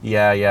shit.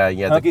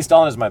 Yeah. Hunky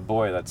Stalin is my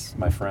boy. That's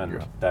my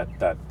friend. That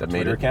made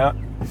Twitter it? account.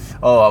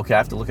 Oh, okay. I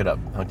have to look it up.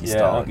 Hunky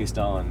Stalin. Hunky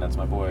Stalin. That's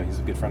my boy. He's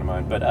a good friend of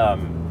mine, but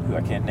who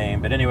I can't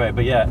name. But anyway,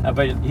 but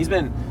he's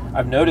been.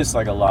 I've noticed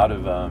like a lot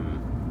of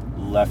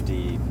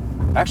lefty.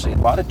 Actually, a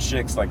lot of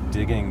chicks like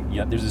digging.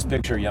 Yeah, there's this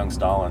picture of young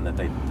Stalin that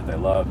they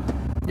love.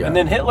 Yeah. And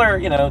then Hitler,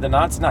 you know, the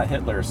Nazis, not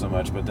Hitler so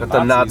much, but the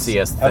Nazi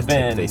Nazis have been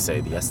aesthetic, they say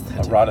the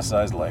aesthetic.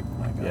 eroticized like.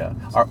 Yeah.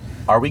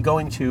 Are we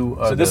going to?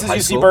 So this is high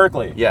UC school?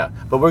 Berkeley. Yeah,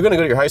 but we're going to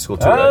go to your high school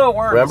too. Oh, right?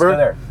 word. Remember? Let's go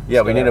there.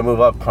 Yeah, Let's we go need there. to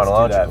move up Let's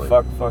chronologically. do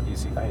that. Fuck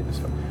UC. I hate this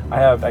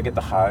stuff. I get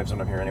the hives when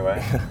I'm here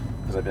anyway.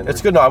 I've been.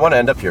 It's good. No, I want to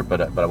end up here,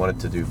 but I wanted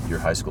to do your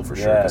high school for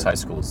sure Yeah. because high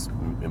school is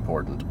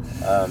important.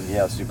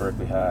 UC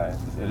Berkeley High.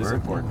 It is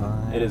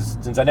important. It is,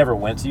 since I never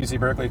went to UC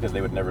Berkeley because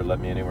they would never let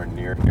me anywhere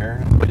near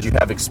here. But you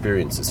have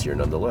experiences here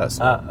nonetheless.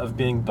 Of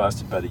being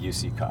busted by the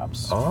UC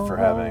cops for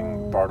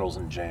having Bartles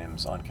and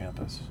James on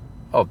campus.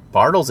 Oh,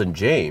 Bartles and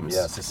James.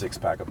 Yes, a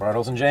 6-pack of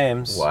Bartles and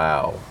James.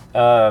 Wow.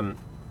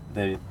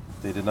 They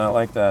did not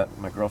like that.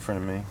 My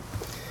girlfriend and me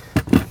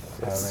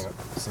having a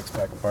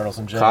 6-pack of Bartles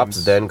and James.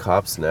 Cops then,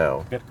 cops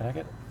now. Can I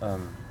get?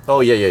 Oh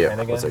yeah. And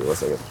again? One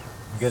second.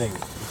 I'm getting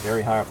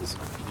very high off this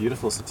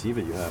beautiful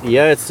sativa you have.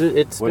 Yeah, it's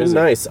What been is it?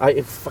 nice. I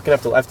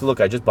have to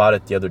look. I just bought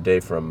it the other day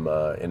from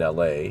in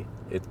LA.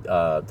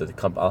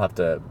 I'll have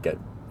to get.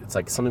 It's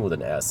like something with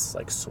an S,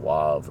 like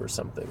Suave or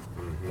something.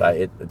 But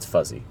it's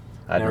fuzzy.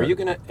 Now, are you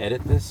gonna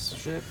edit this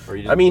shit? Or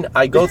you just... I mean,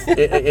 I go.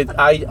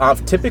 I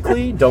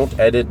typically don't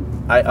edit.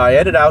 I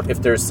edit out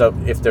if there's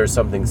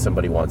something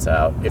somebody wants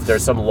out. If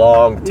there's some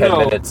long 10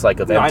 minutes like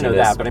of emptiness. I know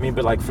that, but I mean,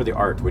 like for the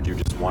art, would you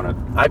just want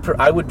to?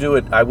 I would do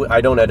it.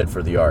 I don't edit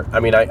for the art. I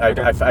mean,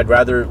 I'd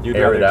rather You'd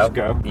air rather it out.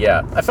 just go?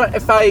 Yeah.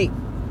 If I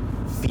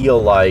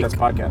feel like That's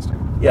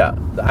podcasting. yeah,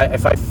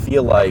 if I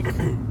feel like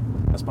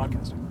That's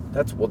podcasting.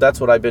 that's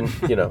what I've been.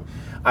 You know,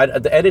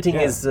 the editing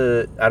is.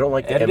 I don't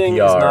like the Editing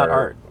NPR. is not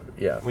art.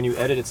 Yeah. When you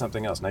edited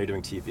something else, now you're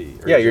doing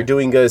TV. Yeah, you're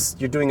doing a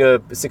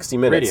 60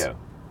 minutes. radio.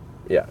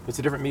 Yeah. It's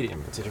a different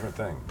medium. It's a different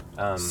thing.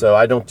 So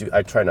I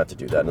try not to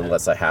do that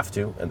unless I have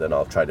to, and then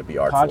I'll try to be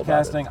artful about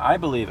Podcasting, it. I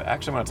believe.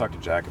 Actually, I want to talk to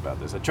Jack about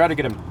this. I try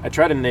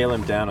to nail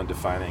him down on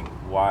defining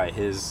why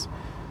his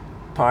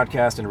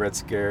podcast and Red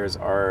Scares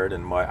art,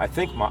 and why I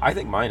think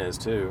mine is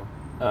too.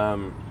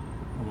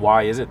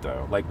 Why is it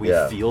though? Like we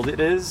feel it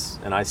is,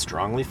 and I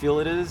strongly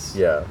feel it is.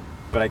 Yeah.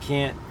 But I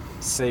can't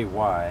say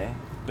why.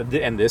 But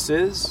and this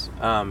is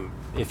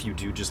if you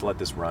do just let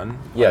this run.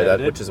 Yeah,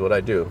 which is what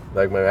I do.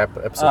 Like my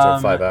episodes are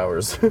 5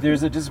 hours.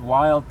 There's a just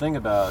wild thing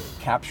about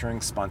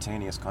capturing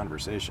spontaneous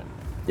conversation.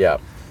 Yeah.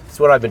 That's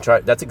what I've been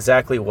trying. That's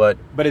exactly what.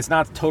 But it's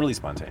not totally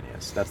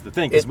spontaneous. That's the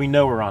thing, because we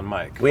know we're on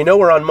mic. We know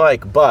we're on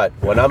mic, but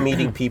when I'm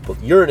meeting people,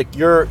 you're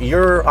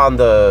on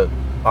the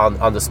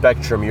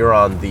spectrum. You're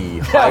on the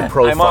high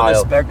profile. I'm on the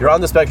spectrum. You're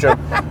on the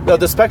spectrum. No,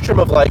 the spectrum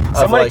of like.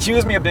 Somebody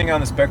accused me of being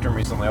on the spectrum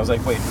recently. I was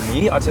like, wait,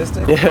 me,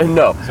 autistic?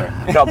 No,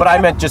 Sorry. no, but I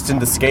meant just in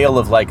the scale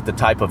of like the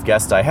type of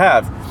guest I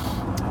have.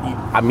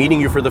 I'm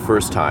meeting you for the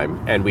first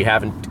time, and we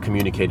haven't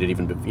communicated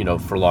even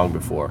for long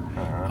before.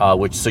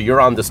 So you're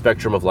on the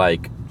spectrum of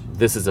like.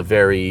 This is a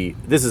very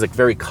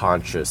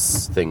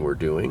conscious thing we're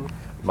doing.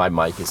 My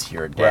mic is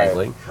here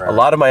dangling. Right. A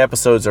lot of my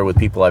episodes are with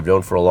people I've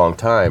known for a long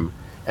time,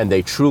 and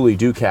they truly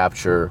do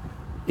capture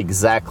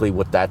exactly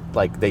what that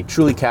like. They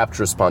truly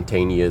capture a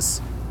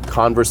spontaneous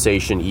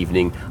conversation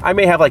evening. I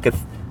may have like a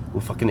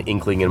fucking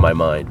inkling in my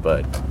mind,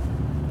 but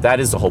that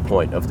is the whole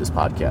point of this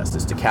podcast: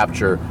 is to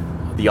capture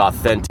the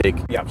authentic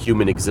Yeah.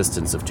 human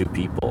existence of two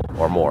people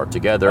or more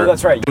together Oh,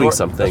 that's right. doing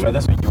something.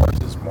 That's what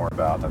yours is more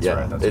about. That's yeah,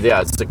 right. That's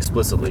yeah, it's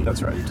explicitly.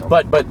 That's right. You told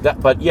me.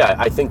 But yeah,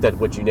 I think that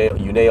what you nailed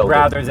it.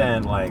 Rather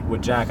than like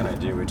what Jack and I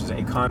do, which is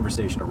a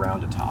conversation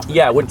around a topic.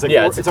 Yeah, it's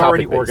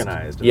already topic-based.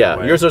 organized. in Yeah, a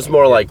way. yours is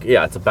more like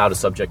it's about a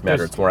subject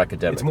matter. It's more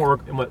academic. It's more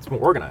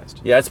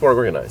organized. Yeah, it's more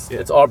organized. Yeah.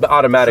 It's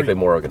automatically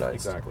more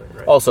organized. Exactly,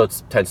 right. Also,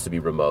 it tends to be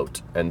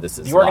remote, and this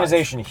is The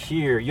organization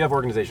here, you have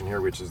organization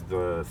here, which is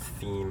the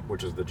theme,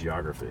 which is the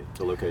geography,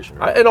 the location.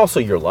 Right? and also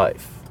your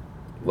life,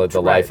 like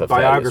the life of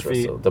biography,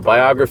 Thaddeus Russell. The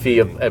biography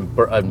of and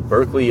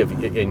Berkeley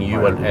in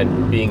you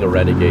and being a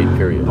renegade.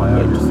 Period.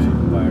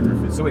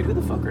 Biography. So wait, who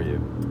the fuck are you?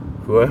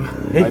 Who am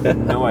I have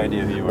no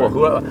idea who you are.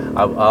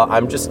 Well,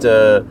 I'm just.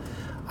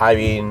 I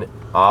mean,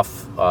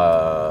 off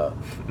of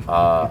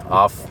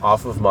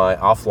my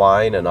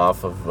offline and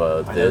off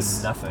of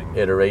this nothing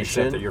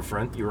iteration. Except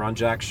that you were on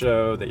Jack's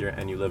show,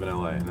 and you live in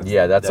LA. And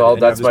That's all.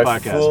 That's my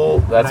podcast. full.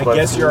 That's and my I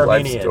guess full you're life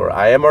Armenian. story.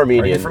 I am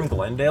Armenian. Are you from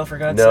Glendale, for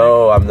God's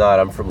No, I'm not.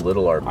 I'm from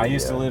Little Armenia. sake? I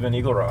used to live in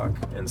Eagle Rock,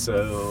 and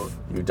so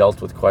You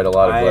dealt with quite a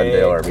lot of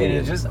Glendale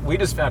Armenians. We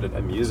just found it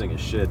amusing as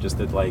shit. Just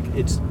that, like,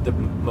 it's the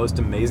most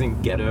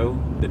amazing ghetto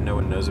that no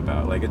one knows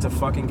about. Like, it's a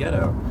fucking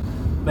ghetto.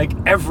 Like,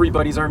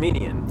 everybody's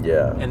Armenian.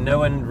 Yeah. And no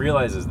one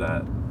realizes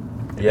that.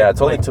 Yeah,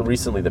 it's only like, until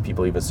recently that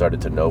people even started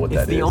to know what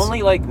that It's is. the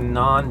only, like,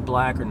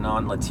 non-black or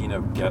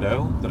non-Latino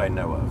ghetto that I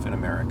know of in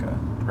America,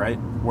 right?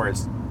 Where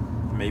it's,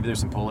 maybe there's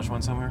some Polish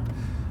one somewhere.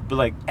 But,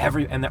 like,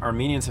 and the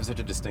Armenians have such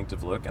a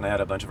distinctive look. And I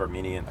had a bunch of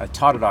I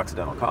taught at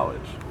Occidental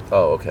College.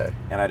 Oh, okay.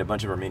 And I had a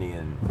bunch of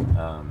Armenian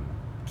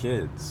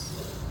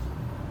kids.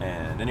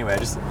 And anyway,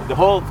 the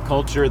whole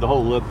culture, the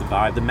whole look, the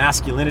vibe, the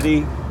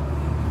masculinity.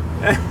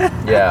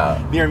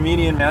 Yeah. The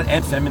Armenian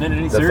and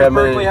femininity. The Here's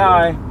femininity. Berkeley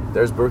High.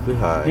 There's Berkeley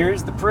High.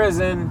 Here's the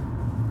prison.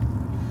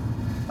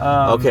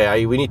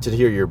 Okay, we need to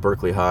hear your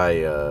Berkeley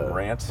High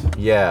Rant.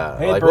 Yeah.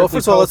 Hey, well, Berkeley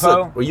first of all,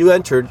 Popo. well, you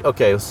entered.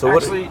 Okay, so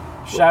Actually,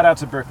 shout out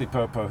to Berkeley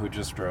Popo who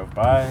just drove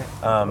by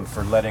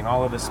for letting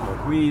all of us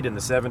smoke weed in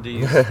the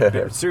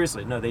 70s.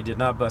 Seriously, no, they did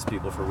not bust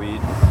people for weed.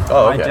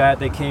 Oh, okay.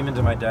 They came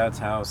into my dad's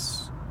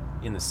house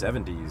in the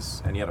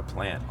 70s, and he had a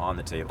plant on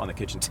the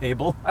kitchen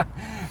table.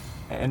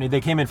 And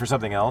they came in for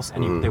something else,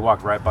 and they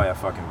walked right by a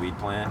fucking weed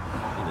plant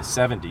in the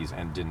 70s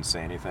and didn't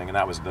say anything, and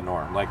that was the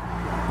norm. Like,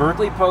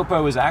 Berkeley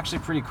Popo is actually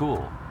pretty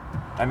cool.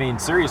 I mean,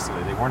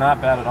 seriously, they were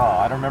not bad at all.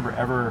 I don't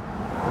remember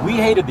we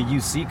hated the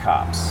UC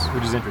cops,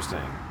 which is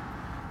interesting.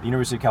 The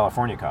University of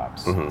California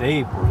cops.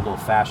 They were little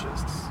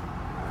fascists.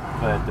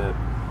 But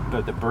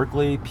the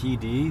Berkeley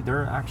PD,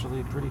 they're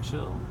actually pretty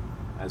chill,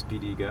 as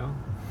PD go.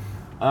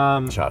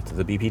 Shout out to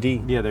the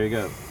BPD. Yeah, there you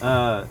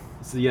go.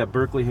 So yeah,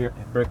 Berkeley here.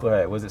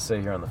 Berkeley, what does it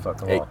say here on the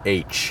fucking wall?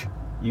 H.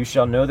 You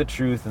shall know the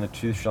truth, and the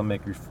truth shall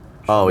make you.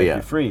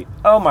 You free.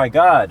 Oh my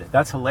God,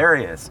 that's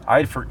hilarious.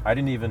 I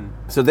didn't even.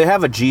 So they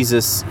have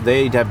Jesus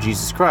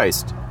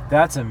Christ.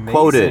 That's amazing.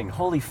 Quoted.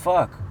 Holy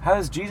fuck! How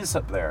is Jesus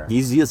up there?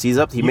 He's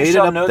up. He you made it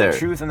shall up know there. the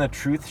truth, and the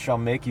truth shall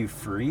make you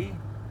free.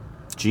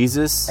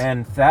 Jesus.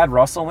 And Thad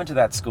Russell went to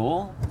that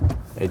school.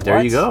 Hey, there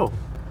What? you go.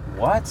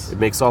 What? It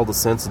makes all the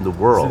sense in the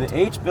world. So the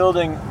H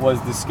building was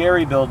the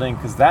scary building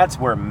because that's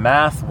where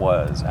math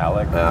was,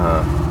 Alec.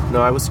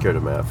 No, I was scared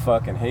of math.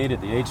 Fucking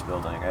hated the H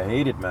building. I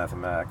hated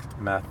mathematics.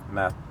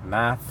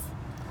 Math.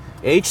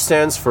 H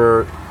stands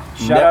for.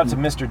 Shout out to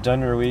Mr.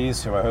 Dunn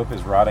Ruiz, who I hope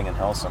is rotting in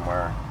hell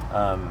somewhere.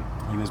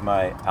 He was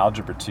my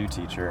Algebra 2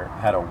 teacher,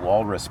 had a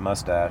walrus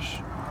mustache,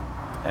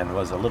 and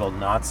was a little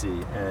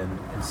Nazi, and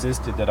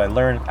insisted that I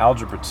learn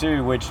Algebra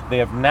 2, which they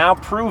have now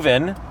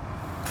proven,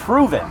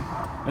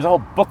 there's a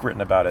whole book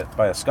written about it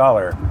by a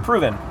scholar,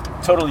 proven,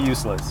 totally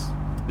useless.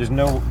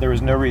 There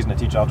was no reason to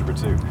teach Algebra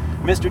 2.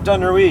 Mr.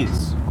 Dunn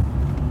Ruiz,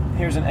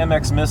 here's an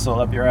MX missile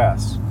up your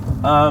ass.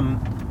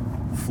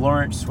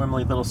 Florence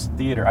Swimley Little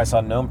Theater. I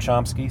saw Noam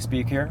Chomsky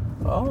speak here.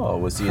 Oh,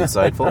 was he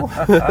insightful?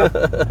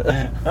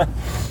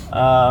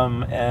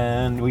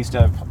 And we used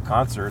to have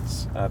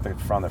concerts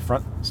from the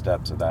front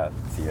steps of that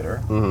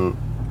theater.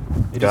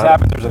 It just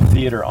happens there's a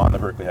theater on the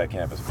Berkeley High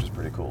campus, which is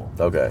pretty cool.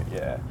 Okay.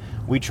 Yeah.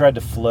 We tried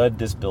to flood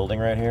this building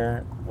right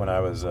here when I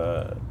was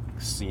a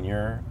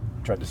senior.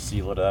 Tried to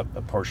seal it up,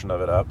 a portion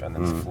of it up, and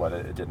then flood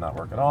it. It did not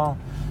work at all.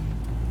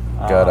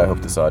 God, I hope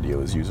this audio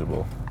is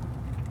usable.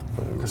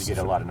 Because you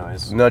get a lot of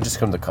noise. No, just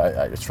from the car.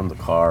 It's from the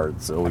car.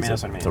 It's always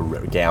that's what I it's a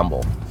mean.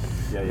 gamble.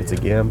 Yeah, It's a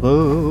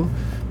gamble.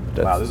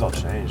 Wow, this has all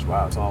changed.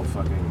 Wow, it's all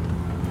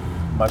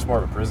fucking much more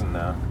of a prison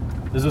now.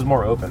 This was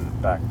more open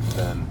back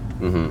then.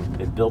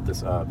 They built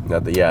this up. Now,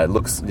 it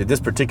looks. This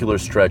particular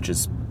stretch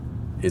is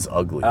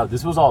ugly. Oh,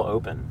 this was all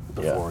open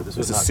before. Yeah, This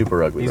is not,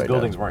 super ugly. These right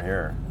buildings now. weren't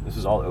here. This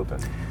was all open.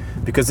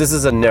 Because this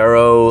is a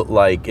narrow,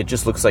 like it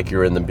just looks like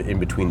you're in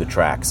between the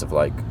tracks of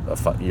like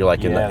you're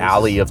like in the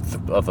alley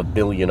of a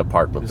billion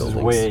apartment This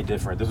buildings. is way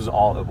different. This was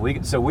all open.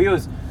 We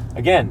was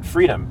again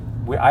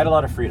freedom. I had a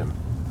lot of freedom.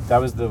 That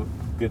was the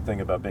good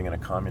thing about being in a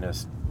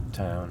communist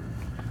town.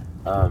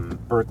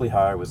 Berkeley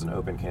High was an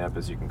open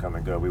campus. You can come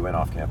and go. We went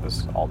off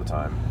campus all the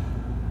time.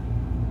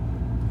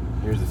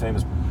 here's the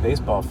famous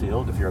baseball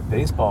field. If you're a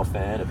baseball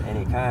fan of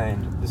any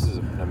kind, this is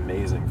an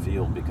amazing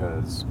field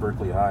because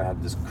Berkeley High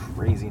had this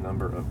crazy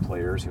number of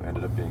players who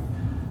ended up being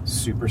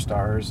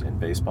superstars in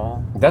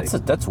baseball.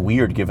 That's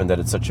weird, given that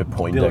it's such a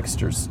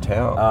Poindexter's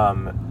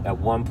town. At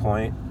one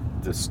point,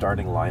 the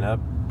starting lineup,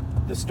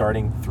 the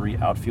starting 3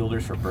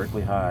 outfielders for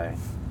Berkeley High,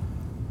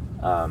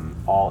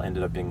 all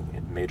ended up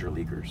being major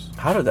leaguers.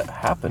 How did that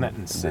happen Isn't that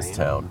in insane? this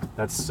town?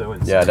 That's so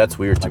insane. Yeah, that's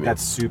weird to me.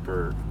 That's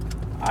super.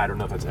 I don't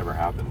know if that's ever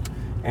happened.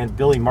 And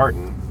Billy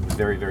Martin,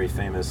 very, very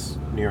famous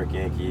New York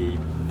Yankee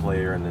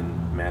player and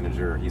then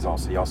manager. He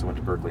also went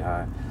to Berkeley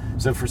High.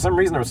 So for some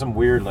reason, there was some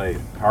weird, like,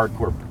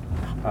 hardcore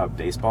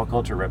baseball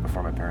culture right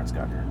before my parents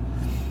got here,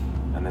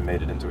 and then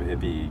made it into a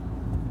hippie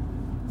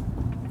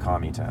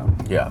commie town.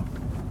 Yeah.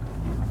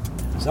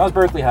 So that was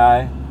Berkeley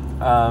High.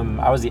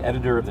 I was the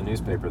editor of the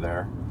newspaper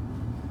there.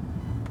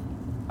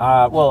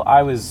 Well,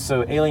 I was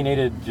so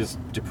alienated, just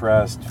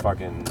depressed,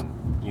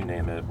 fucking, you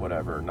name it,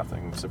 whatever.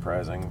 Nothing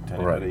surprising to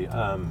anybody.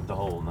 Right. The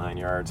whole 9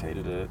 yards,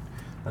 hated it.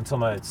 Until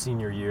my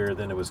senior year,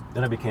 then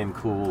it became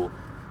cool.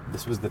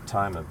 This was the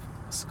time of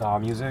ska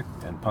music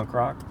and punk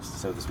rock.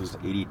 So this was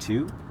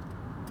 82.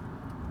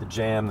 The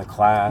Jam, the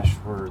Clash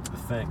were the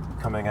thing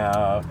coming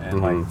out,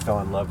 and like fell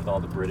in love with all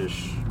the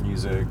British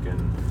music,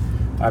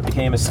 and I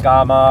became a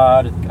ska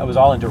mod. I was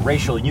all into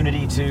racial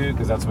unity too,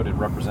 because that's what it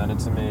represented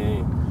to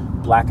me.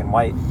 Black and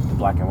white, the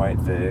black and white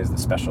phase, the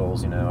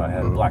specials. I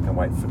had a black and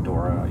white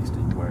fedora I used to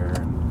wear,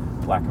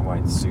 and black and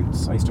white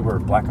suits. I used to wear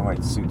black and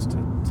white suits to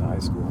high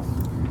school.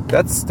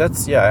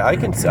 That's yeah. I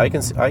can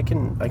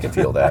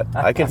feel that.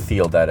 I can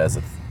feel that as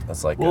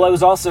like. Well, it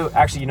was also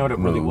actually, you know what it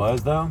really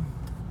was though.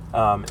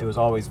 It was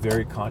always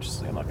very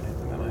consciously. I'm not going to hit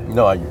them, am I?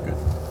 No, you're good.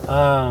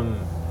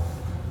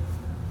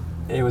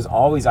 It was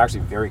always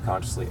actually very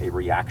consciously a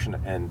reaction,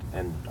 and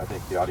I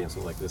think the audience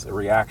will like this, a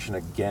reaction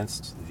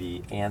against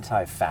the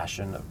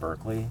anti-fashion of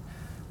Berkeley,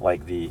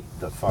 like the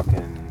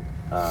fucking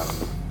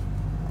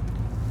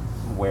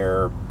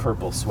wear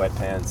purple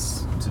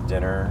sweatpants to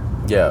dinner.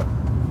 Yeah.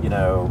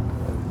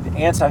 The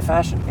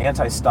anti-fashion,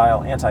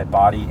 anti-style,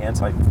 anti-body,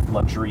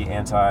 anti-luxury,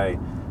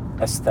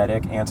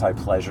 anti-aesthetic,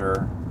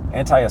 anti-pleasure,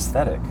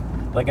 anti-aesthetic.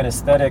 Like an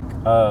aesthetic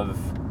of,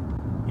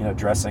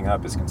 dressing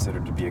up is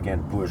considered to be,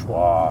 again,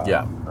 bourgeois.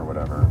 Yeah. Or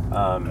whatever.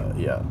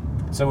 Yeah.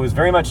 So it was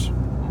very much,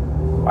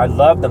 I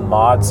loved the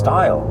mod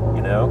style,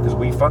 because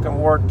we fucking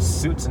wore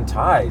suits and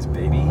ties,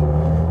 baby.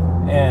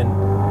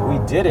 And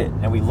we did it,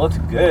 and we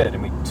looked good,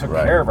 and we took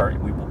care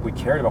of we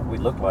cared about what we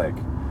looked like.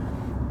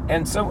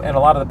 And a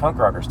lot of the punk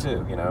rockers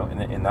too,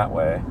 in that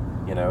way,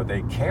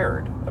 they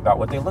cared about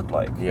what they looked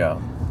like. Yeah.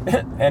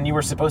 And you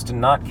were supposed to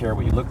not care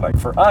what you looked like.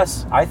 For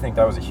us, I think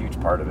that was a huge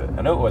part of it.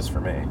 I know it was for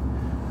me.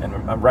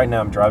 And right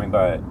now I'm driving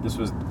by it. This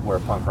was where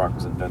punk rock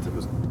was invented.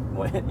 Was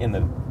in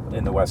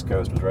the West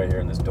Coast. Was right here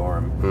in this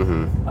dorm.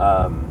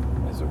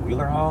 Mm-hmm. Is it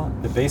Wheeler Hall?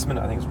 The basement,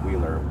 I think, is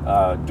Wheeler.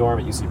 Dorm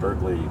at UC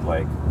Berkeley.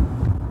 Like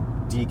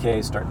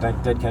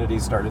Dead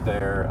Kennedys started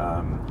there.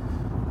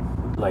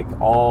 Like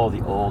all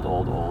the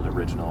old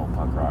original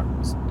punk rock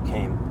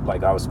came.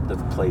 Like I was the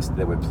place that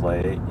they would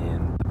play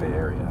in the Bay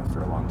Area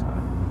for a long time.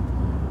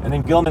 And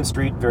then Gilman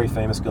Street, very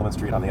famous Gilman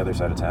Street on the other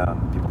side of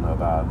town, people know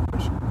about.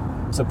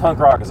 So punk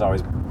rock is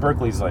always,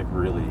 Berkeley's like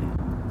really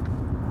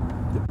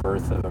the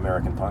birth of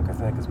American punk, I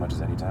think, as much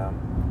as any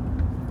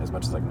town, as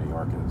much as like New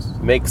York is.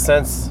 Makes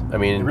sense. I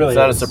mean, really it's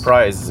not is. A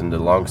surprise in the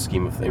long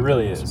scheme of things. It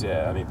really is,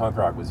 yeah. I mean, punk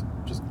rock was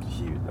just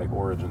huge, like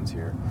origins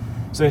here.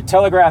 So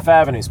Telegraph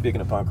Avenue,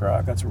 speaking of punk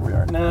rock, that's where we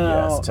are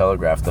now. Yes,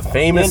 Telegraph, the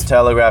famous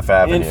Telegraph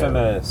Avenue.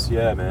 Infamous,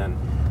 yeah, man.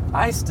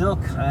 I still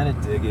kind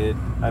of dig it.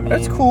 I mean,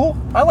 that's cool.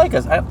 I like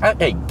us.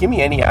 Hey, give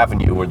me any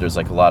avenue where there's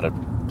like a lot of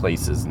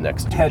places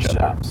next to head each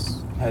shops.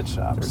 other. Head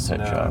shops. There's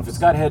head shops. If it's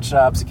got head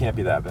shops, it can't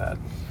be that bad.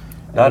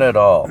 Not at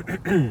all.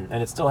 And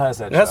it still has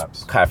head It has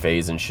shops.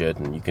 cafes and shit,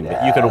 and you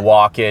can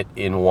walk it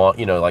in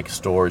like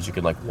stores. You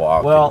can like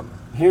walk. Well,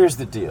 here's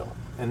the deal,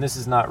 and this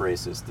is not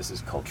racist. This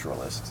is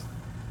culturalist.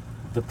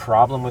 The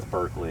problem with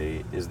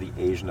Berkeley is the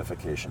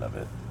Asianification of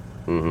it.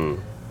 Mm-hmm.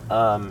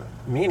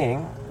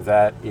 Meaning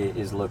that it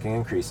is looking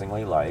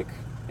increasingly like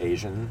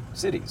Asian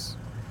cities,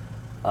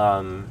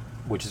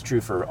 which is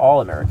true for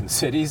all American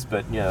cities.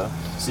 But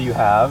so you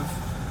have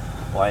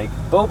like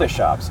boba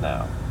shops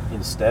now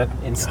instead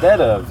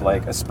of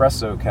like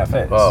espresso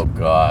cafes. Oh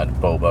God,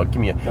 boba!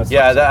 Give me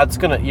That's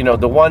gonna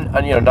the one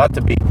not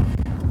to be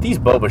these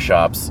boba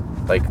shops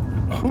like.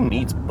 Who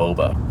needs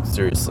boba?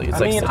 Seriously,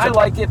 it's I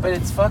like it, but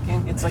it's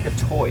like a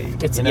toy.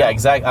 Yeah,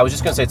 exactly. I was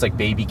just gonna say it's like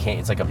baby can.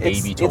 It's like a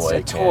baby toy.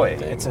 It's a toy.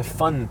 It's a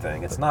fun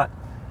thing. It's not.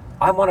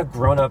 I want a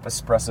grown-up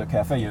espresso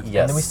cafe. Yes.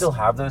 And then we still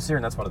have those here,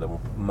 and that's one of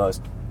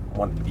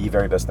the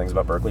very best things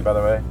about Berkeley, by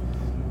the way,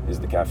 is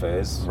the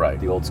cafes. Right.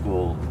 The old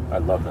school. I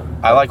love them.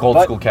 I like old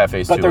school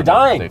cafes too. But they're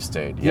dying. They've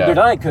stayed. Yeah. They're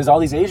dying because all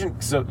these Asian.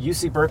 So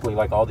UC Berkeley,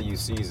 like all the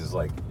UCs, is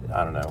like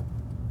I don't know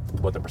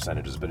what the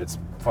percentage is, but it's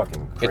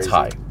fucking crazy. It's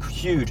high.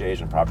 Huge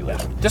Asian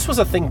population. This was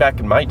a thing back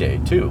in my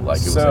day too.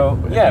 Like it was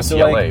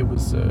UCLA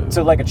was.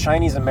 So like a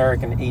Chinese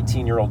American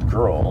 18-year-old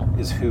girl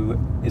is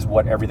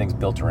what everything's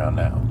built around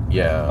now.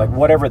 Yeah. Like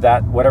whatever an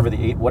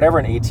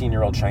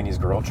 18-year-old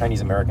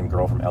Chinese American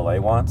girl from LA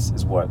wants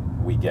is what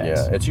we get.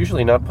 Yeah, it's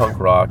usually not punk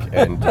rock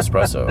and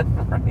espresso.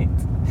 Right.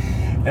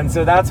 And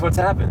so that's what's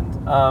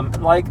happened.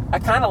 Like, I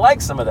kind of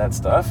like some of that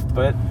stuff,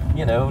 but,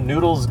 you know,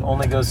 noodles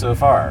only go so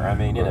far. I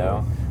mean, you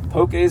know,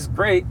 poke is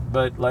great,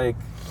 but like,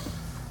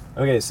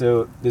 okay,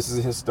 so this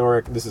is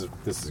historic. This is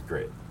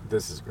great.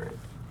 This is great.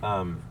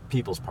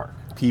 People's Park.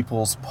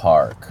 People's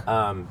Park.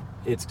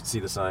 It's, see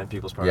the sign,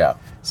 People's Park? Yeah.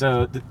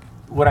 So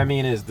what I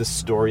mean is the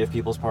story of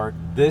People's Park.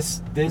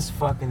 This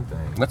fucking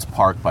thing. Let's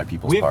park by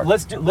People's Park.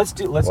 Let's do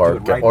it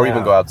right now. Or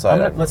even go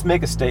outside. Let's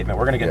make a statement.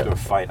 We're gonna get into a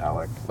fight,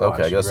 Alec.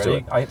 Okay, Watch. let's do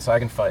Ready? it. So I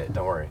can fight.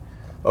 Don't worry.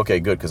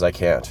 Okay, good, because I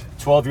can't.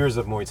 12 years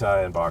of Muay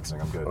Thai and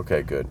boxing. I'm good.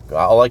 Okay, good.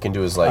 All I can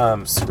do is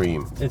like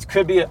scream. It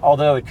could be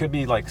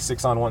like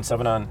 6-on-1,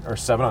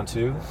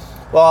 7-on-2.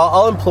 Well,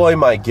 I'll employ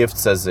my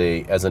gifts as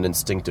an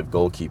instinctive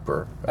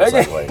goalkeeper.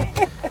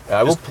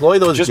 I will employ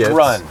those Just gifts.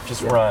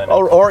 Just run.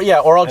 Or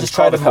I'll just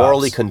try call to the cops.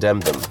 morally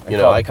condemn them. You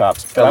know, call the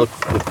cops.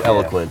 with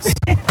eloquence.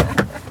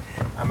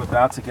 I'm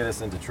about to get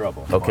us into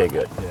trouble. Come Okay, on.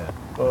 good. Yeah.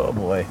 Oh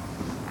boy.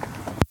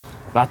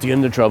 About to get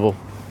into trouble.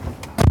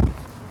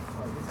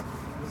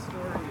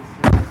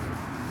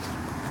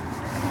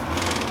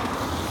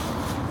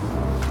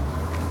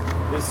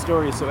 This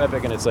story is so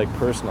epic and it's like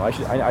personal. I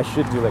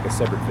should do like a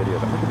separate video.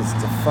 But look at this.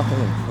 It's a fucking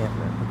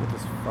encampment. Look at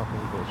this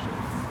fucking bullshit.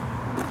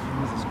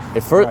 Jesus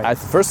Christ. At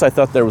first I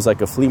thought there was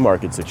like a flea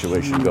market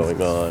situation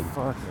going on.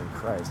 Fucking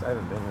Christ. I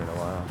haven't been here in a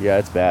while. Yeah,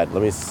 it's bad.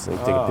 Let me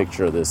take a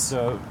picture of this.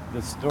 So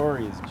the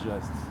story is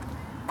just,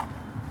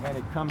 and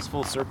it comes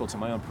full circle to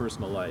my own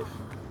personal life.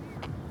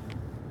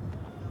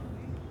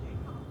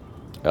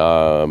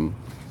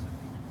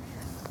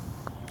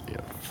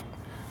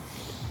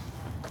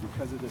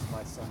 Because of this,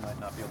 my son might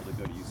not be able to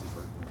go to UC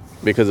Berkeley.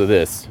 Because of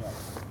this. Yeah.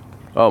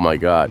 Oh my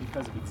God.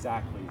 Because of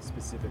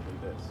specifically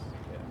this.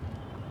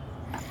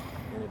 Yeah.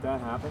 And if that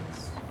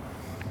happens,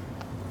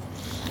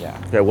 yeah.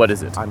 Okay, what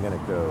is it? I'm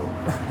gonna go.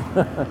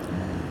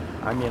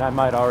 I mean, I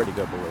might already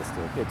go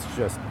ballistic. It's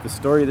just, the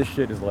story of this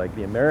shit is like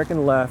the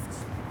American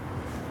left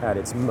at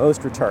its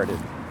most retarded.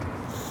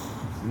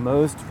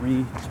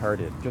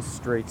 Just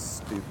straight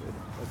stupid.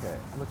 Okay,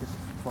 look at this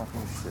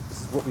fucking shit.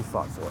 This is what we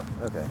fought for.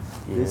 Okay.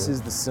 Yeah. This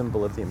is the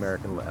symbol of the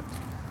American left.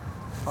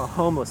 A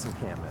homeless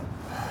encampment.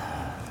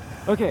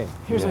 Okay,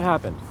 here's what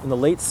happened. In the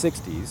late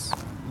 60s,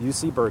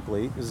 UC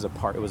Berkeley, it was a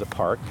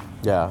park,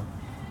 Yeah.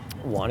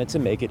 wanted to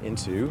make it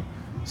into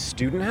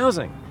student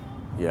housing.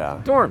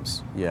 Yeah.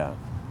 Dorms. Yeah.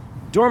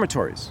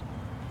 Dormitories.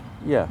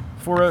 Yeah.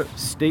 For a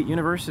state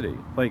university.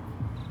 Like,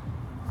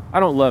 I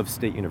don't love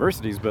state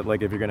universities, but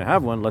like if you're going to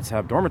have one, let's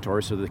have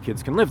dormitories so the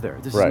kids can live there.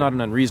 This is not an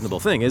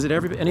unreasonable thing, is it?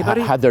 Anybody?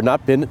 Had there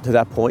not been to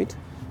that point?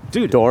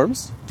 Dude,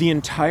 Dorms? the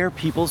entire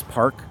People's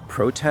Park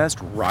protest,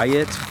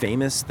 riot,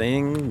 famous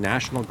thing,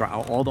 national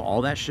guard,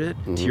 all that shit,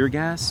 tear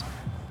gas,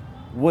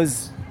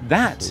 was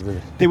that.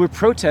 They were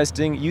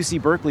protesting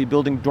UC Berkeley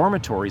building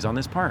dormitories on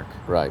this park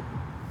Right.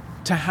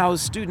 to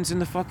house students in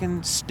the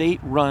fucking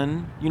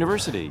state-run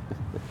university.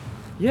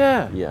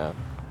 Yeah. Yeah.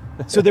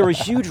 So there were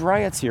huge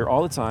riots here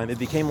all the time. It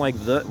became like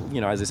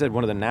as I said,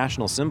 one of the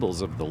national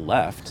symbols of the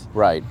left.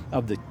 Right.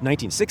 Of the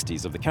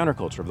 1960s, of the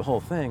counterculture, of the whole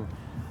thing.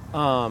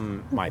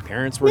 My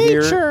parents were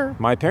here.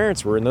 My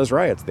parents were in those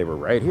riots. They were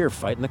right here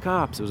fighting the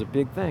cops. It was a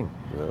big thing.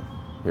 Yeah.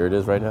 Here it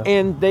is right now.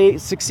 And they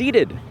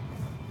succeeded.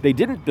 They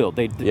didn't build.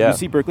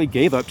 UC Berkeley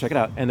gave up. Check it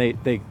out. And they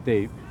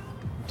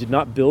did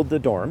not build the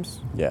dorms.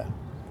 Yeah.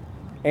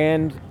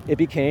 And it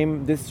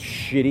became this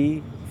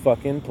shitty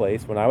fucking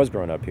place. When I was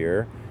growing up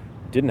here,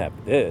 didn't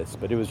have this,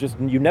 but it was just,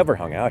 you never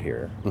hung out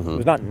here. It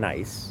was not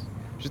nice.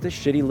 Just this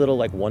shitty little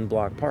like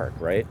 1-block park,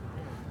 right?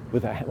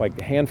 With a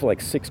handful,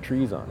 like 6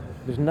 trees on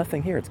it. There's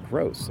nothing here. It's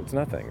gross. It's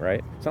nothing,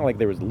 right? It's not like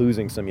there was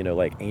losing some,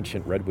 like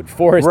ancient redwood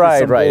forest.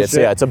 Right.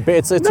 Bullshit.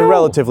 It's a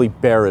relatively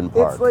barren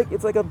park.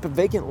 It's like a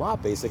vacant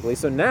lot basically.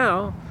 So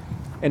now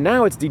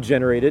it's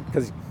degenerated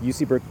because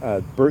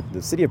UC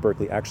the city of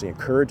Berkeley actually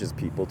encourages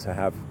people to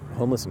have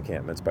homeless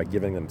encampments by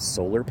giving them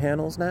solar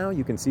panels. Now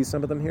you can see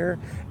some of them here,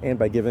 and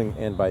by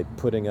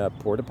putting up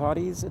porta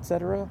potties,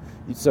 etc.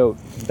 So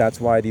that's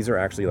why these are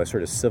actually like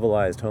sort of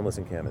civilized homeless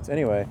encampments.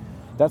 Anyway,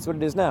 that's what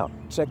it is now.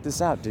 Check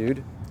this out,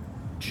 dude.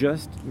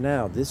 Just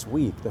now, this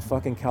week, the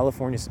fucking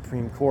California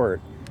Supreme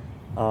Court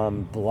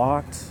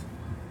blocked.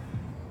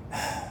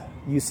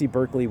 UC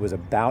Berkeley was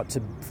about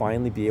to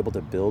finally be able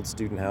to build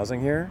student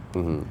housing here.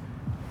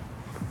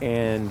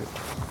 And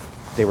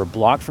they were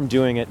blocked from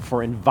doing it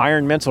for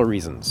environmental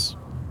reasons.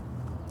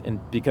 And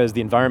because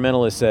the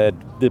environmentalists said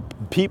the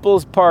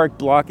People's Park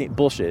blocking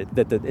bullshit,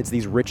 that it's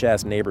these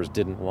rich-ass neighbors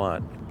didn't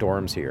want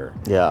dorms here.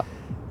 Yeah.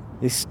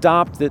 They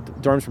stopped the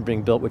dorms from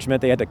being built, which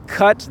meant they had to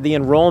cut the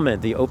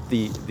enrollment, the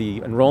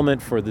enrollment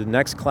for the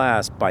next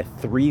class by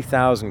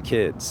 3,000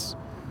 kids.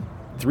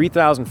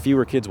 3,000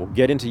 fewer kids will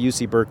get into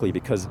UC Berkeley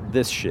because of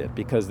this shit,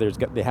 because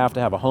they have to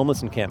have a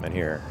homeless encampment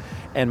here.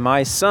 And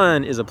my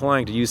son is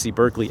applying to UC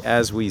Berkeley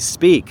as we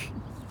speak.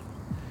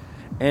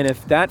 And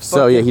if that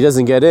So yeah, he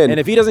doesn't get in. and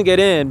if he doesn't get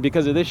in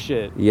because of this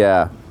shit,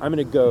 yeah, I'm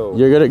gonna go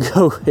you're gonna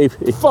go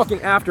maybe.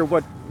 fucking after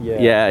what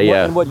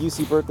Yeah. what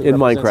UC Berkeley In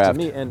represents Minecraft. to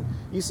me. And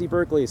UC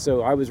Berkeley,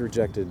 so I was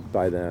rejected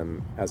by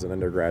them as an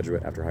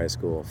undergraduate after high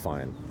school.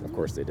 Fine, of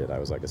course they did. I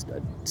was like a C-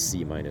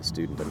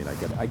 student. I mean,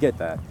 I get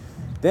that.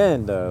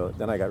 Then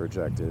I got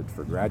rejected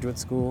for graduate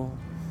school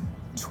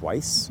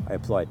twice. I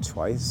applied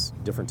twice,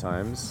 different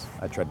times.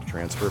 I tried to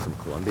transfer from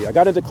Columbia. I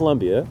got into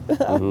Columbia.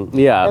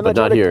 Yeah, And but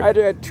I not tried here. I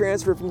tried to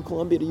transfer from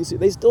Columbia to UC.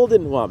 They still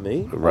didn't want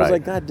me. I Right. was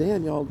like, God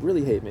damn, y'all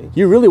really hate me.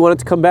 You really wanted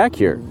to come back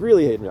here.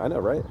 Really hate me. I know,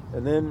 right?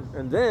 And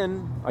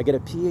then I get a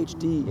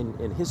PhD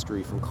in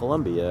history from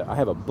Columbia. I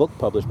have a book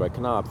published by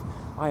Knopf.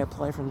 I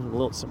apply for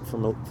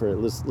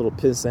this little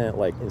pissant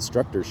like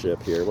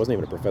instructorship here. It wasn't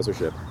even a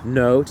professorship.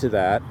 No to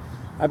that.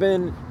 I've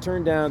been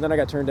turned down. Then I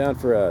got turned down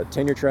for a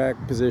tenure track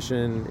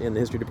position in the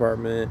history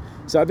department.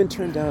 So I've been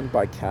turned down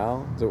by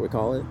Cal. Is that what we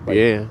call it? Like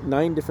Yeah.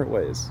 9 different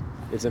ways.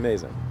 It's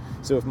amazing.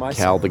 So if my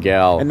Cal son, the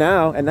gal. and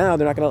now they're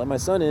not going to let my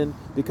son in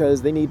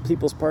because they need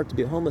People's Park to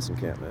be a homeless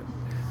encampment.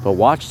 But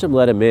watch them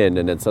let him in,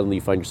 and then suddenly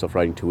you find yourself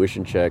writing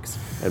tuition checks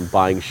and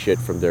buying shit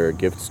from their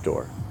gift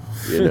store.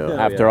 You know,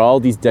 after Yeah. all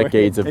these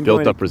decades of And built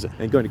going up to- resistance.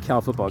 and going to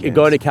Cal football games.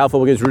 Going to Cal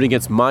football games, rooting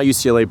against my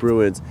UCLA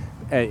Bruins,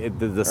 and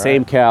the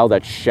same Cal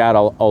that shat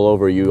all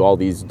over you all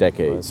these That's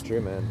decades.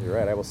 true, man. You're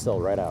right. I will sell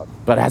right out.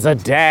 But as a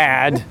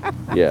dad,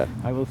 yeah,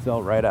 I will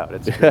sell right out.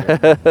 It's true.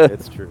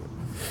 It's true.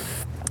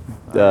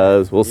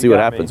 we'll see what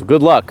got happens. me.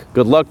 Good luck.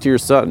 Good luck to your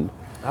son.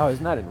 Oh,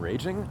 isn't that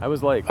enraging? I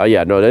was like,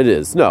 Yeah, no, it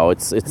is. No,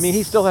 it's. I mean,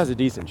 he still has a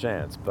decent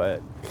chance,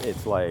 but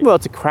it's like, Well,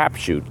 it's a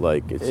crapshoot.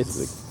 Like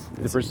it's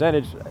the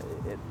percentage.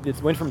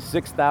 It went from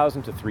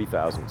 6,000 to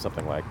 3,000,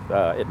 something like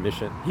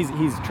admission. He's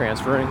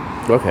transferring.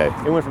 okay.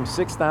 It went from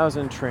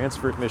 6,000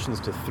 transfer admissions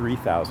to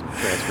 3,000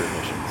 transfer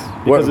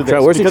admissions. Where's he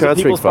because of transferring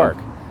People's from? Park.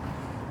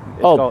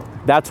 It's called-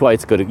 That's why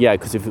it's good. Yeah,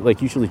 because if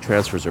like usually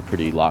transfers are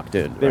pretty locked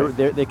in.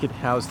 Right? they could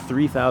house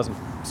 3,000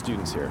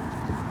 students here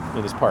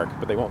in this park,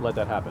 but they won't let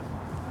that happen.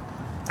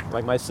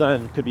 Like my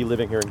son could be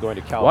living here and going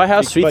to Cal. Why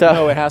house but 3,000?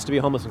 No, it has to be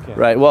a homeless encampment.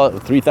 Right. Well,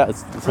 3,000.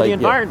 It's For like, the yeah,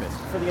 environment.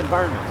 For the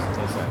environment,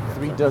 they say.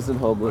 3 dozen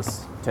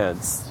homeless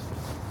tents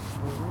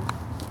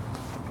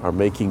are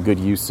making good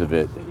use of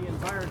it. For the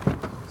environment.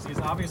 See, it's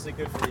obviously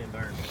good for the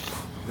environment.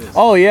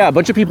 Oh yeah, a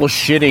bunch of people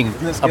shitting.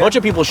 this A good? bunch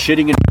of people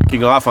shitting and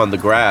jerking off on the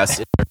grass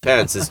in their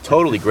tents is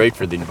totally great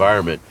for the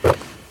environment.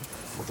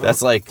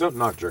 That's like. Don't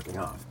knock jerking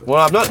off. But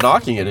Well, I'm not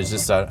knocking it. It's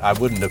just I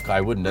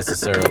wouldn't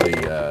necessarily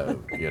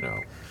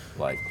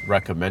like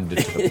recommend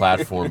it to the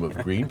platform of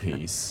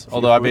Greenpeace.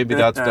 Although maybe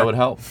that would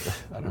help.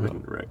 I don't know.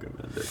 wouldn't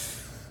recommend it.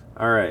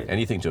 All right.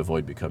 Anything to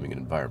avoid becoming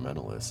an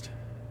environmentalist.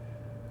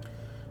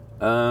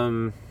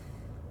 One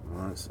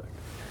second.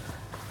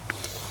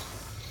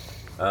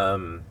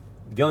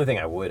 The only thing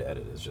I would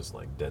edit is just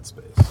like Dead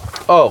Space.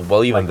 Oh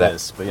well, even Like that.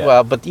 this, but yeah.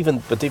 Well, but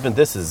even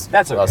this is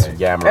That's us okay.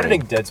 yammering.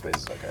 Editing Dead Space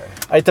is okay.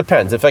 It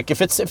depends.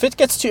 If it's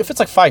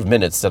like 5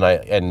 minutes, then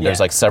there's Yeah.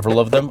 like several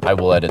of them, I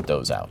will edit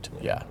those out.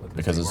 Yeah,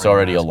 because it's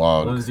already a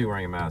long. This dude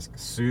wearing a mask,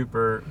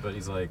 super, but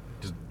he's like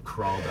just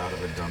crawled out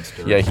of a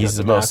dumpster. Yeah, he's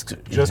Got the mask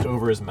most- just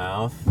over his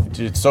mouth.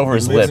 Dude, it's over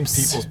his He lives lips.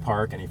 in People's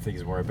Park, and he thinks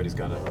he's worried, but he's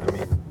got a. I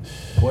mean,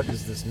 what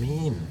does this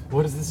mean?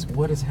 What is this?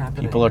 What is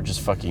happening? People are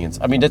just fucking.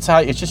 I mean, it's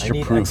just I your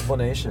need proof.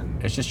 explanation.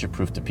 It's just your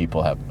proof that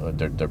people have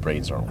their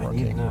brains aren't I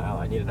need, working.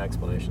 I need an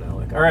explanation,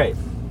 Alec. All right.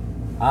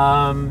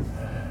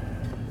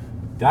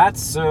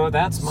 That's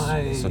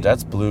my. So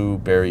that's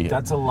Blueberry.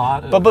 That's a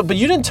lot of. But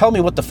you didn't tell me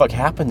what the fuck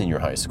happened in your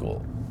high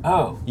school.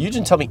 Oh. You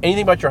didn't tell me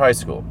anything about your high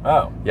school.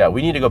 Oh. Yeah,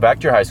 we need to go back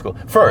to your high school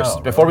first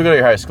Oh, before we go to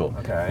your high school.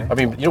 Okay. I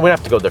mean, you don't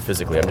have to go there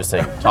physically. I'm just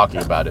saying,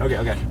 talking about it.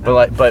 Okay. But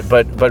like, but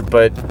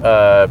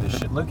This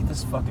shit. Look at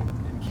this fucking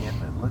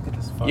encampment. Look at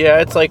this fucking. yeah,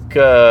 it's like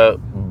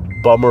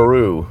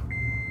Bummeroo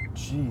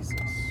Jesus.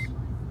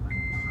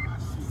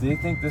 They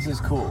think this is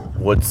cool.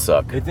 would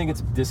suck. They think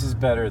this is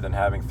better than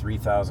having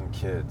 3,000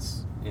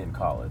 kids in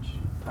college.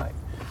 Hi.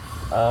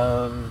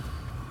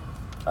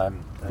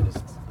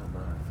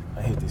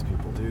 I hate these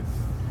people, dude.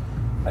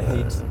 I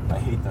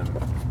hate them.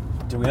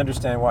 Do we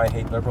understand why I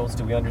hate liberals?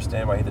 Do we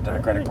understand why I hate the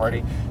Democratic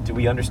Party? Do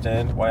we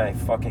understand why I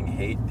fucking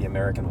hate the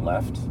American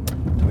left?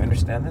 Do we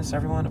understand this,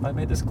 everyone? Have I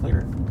made this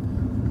clear?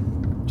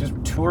 Just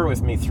tour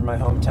with me through my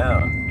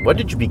hometown. When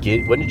did you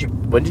begin? When did you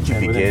And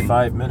within begin?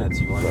 5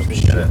 minutes, you will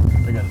understand.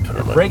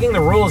 Breaking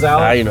the rules,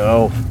 Alex. I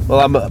know.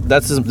 Well,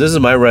 this is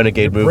my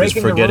renegade move, is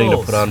breaking the forgetting to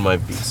rules. put on my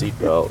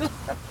seatbelt.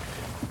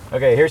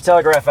 Okay, here's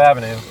Telegraph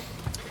Avenue.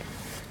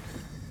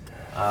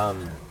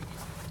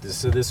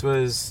 So this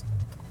was,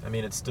 I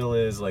mean, it still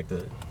is like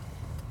the.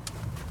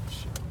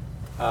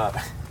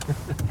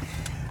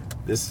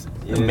 This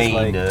is main,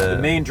 like the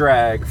main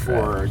drag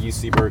for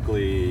UC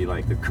Berkeley,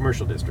 like the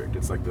commercial district.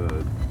 It's like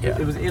the. Yeah.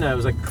 It was it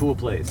was like a cool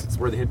place. It's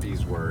where the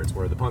hippies were. It's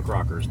where the punk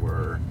rockers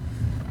were.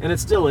 And it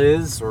still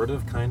is, sort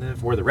of, kind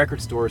of, where the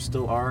record stores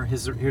still are.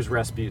 Here's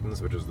Rasputin's,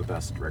 which is the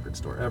best record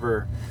store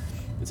ever.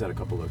 It's at a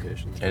couple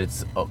locations. And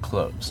it's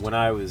closed. When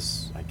I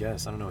was, I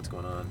don't know what's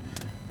going on,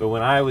 but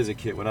when I was a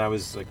kid, when I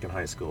was like in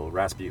high school,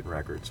 Rasputin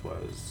Records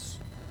was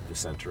the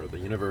center of the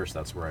universe.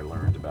 That's where I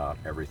learned about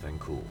everything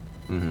cool.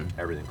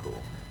 Everything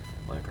cool.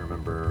 Like, I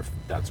remember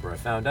that's where I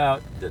found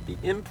out that the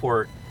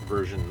import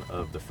version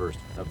of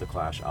the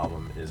Clash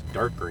album is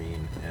dark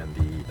green, and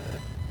the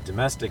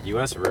domestic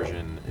US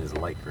version is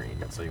light green.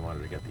 So you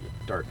wanted to get the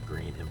dark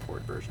green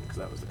import version because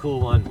that was the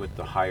cool one with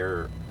the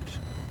higher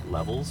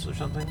levels or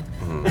something.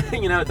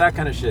 You know, that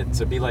kind of shit.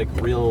 So be like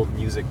real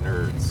music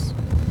nerds.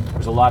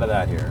 There's a lot of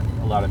that here.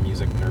 A lot of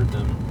music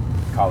nerddom.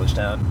 College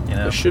town, you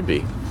know. There should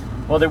be.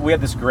 Well, we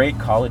had this great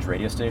college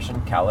radio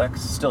station, Calex,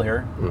 still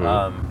here,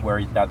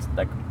 where that's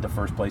like the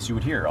first place you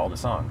would hear all the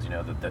songs. You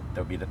know, that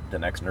would be the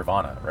next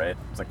Nirvana, right?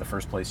 It's like the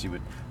first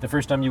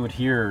time you would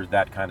hear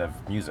that kind of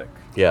music.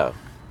 Yeah.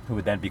 Who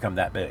would then become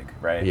that big,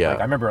 right? Yeah. Like,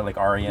 I remember like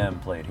REM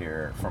played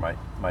here. For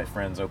my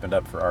friends opened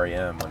up for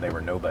REM when they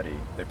were nobody.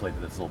 They played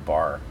at this little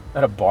bar,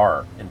 at a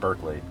bar in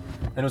Berkeley,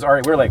 and it was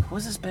REM. We were like,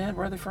 who's this band?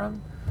 Where are they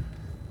from?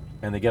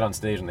 And they get on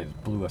stage and they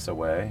blew us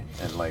away,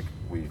 and like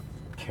we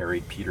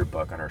carried Peter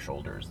Buck on our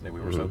shoulders. We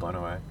were so blown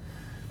away.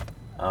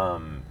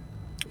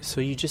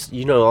 So you just,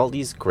 all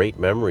these great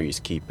memories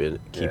keep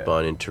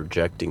on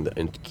interjecting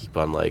and keep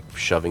on like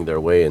shoving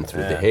their way in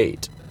through the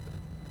hate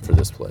for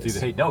this place. Through the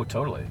hate, no,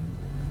 totally.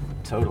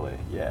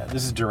 Yeah,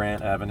 this is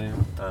Durant Avenue,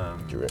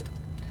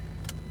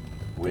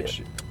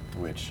 which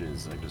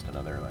is like just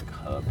another like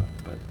hub,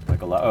 but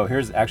like a lot. Oh,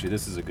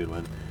 this is a good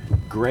one.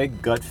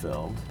 Greg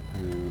Gutfeld,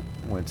 who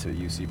went to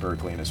UC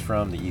Berkeley and is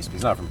from the East.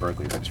 He's not from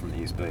Berkeley, but he's from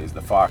the East Bay. He's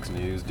the Fox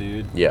News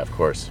dude. Yeah, of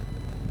course.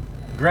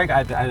 Greg,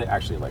 I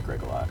actually like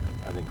Greg a lot.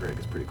 I think Greg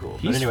is pretty cool.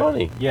 He's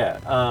funny. Yeah.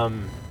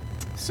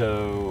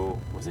 So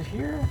was it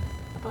here?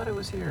 I thought it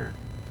was here.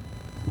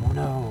 Oh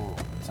no.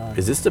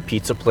 Is this the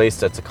pizza place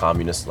that's a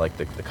communist, like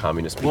the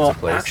communist pizza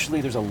place? Well,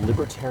 actually, there's a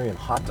libertarian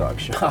hot dog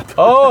shop.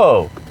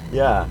 Oh!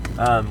 Yeah.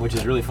 Which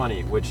is really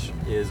funny, which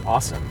is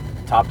awesome.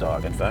 Top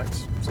Dog, in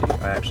fact. So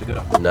I actually go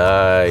to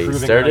Nice.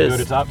 There it is. Go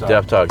to Top Dog.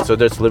 Top Dog. So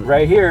there's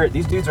right here,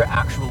 these dudes are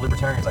actual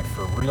libertarians, like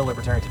for real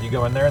libertarians. If you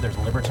go in there's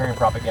libertarian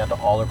propaganda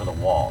all over the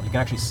wall. You can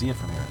actually see it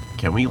from here.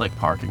 Can we like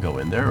park and go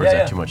in there, or is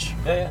that too much?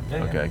 Yeah.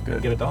 Okay,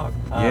 good. Get a dog.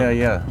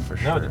 Yeah, for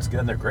sure. No, it's good.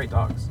 And they're great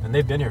dogs, and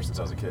they've been here since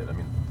I was a kid. I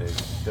mean,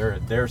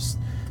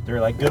 they're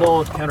like good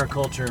old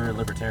counterculture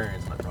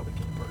libertarians, and I probably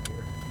can't park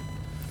here.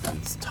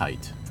 It's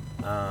tight.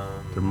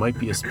 There might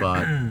be a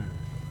spot.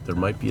 There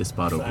might be a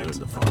spot over there in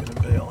the front. I'm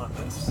gonna bail on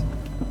this.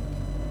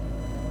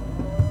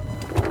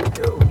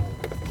 Go.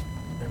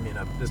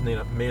 This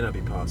may not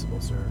be possible,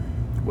 sir.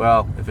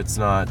 Well, if it's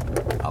not,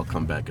 I'll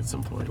come back at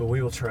some point. But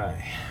we will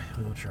try.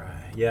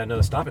 Yeah,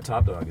 no, stop at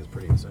Top Dog is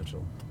pretty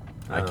essential.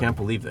 I can't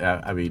believe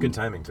that. I mean, good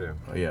timing too.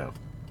 Yeah.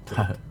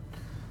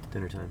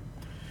 Dinner time.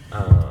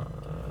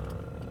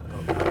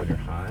 Lavender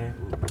High.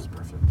 Ooh, that's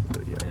perfect.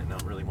 Yeah, no,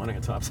 I'm really wanting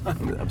a Top Dog.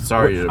 I'm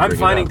sorry to bring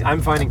it up.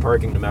 I'm finding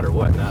parking no matter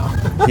what now.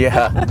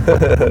 Yeah.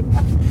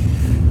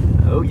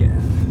 Oh yeah.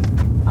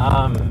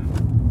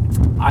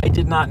 I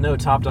did not know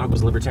Top Dog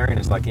was libertarian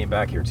until I came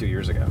back here 2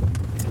 years ago.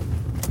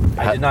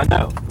 I did not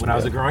know. When I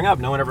was growing up,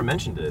 no one ever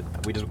mentioned it.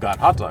 We just got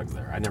hot dogs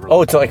there. I never.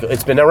 Oh,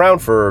 it's been around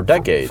for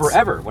decades.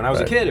 Forever. When I was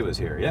a kid, it was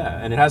here. Yeah,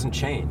 and it hasn't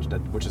changed,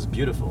 which is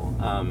beautiful.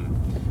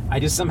 I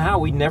just somehow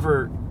we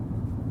never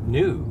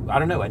knew. I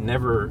don't know.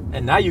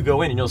 And now you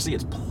go in and you'll see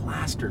it's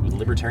plastered with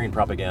libertarian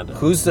propaganda.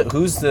 Who do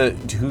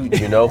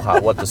you know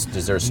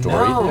is there a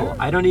story No, there?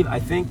 I don't even. I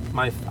think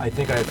I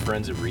have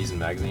friends at Reason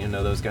Magazine who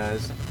know those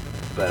guys,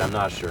 but I'm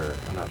not sure.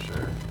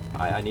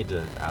 I need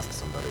to ask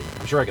somebody.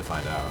 I'm sure I could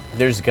find out.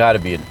 There's got to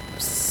be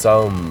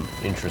some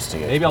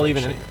interesting. Maybe I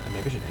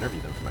should interview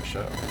them for my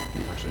show.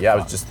 I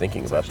was just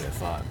thinking about that. I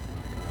thought.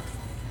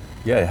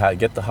 Yeah,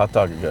 get the hot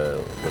dog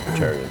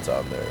libertarians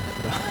on there.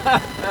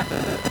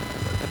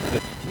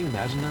 Can you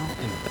imagine though,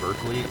 in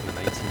Berkeley in the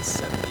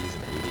 1970s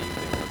and 80s,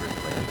 they were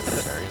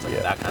libertarians,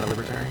 like that kind of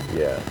libertarian?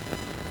 Yeah.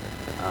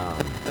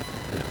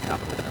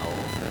 Capital L,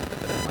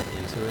 like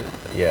into it.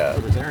 Yeah.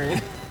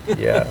 Libertarian.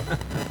 Yeah.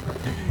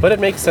 But it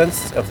makes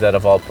sense that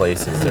of all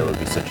places there would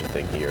be such a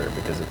thing here,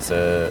 because it's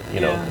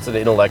it's an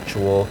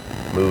intellectual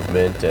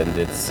movement, and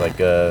it's like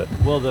the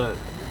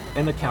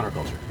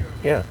counterculture.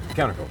 Yeah.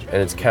 Counterculture.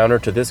 And it's counter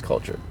to this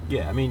culture.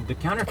 Yeah, I mean the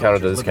counter to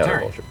this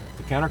counterculture.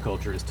 The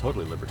counterculture is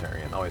totally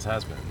libertarian, always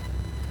has been.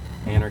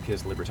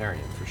 Anarchist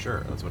libertarian, for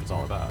sure. That's what it's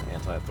all about.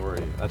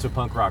 Anti-authority. That's what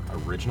punk rock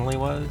originally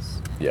was.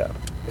 Yeah.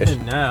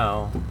 And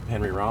now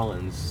Henry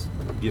Rollins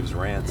gives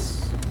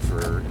rants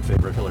in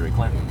favor of Hillary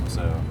Clinton.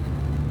 So,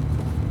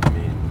 I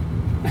mean,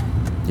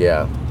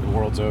 yeah, the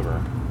world's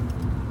over.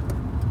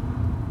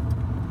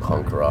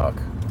 Punk rock.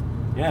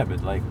 Yeah,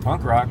 but like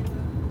punk rock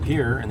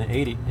here in the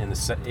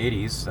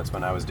 80s, that's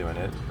when I was doing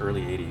it,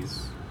 early 80s.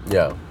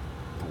 Yeah.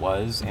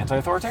 Was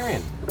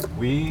anti-authoritarian.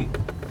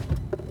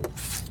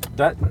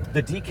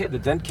 The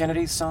Dead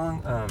Kennedys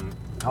song,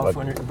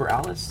 California Uber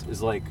Alice,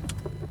 is like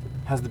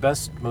has the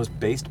best, most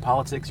based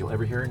politics you'll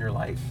ever hear in your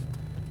life.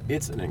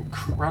 It's an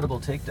incredible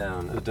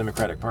takedown of the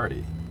Democratic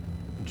Party,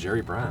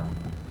 Jerry Brown.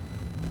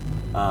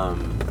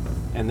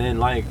 And then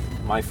like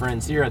my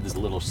friends here had this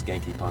little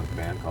skanky punk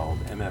band called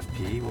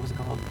MFP. What was it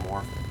called?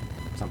 More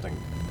something.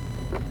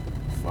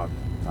 Fuck.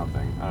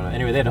 something. I don't know.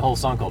 Anyway, they had a whole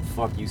song called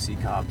 "Fuck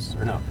UC Cops,"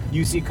 or no,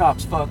 "UC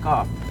Cops Fuck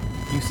Off."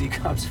 UC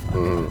Cops Fuck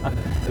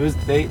Off. It was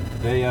they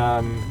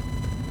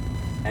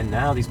and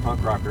now these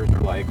punk rockers are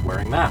like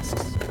wearing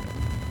masks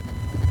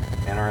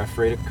and are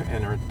afraid of,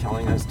 and are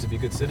telling us to be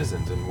good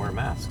citizens and wear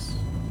masks.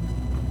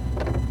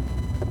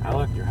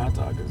 Alec, your hot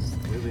dog is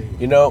really.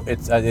 You know,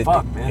 it's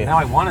fuck, man. Now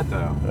I want it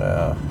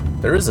though.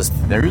 There is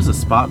a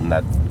spot in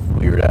that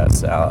weird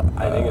ass. I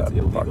think it's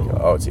illegal.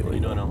 Oh, it's illegal. You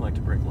know, I don't like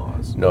to break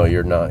laws. No,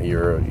 you're not.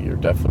 You're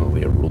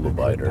definitely a rule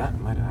abider. That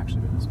might have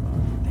actually been the spot.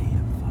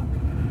 Damn,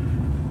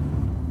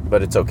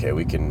 But it's okay.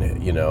 We can,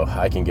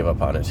 I can give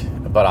up on it.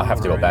 But I'll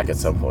have to go back at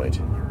some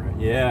point.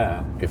 fuck.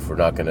 Yeah. If we're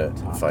not gonna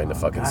find a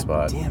fucking God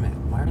spot. Damn it!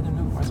 Why is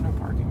there no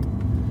parking?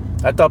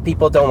 I thought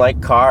people don't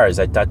like cars.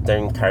 I thought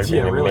cars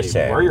Yeah, were really. emissions.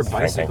 Where are your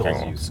bicycles,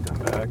 you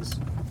scumbags?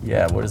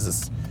 Yeah, what is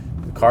this?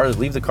 Cars,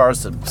 leave the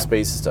cars to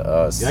spaces to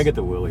us. Yeah, I get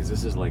the willies.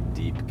 This is like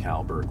deep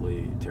Cal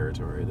Berkeley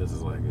territory. This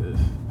is like, ugh.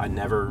 I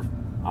never,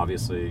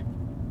 obviously,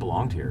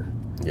 belonged here.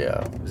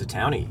 Yeah. I was a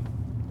townie.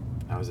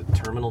 I was a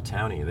terminal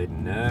townie. They'd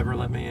never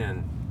let me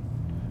in.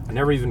 I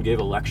never even gave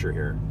a lecture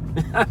here.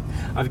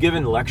 I've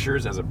given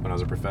lectures when I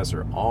was a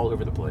professor all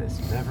over the place.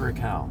 Never at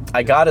Cal.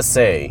 I gotta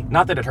say.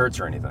 Not that it hurts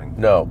or anything.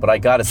 No, but I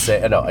gotta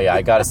say. No, yeah,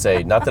 I gotta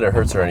say. Not that it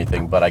hurts or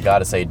anything, but I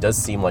gotta say, it does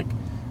seem like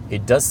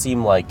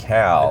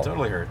Cal. It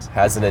totally hurts.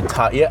 Has an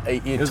entire. Yeah,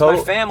 It was my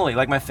family.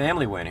 Like, my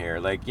family went here.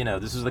 Like,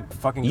 this is like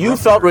fucking. You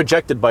felt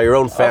rejected by your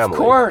own family.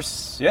 Of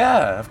course.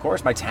 Yeah, of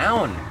course. My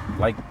town.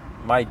 Like,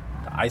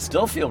 I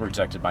still feel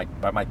rejected by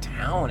my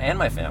town and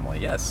my family,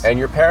 yes. And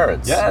your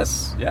parents.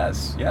 Yes,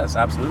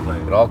 absolutely.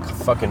 It all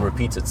fucking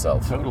repeats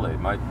itself. Totally.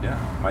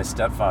 My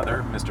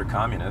stepfather, Mr.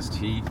 Communist,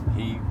 he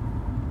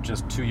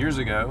just 2 years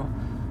ago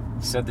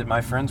said that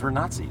my friends were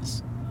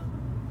Nazis.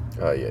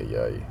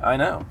 Ay. I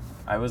know.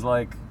 I was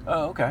like,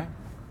 oh, okay.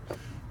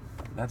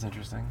 That's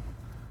interesting.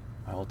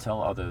 I will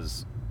tell all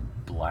those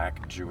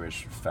black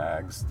Jewish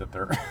fags that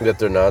they're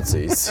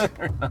Nazis.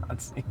 they're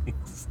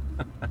Nazis.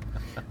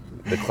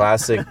 The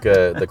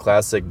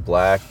classic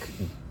black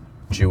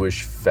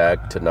Jewish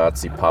fag to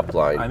Nazi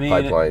pipeline. I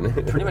mean,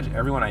 pretty much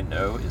everyone I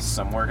know is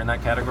somewhere in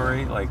that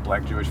category, like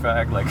black Jewish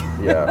fag. Like,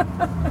 yeah.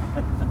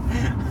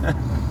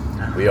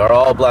 We are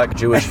all black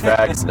Jewish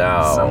fags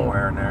now.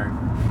 Somewhere in there.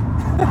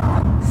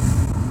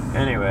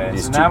 Anyway,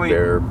 These so now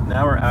two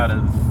now we're out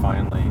of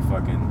finally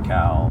fucking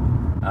Cal.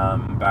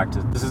 Back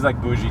to this is like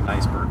bougie,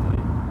 nice Berkeley.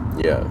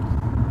 Yeah.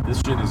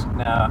 This shit is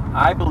now.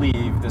 I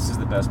believe this is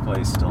the best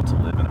place still to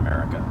live in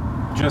America,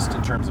 just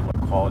in terms of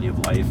like quality of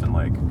life and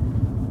like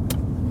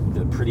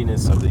the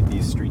prettiness of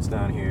these streets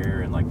down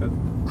here and like the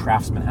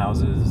craftsman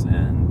houses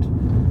and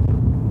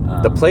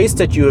the place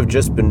that you have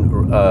just been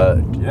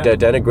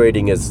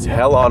denigrating as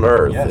hell on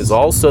earth is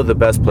also the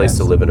best place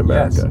to live in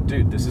America. Yes.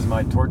 Dude, this is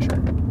my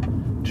torture.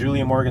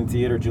 Julia Morgan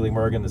Theater, Julie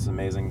Morgan, this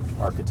amazing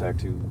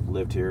architect who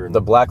lived here. The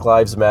Black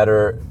Lives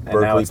Matter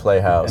Berkeley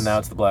Playhouse. And now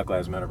it's the Black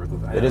Lives Matter Berkeley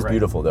Playhouse. It is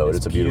beautiful, though.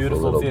 It's a beautiful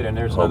little theater. And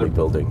there's homely another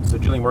building. So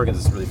Julie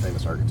Morgan's this really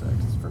famous architect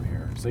from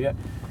here. So yeah,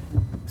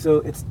 so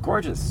it's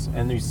gorgeous.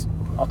 And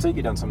I'll take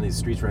you down some of these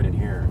streets right in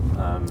here.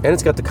 And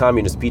it's got the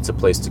communist pizza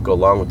place to go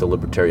along with the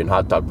libertarian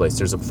hot dog place.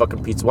 There's a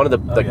fucking pizza. One of the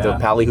the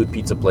Pallyhoot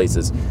pizza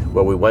places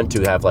where we went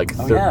to have like.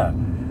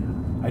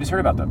 I just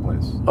heard about that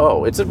place.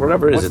 Oh, it's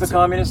whatever it is. What's the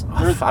communist?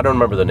 I don't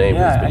remember the name.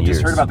 Yeah, it's been I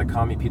just years. heard about the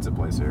commie pizza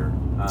place here.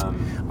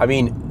 I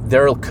mean,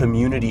 they're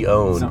community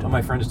owned.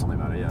 My friend just told me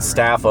about it. Yeah,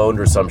 staff owned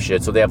or some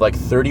shit. So they have like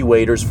 30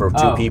 waiters for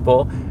 2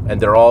 people, and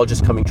they're all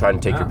just coming trying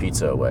to take your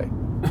pizza away.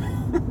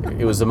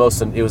 It was the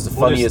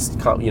funniest.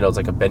 It's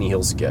like a Benny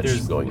Hill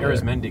sketch going there.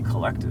 There's Arizmendi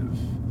Collective,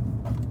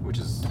 which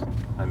is,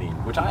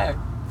 which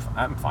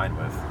I'm fine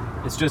with.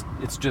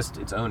 It's just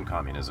its own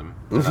communism.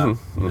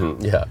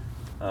 Yeah.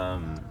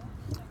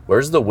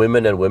 Where's the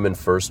Women and Women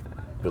First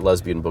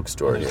lesbian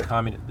bookstore There's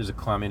here? There's a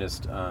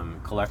communist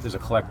there's a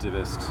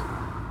collectivist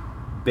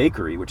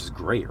bakery, which is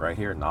great right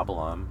here in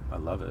Nabalam. I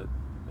love it.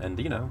 And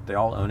they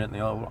all own it and they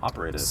all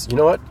operate it. You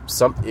know what?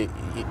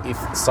 If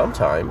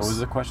sometimes. What was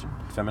the question?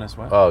 Feminist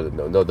what? Oh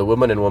no, the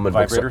Woman and Woman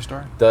Vibrator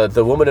bookstore. store.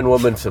 The Woman and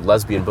Woman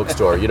lesbian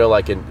bookstore.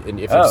 Like if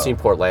you've seen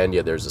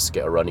Portlandia, there's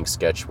a running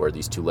sketch where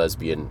these 2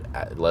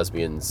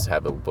 lesbians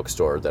have a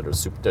bookstore that are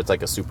that's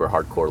like a super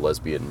hardcore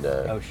lesbian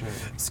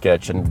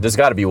sketch, and there's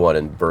got to be one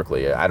in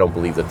Berkeley. I don't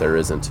believe that there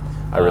isn't.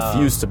 I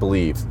refuse to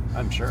believe.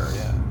 I'm sure.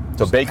 Yeah.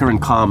 So Baker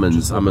and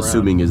Commons, I'm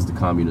assuming, is the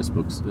communist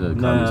communist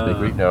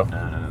bakery. No.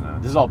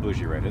 This is all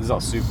bougie right here. This is all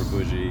super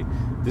bougie.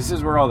 This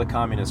is where all the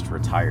communists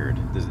retired.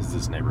 This is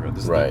this neighborhood.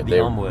 This is the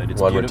Elmwood.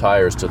 It's one beautiful.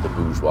 retires to the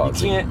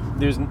bourgeoisie.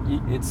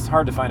 It's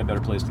hard to find a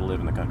better place to live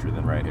in the country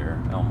than right here,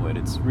 Elmwood.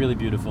 It's really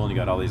beautiful, and you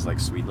got all these like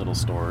sweet little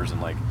stores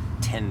and like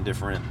 10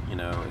 different,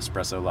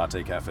 espresso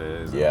latte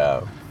cafes.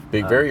 Yeah.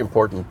 Very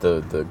important,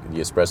 the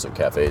espresso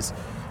cafes.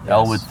 Yes.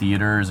 Elmwood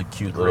Theater is a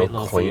cute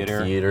little quaint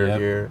theater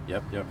here.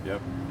 Yep.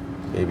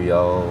 Maybe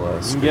I'll...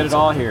 you can get it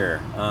all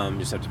here. You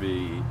just have to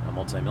be a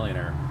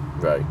multimillionaire.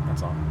 Right.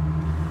 That's all.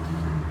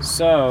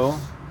 So,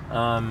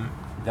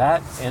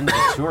 that ends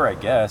the tour, I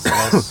guess.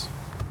 Unless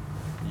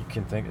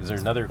can think. Is there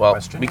another Well,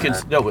 question? we can.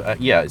 No,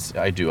 yes,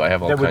 I do. I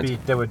have all That would kinds. be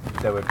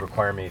that would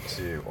require me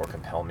to or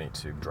compel me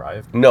to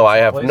drive. No, I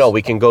have. someplace? No,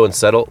 we can go and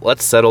settle.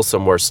 Let's settle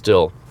somewhere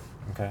still,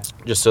 Okay.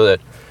 just so that.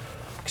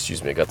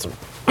 Excuse me, I got some.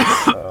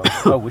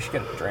 Oh, we should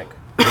get a drink.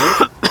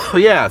 Oh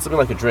yeah, something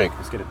like a drink.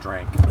 Let's get a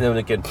drink. And then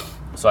we can,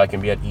 so I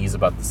can be at ease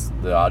about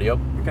the audio,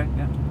 Okay.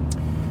 Yeah.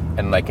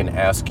 and I can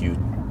ask you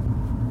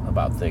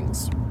about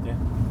things Yeah.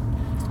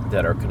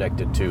 that are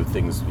connected to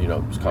things,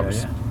 yeah.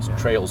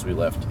 trails we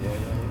left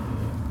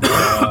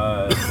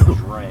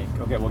Drink.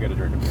 Okay, we'll get a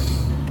drink up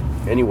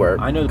here. anywhere.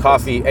 I know the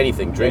coffee,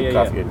 anything, drink, Yeah,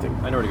 coffee, yeah. anything.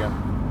 I know where to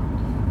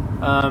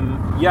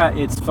go. Yeah,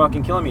 it's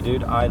fucking killing me,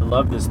 dude. I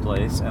love this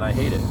place and I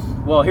hate it.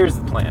 Well, here's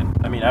the plan.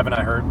 I mean, haven't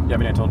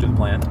I told you the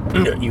plan?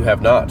 You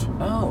have not.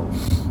 Oh.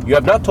 You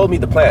have not told me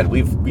the plan.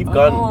 We've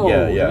gone. Oh,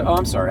 Yeah. Oh,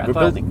 I'm sorry. We're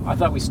building. I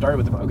thought we started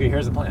with the. Okay,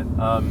 here's the plan.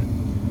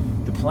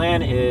 The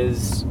plan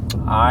is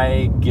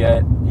I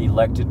get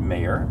elected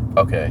mayor,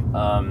 Okay.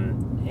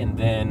 and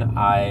then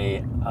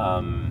I.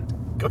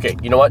 Okay.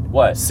 You know what?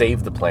 What?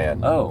 Save the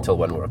plan. Oh. Till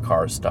when we're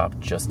cars stop,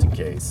 just in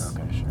case.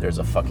 Okay, sure. There's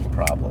a fucking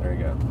problem. There you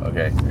go.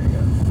 Okay. There you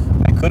go.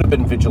 I could have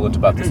been vigilant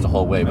about this the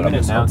whole way, I'm but going to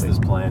just announce hoping.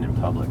 this plan in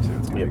public, so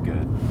it's going to Yep. be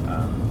good.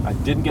 I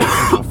didn't get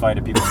into a fight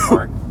at People's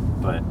Park,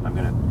 but I'm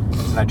going to.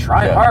 And I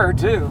tried Yeah. hard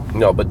too.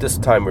 No, but this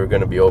time we're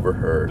going to be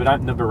overheard.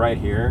 But right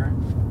here,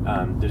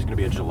 there's going to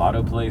be a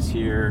gelato place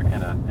here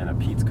and a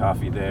Pete's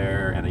Coffee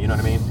there, and you know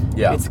what I mean?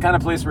 Yeah. It's the kind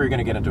of place where you're going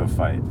to get into a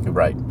fight.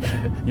 Right.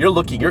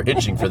 You're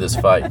itching for this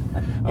fight.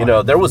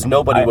 There was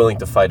nobody willing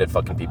to fight at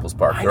fucking People's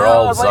Park. They're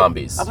all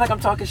zombies. I'm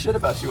talking shit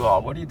about you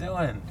all. What are you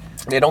doing?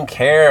 They don't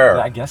care.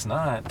 I guess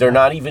not. They're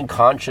not even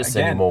conscious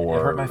Again, anymore.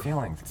 It hurt my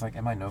feelings. It's like,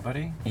 am I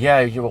nobody?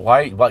 Yeah,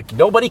 why?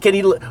 Nobody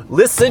can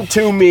listen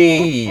to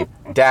me,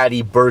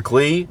 Daddy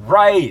Berkeley.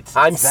 Right.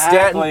 I'm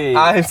exactly.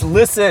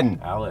 listen.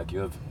 Alec, you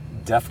have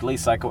deftly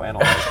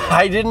psychoanalyzed me.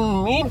 I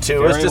didn't mean to.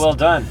 Very It's just well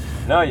done.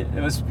 No,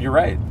 you're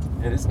right.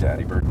 It is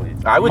Daddy Berkeley.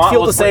 I would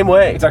feel the same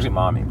way. It's actually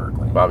Mommy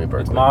Berkeley. Mommy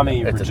Berkeley. It's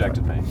Mommy It's a-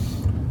 rejected me.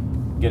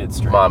 Get it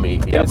straight. Mommy.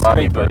 Get Yeah, it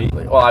Mommy straight, buddy.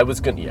 Berkeley. Well, I was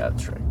gonna. Yeah,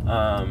 that's right.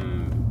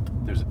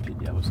 There's a Pete.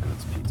 Yeah, let's go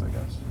to Pete's, I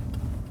guess.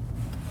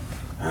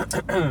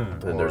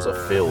 Then there's a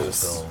Or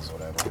Phil's,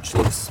 whatever. which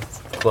looks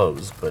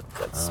closed, but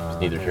that's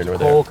neither here nor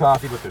Cold there.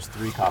 coffee, but there's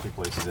 3 coffee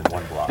places in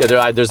one block.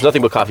 Yeah, there's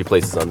nothing but coffee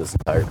places on this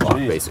entire block,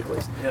 Jeez. basically.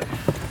 Yep.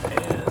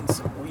 And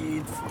some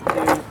weed.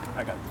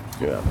 I got it.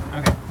 Yeah.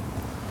 Okay.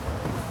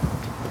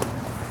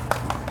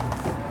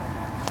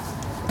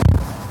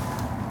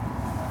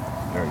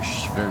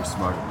 Very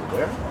smart of you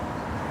there.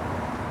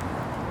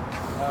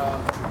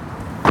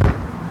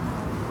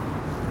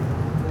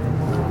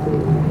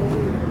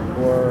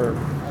 Or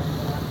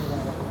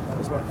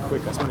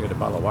quick, I just want to get a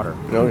bottle of water.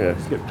 Okay.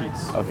 Let's get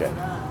Pete's. Okay.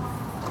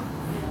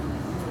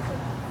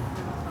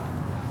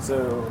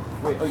 So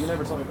wait, you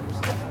never told me about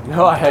yourself.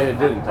 No, I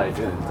didn't.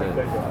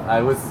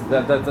 I was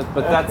but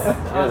that's.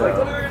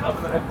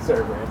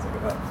 Sorry for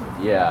answering that.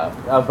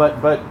 Yeah,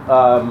 but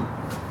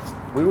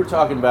we were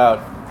talking about.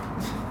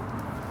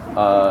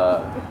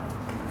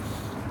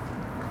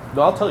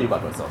 No, I'll tell you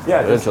about myself.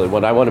 Yeah, eventually.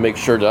 When I want to make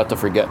sure not to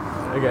forget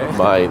Okay.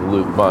 my.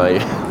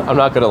 I'm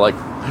not gonna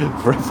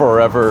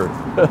forever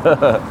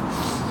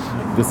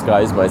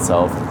disguise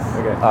myself.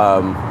 Okay.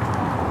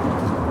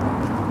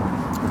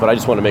 But I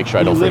just want to make sure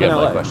I You don't live forget in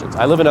my LA? questions.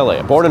 I live in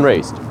LA. Born and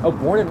raised. Oh,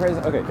 born and raised.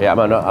 Okay. Yeah, I'm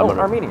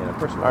Armenian. Of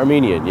course you are.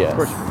 Armenian. Yes. Of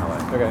course you're from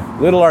LA. Okay.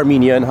 Little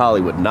Armenia in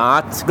Hollywood,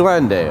 not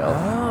Glendale.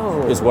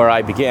 Oh. Is where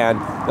I began.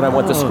 Then I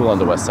went to school on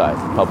the west side,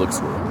 public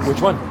school. Which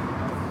one?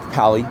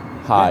 Pali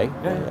High.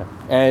 Yeah.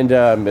 And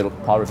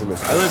Paul River Middle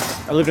School.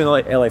 I lived in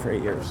LA for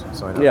 8 years,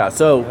 so I know. Yeah,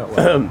 so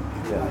Yeah.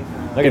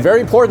 okay,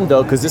 very important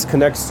though, because this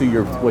connects to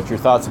your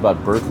thoughts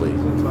about Berkeley.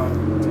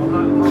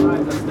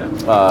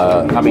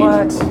 I mean,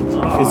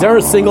 is there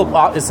a single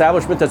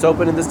establishment that's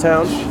open in this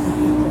town?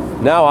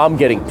 Now I'm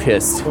getting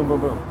pissed. Boom,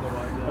 boom, boom.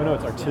 Oh no,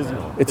 it's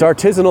artisanal. It's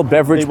artisanal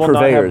beverage They will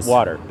purveyors. not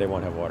have water. They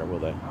won't have water, will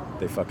they?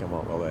 They fucking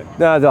won't, will they?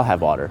 No, they'll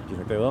have water. Do you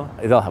think they will?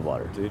 They'll have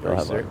water. Dude, they'll are you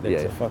have water. serious? Yeah,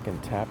 There's a fucking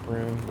tap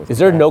room. With Is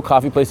there tap- no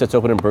coffee place that's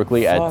open in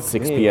Berkeley at Fuck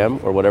 6 me. p.m.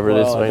 or whatever it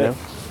is Well, right I now?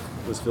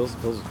 bet- Was Phil's is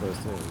closed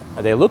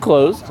too. They look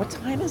closed. What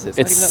time is it?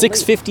 It's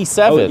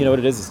 6:57. Oh, you know what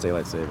it is? It's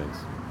daylight savings.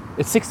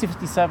 It's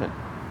 6:57.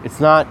 It's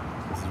not.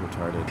 This is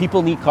retarded.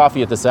 People need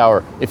coffee at this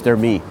hour if they're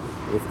me.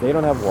 If they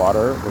don't have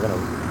water, we're gonna.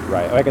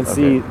 Right. I can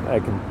see.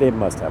 They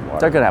must have water.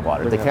 They're gonna have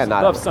water. They're They gonna can't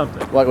not. have have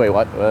something. What? Wait,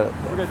 what? We're good.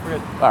 We're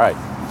good. All right.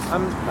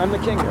 I'm the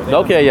king here. They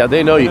Okay, yeah,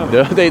 they know you.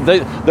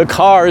 The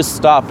cars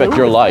stop at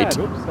your light.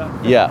 Oops, stop.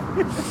 Yeah.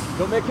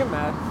 Don't make him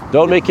mad.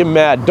 Don't make him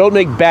mad. Don't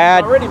make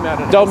bad. Already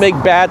mad at Don't us. make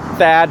bad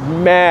Thad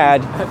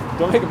mad.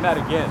 Don't make him mad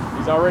again.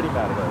 He's already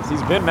mad at us.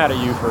 He's been mad at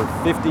you for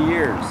 50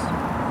 years.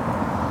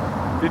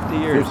 50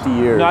 years. 50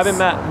 years. No, I've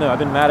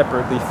been mad at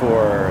Berkeley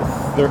for.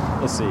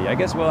 Let's see. I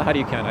guess. Well, how do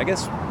you count? I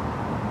guess.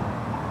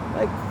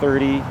 Like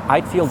 30.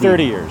 I'd feel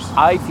 30 years.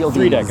 I feel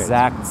 3 the decades.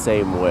 exact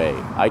same way.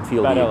 I'd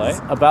feel About the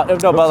LA?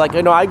 about no, but like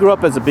I grew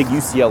up as a big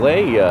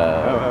UCLA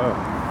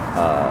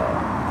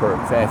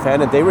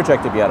They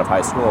rejected me out of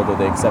high school, although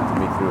they accepted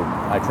me through.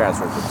 I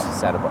transferred to UC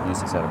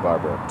Santa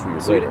Barbara 2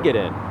 years So you later. didn't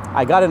get in.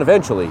 I got in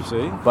eventually.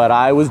 See? But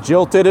I was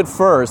jilted at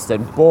first,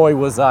 and boy,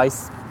 was I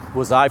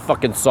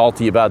fucking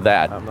salty about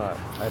that. I'm not.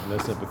 I have no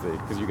sympathy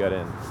because you got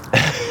in.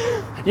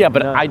 Yeah,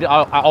 but No.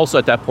 I also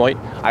at that point,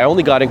 I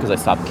only got in because I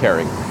stopped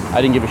caring.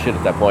 I didn't give a shit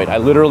at that point. I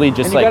literally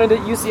just And you like. got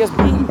into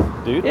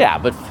UCSB, dude. Yeah,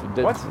 but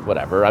What?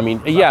 whatever. I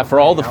mean, yeah, for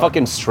all the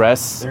fucking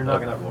stress. They're not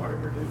gonna have water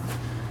here, dude.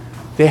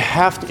 They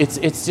have to.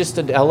 It's just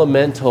an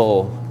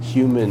elemental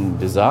human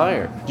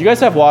desire. Do you guys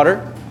have water?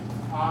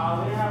 We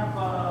have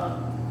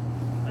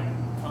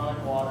like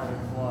tonic water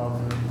and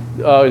club.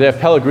 Oh, they have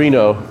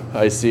Pellegrino.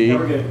 I see. Yeah,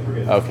 we're good. We're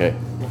good. Okay.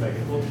 We'll make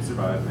it. We'll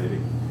survive, maybe.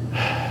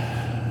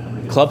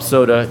 Club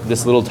soda,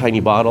 this little tiny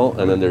bottle,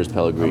 and then there's I'm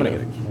Pellegrino. gonna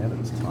get a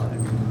Cannon's tonic.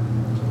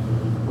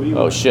 What do you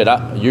Oh want? shit!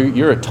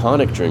 You're a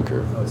tonic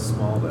drinker. Oh, it's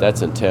small. Though.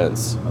 That's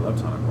intense. I love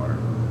tonic water.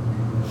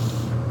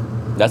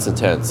 That's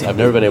intense. I've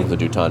never been able to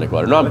do tonic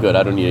water. No, I'm good.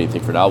 I don't need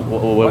anything for now.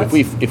 What?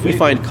 If we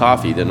find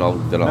coffee, then I'll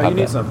No, have you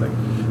need that.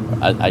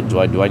 something. Do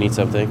I need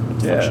something? What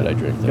the fuck should I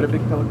drink? Get a Then?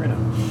 big Pellegrino.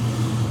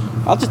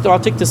 I'll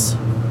take this.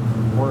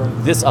 Or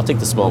I'll take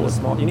the small one.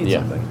 small. You need yeah,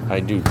 something. I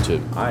do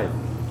too. I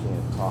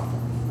can't talk.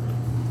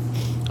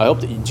 I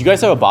hope. Do you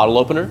guys have a bottle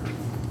opener?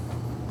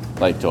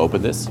 Like to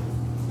open this?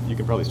 You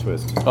can probably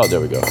twist. Oh, there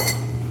we go.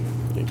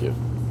 Thank you.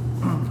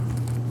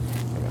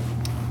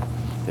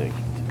 Thank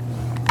you.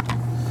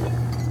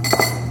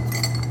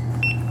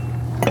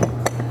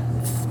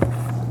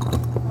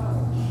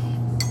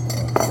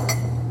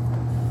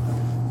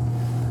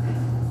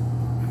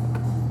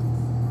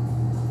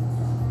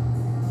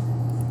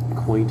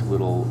 Quaint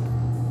little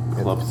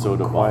club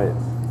soda quiet.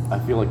 bottle. I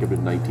feel like I'm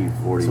in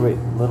 1940. So wait,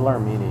 Little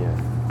Armenia.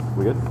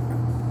 We good?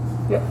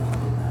 Yeah.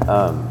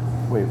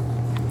 Wait,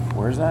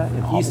 where's that?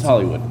 In East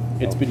Hollywood.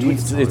 It's between.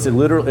 It's a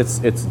literal. It's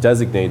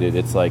designated.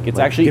 It's like it's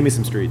actually. Give me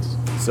some streets.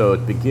 So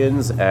it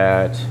begins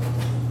at.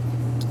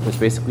 It's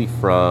basically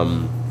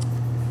from.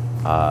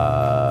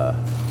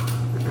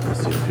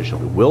 Let's see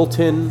officially.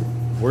 Wilton.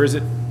 Where is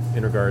it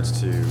in regards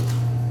to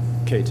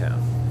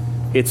K-Town?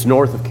 It's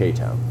north of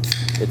K-Town.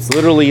 It's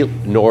literally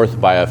north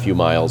by a few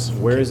miles.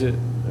 Where is it?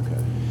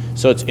 Okay.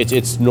 So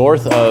it's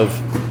north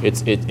of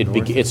it's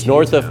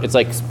north of K-Town. it's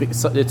like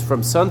it's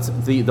from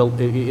Sunset.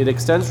 It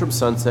extends from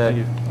Sunset.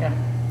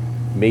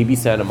 Maybe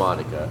Santa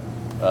Monica,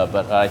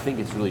 but I think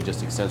it's really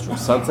just extends from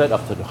Sunset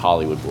up to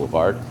Hollywood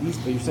Boulevard.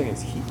 But you're saying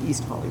it's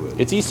East Hollywood.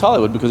 It's East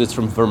Hollywood because it's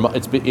from Vermont.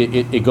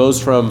 It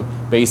goes from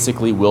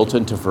basically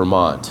Wilton to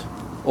Vermont,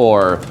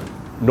 or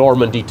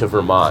Normandy to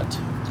Vermont.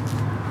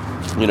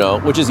 You know,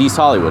 which is East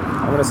Hollywood.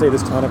 I'm gonna say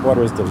this tonic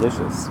water is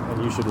delicious,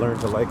 and you should learn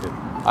to like it.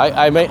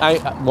 I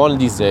one of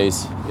these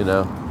days, you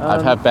know,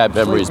 I've had bad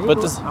memories, Wait,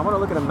 but this. I want to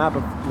look at a map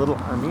of Little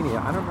Armenia.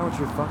 I don't know what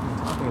you're fucking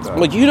talking about.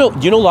 Like you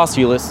know Los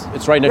Feliz.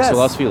 It's right next to Yes.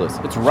 Los Feliz.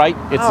 It's right.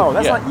 It's no,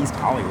 that's yeah. not East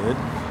Hollywood.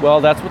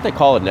 Well, that's what they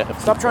call it.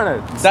 Stop trying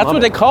to. That's slum what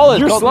it. they call it.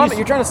 You're It's called slumming. East-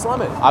 You're trying to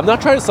slum it. I'm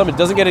not trying to sum it. It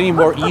doesn't get any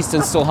more east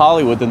and still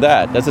Hollywood than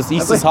that. That's as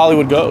east as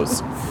Hollywood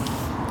goes.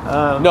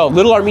 No,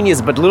 Little Armenia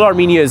is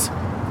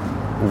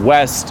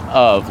west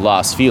of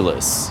Los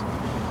Feliz.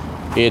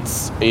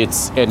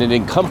 And it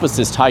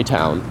encompasses Thai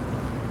Town.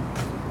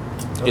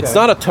 It's Okay.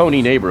 not a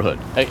Tony neighborhood.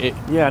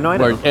 Yeah, no, I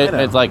know. I know.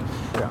 It's like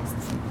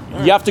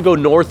Yeah. you have to go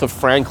north of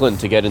Franklin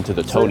to get into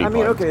the So, Tony I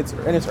mean, part. okay, it's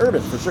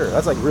urban for sure.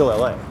 That's like real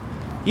LA.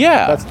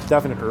 Yeah, That's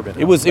definite urban.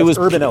 It was That's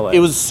urban LA. It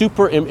was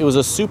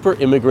a super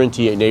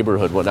immigrant-y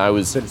neighborhood when I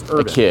was It's a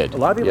urban. kid. A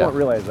lot of people Yeah. don't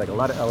realize like a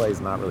lot of LA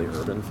is not really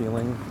urban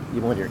feeling,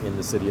 even when you're in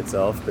the city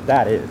itself. But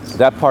that is.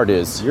 That part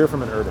is. You're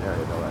from an urban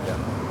area of LA. Yeah.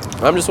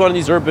 I'm just one of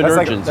these urban That's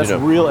urchins, that's you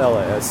know. real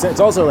LA. It's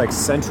also like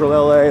central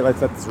LA. Like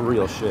that's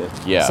real shit.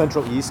 Yeah.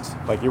 Central East,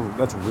 like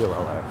that's real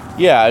LA.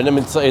 Yeah, and I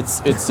mean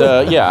it's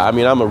yeah. I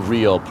mean I'm a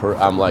real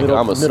I'm like Middle,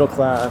 I'm a middle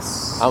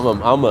class.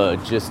 I'm a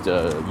just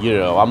you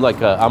know I'm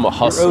like I'm a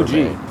hustler. OG.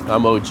 Man.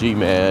 I'm OG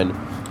man.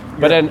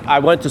 But then I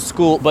went to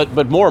school, but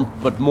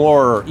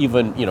more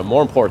even you know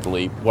more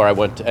importantly where I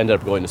ended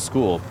up going to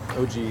school.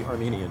 OG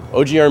Armenian.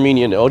 OG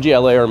Armenian, OG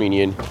LA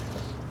Armenian.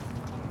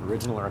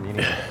 Original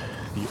Armenian.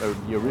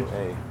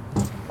 Hey.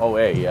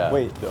 OA, yeah.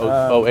 Wait, The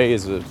OA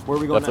is a where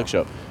are we going Netflix now?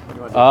 show. What do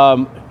you want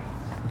to do?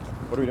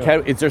 What are we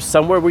doing? Is there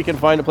somewhere we can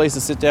find a place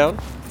to sit down?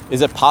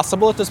 Is it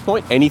possible at this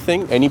point?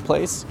 Anything? Any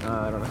place?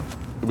 I don't know.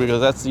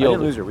 Because that's the I old.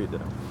 didn't lose your weed though.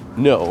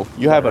 No,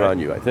 you have it right? on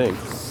you, I think.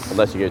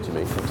 Unless you gave it to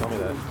me. Don't tell me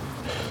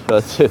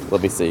that.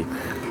 Let me see.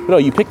 No,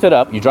 you picked it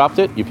up. You dropped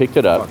it. You picked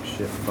it up. Fuck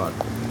shit. Fuck.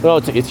 No,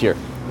 it's here.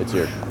 It's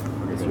here.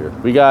 It's here.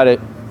 We got it.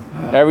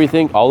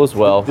 Everything, all is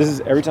well. This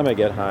is every time I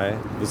get high.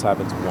 This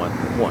happens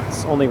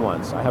once, only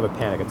once. I have a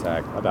panic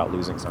attack about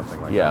losing something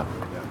like Yeah.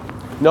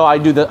 that. No, I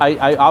do that.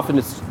 I often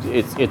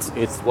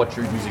it's what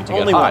you're using to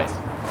Only get high.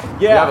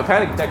 once. You have a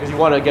panic attack because you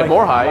want to get Like-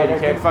 more high and you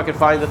like I can't can- fucking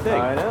find the thing.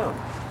 I know,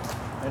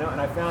 and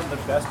I found the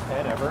best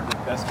pen ever, the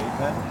best vape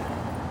pen.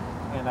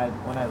 And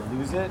when I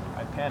lose it,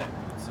 I panic.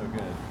 It's so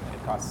good. And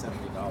it costs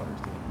 $70.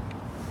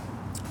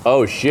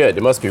 Oh shit!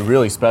 It must be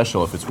really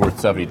special if it's worth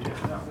 70.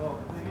 Yeah, well,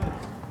 the thing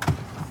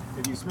is,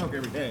 if you smoke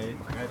every day,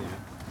 like I do,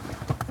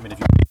 I mean, if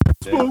you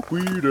Smoke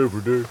weed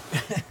every day.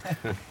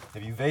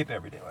 If you vape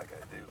every day like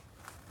I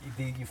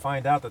do, you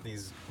find out that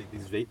these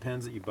vape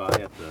pens that you buy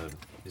at the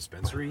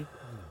dispensary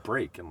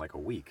break in like a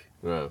week.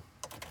 Yeah.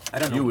 I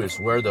don't know. You wish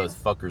wear those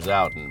fuckers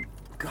out and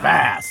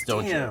fast,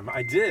 don't you? Damn,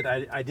 I did.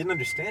 I didn't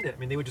understand it. I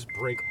mean, they would just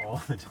break all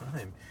the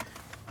time.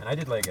 And I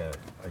did like a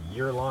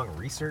year-long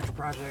research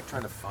project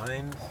trying to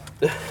find,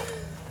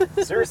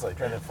 seriously,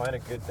 trying to find a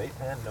good vape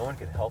pen. No one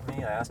could help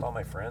me. I asked all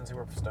my friends who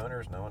were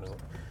stoners. No one was,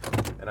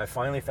 and I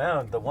finally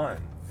found the one,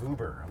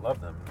 Vuber. I love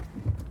them.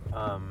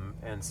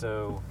 And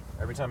so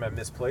every time I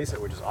misplace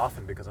it, which is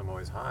often because I'm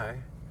always high,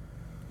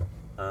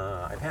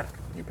 I panic.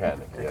 You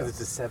panic, Because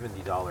it's a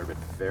 $70 but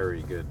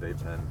very good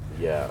vape pen.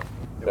 Yeah.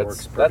 It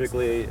works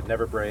perfectly. It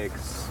never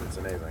breaks. It's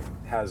amazing.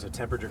 It has a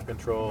temperature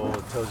control.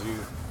 It tells you,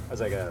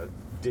 has like a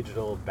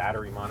digital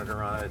battery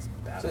monitor on it. It's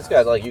badass. So this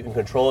guy's like, you can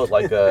control it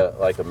like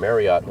a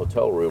Marriott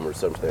hotel room or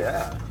something.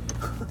 Yeah.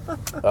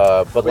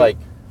 But Wait, like,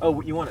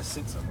 oh, you want to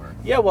sit somewhere?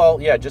 yeah,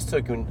 well, yeah, just so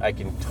we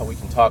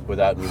can talk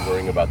without me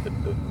worrying about the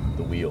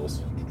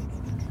wheels.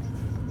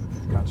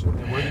 Gotcha.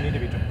 And where do you need to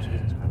be?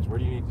 Jesus Christ, where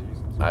do you need to be?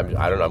 I don't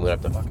know. I'm gonna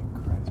have to.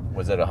 Fucking Christ.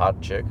 Was it a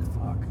hot chick?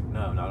 Fuck.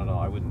 No, not at all.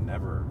 I would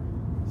never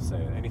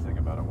say anything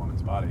about a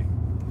woman's body,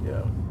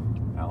 Yeah.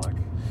 Alec.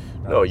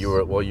 No, you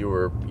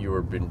were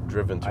been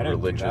driven I to didn't do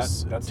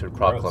religious that. That's to gross.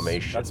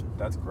 proclamation.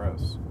 That's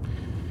gross.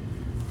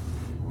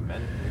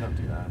 Men, we don't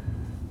do that.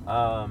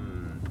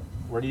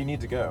 Where do you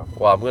need to go?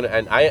 Well,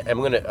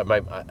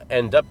 I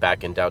end up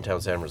back in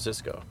downtown San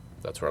Francisco.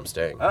 That's where I'm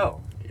staying.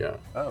 Oh. Yeah.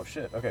 Oh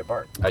shit. Okay,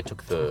 BART. I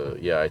took the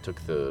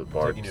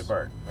BART. Taking you to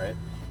BART, right?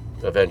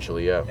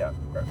 Eventually, yeah. Yeah.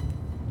 Right.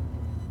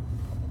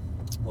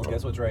 Well,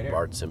 guess what's right here?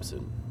 Bart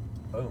Simpson.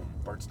 Boom.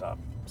 BART stop.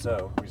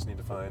 So we just need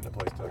to find a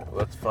place to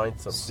Let's find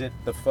some. sit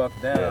the fuck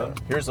down. Yeah.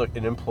 Here's like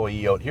an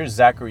employee owned. Here's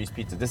Zachary's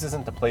Pizza. This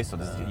isn't the place, so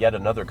this is yet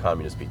another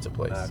communist pizza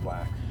place. That's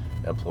whack.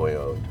 Employee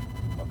owned.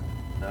 Okay.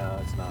 No,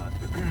 it's not.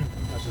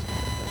 that's just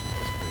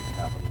big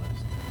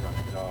capitalist.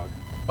 Running dog.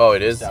 Oh,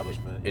 it is.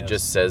 Establishment. It yes.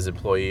 just says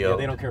employee Yeah, owned.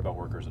 they don't care about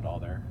workers at all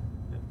there.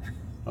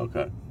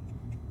 Okay.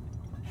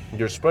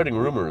 You're spreading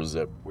rumors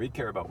that We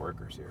care about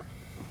workers here.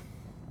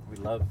 We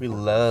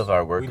love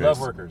our workers. We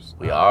love workers.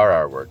 We are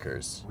our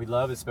workers. We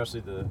love especially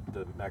the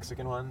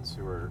Mexican ones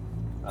who are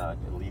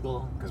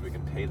illegal because we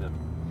can pay them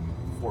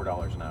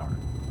 $4 an hour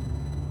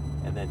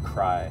and then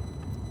cry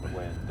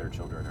when their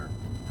children are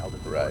held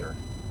at the Right. border.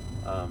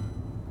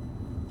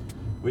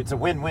 It's a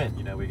win-win.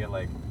 You know, we get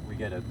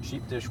a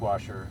cheap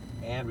dishwasher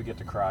and we get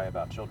to cry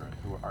about children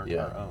who aren't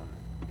Yeah. our own,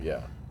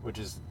 Yeah.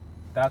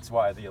 that's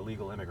why the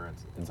illegal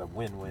immigrants, it's a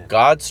win-win.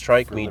 God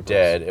strike For me liberals.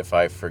 dead if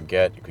I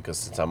forget, because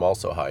since I'm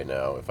also high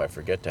now, if I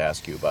forget to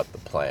ask you about the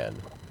plan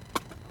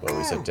when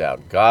we sit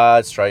down.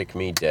 God strike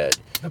me dead.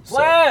 The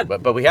plan!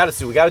 But we got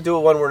to do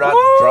it when we're not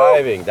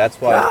driving. That's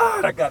why.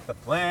 God, I got the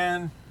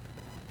plan.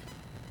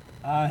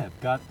 I have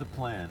got the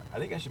plan. I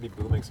think I should be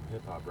booming some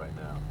hip hop right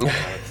now.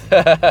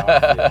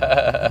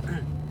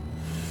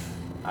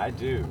 I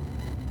do.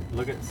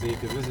 Look at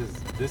because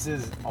this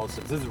is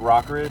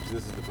Rockridge.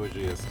 This is the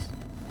bougiest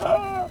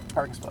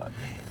parking spot.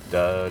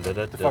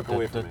 The fuck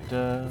away from me.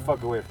 The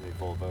fuck away from me,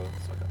 Volvo.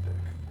 Suck a dick.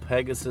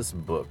 Pegasus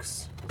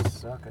Books.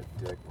 Suck a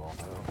dick,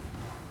 Volvo.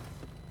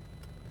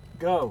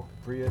 Go,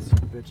 Prius,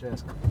 bitch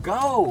ass.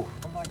 Go!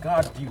 Oh my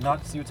god, do you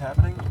not see what's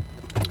happening?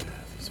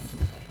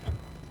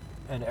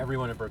 And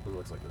everyone in Berkeley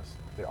looks like this.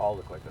 They all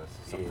look like this.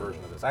 Some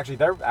version of this. Actually,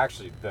 they're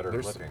actually better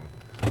looking.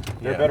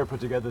 They're better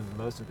put together than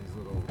most of these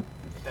little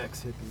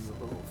ex-hippies,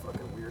 little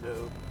fucking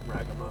weirdo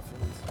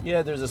ragamuffins.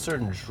 Yeah, there's a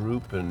certain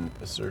droop and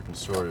a certain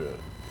sort of.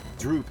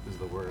 Droop is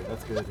the word.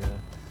 That's good, yeah.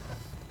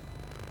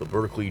 The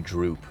Berkeley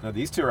droop. No,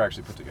 these two are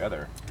actually put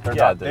together. They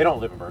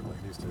don't live in Berkeley,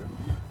 these two.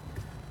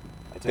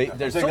 I take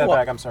that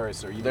back. I'm sorry,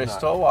 sir. They're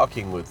still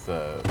walking with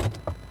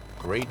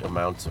great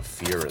amounts of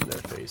fear in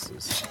their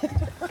faces.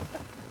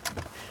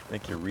 I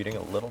think you're reading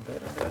a little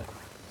bit of it.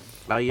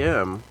 I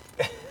am.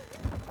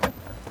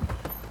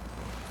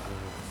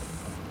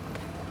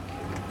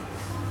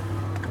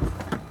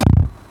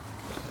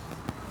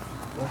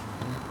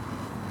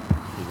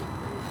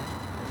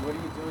 What are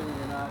you doing when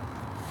you're not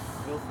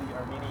filthy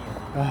Armenian?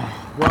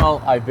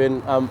 Well, I've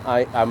been. I'm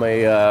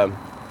a. Oh.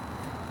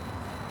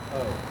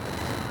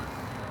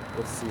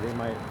 Let's see, they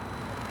might...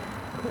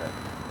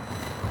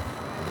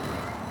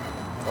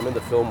 I'm in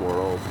the film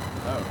world.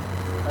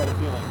 Oh. I had a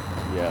feeling.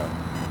 Yeah.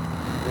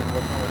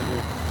 What do you want to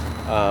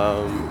do?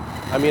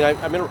 I mean,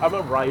 I'm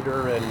a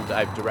writer, and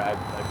I've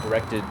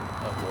directed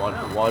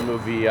one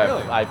movie.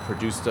 Really? I've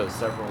produced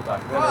several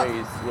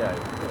documentaries. Yeah,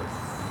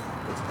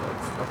 it's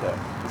okay.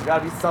 There's got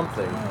to be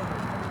something.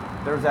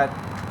 There's that.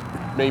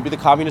 Maybe the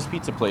communist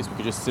pizza place. We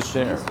could just sit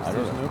there. Jesus, I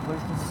don't there's know. no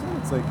place to sit.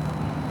 It's like...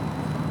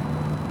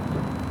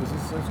 This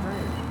is so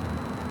strange.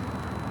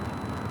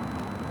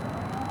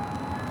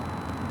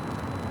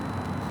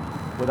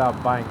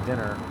 Without buying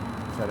dinner,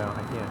 which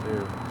I can't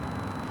do.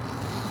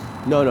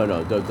 No.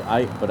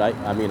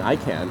 I mean, I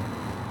can.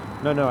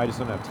 No, I just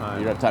don't have time.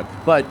 You don't have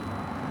time. But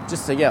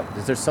just say, yeah.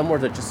 Is there somewhere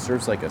that just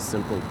serves like a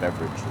simple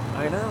beverage?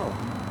 I know.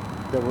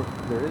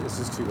 There is. It's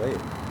just too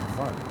late.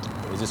 Fun.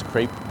 Is this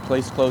crepe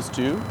place closed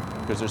too?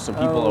 Because there's some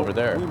people over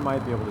there. We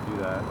might be able to do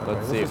that.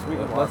 Let's Okay, see. we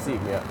can Let's walk. see.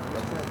 Yeah.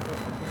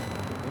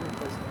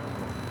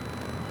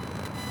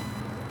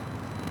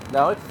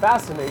 Now it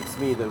fascinates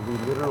me that we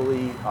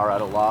literally are at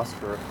a loss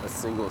for a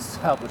single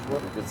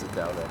establishment we could sit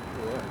down at. Yeah,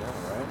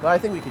 no, right? But I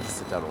think we could just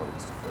sit down at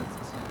Livingston, for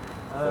instance.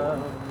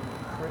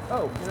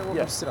 We'll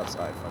Yeah. just sit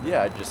outside. Fuck it.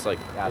 Yeah, I'd just like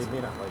ask. They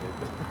may not like it.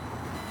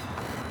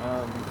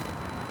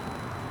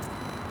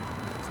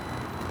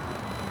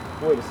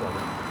 Wait a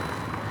second.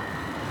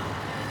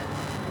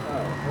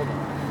 Oh, hold on.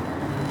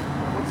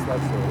 What's that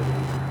say?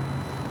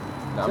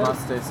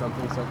 Namaste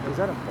something something. Is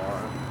that a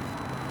bar?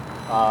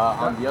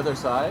 On the other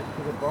side,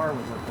 The bar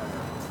was up there.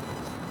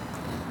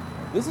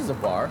 this is a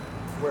bar.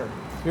 Where?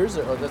 Here's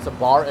that's a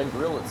bar and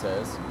grill. It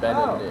says Ben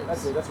and Nick's.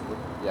 That's it. That's a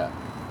Yeah.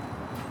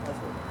 That's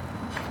what.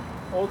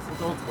 It's old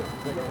school.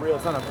 It's like a real.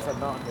 It's not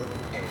not.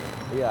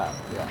 Yeah.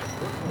 Yeah.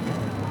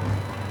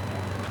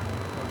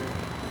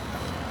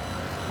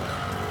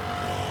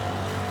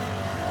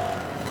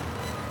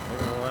 They're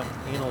gonna want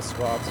anal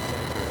swabs.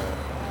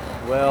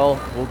 Well,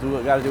 we'll do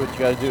it. Got to do what you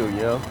got to do.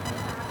 You know.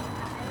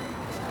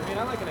 I mean,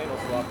 I like an anal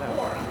swab now.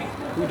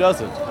 Who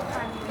doesn't? Do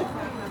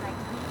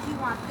you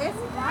want this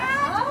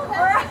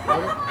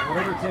one?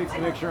 Whatever it takes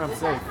to make sure I'm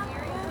safe.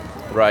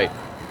 Right.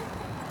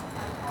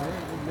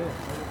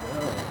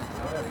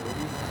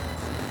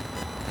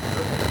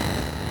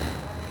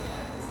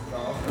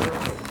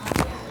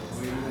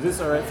 Is this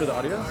all right for the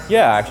audio?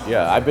 Yeah, actually,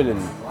 yeah. I've been in.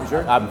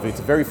 sure? It's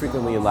very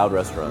frequently in loud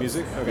restaurants.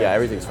 Music? Okay. Yeah,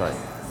 everything's fine.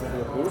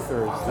 Booth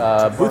or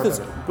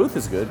Booth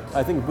is good.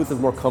 I think booth is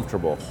more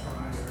comfortable.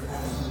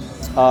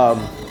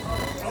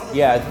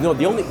 Yeah. No.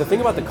 The thing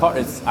about the car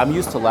is I'm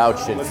used to loud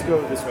shit. Let's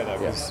go this way though.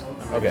 Yes.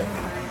 Okay.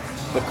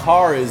 The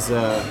car is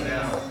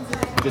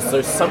just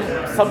there's some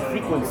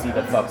frequency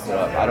that fucks it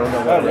up. I don't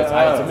know what it is.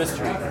 It's a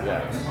mystery.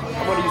 Yeah.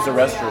 I'm gonna use the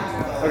restroom.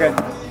 Okay.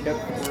 Yep.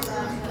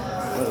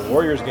 Well, the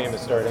Warriors game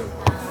is starting.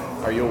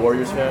 Are you a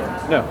Warriors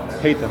fan? No,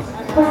 hate them.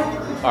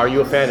 Are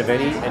you a fan of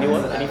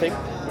anything?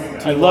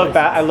 I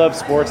love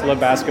sports. I love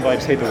basketball. I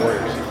just hate the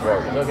Warriors.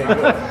 Okay,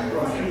 good.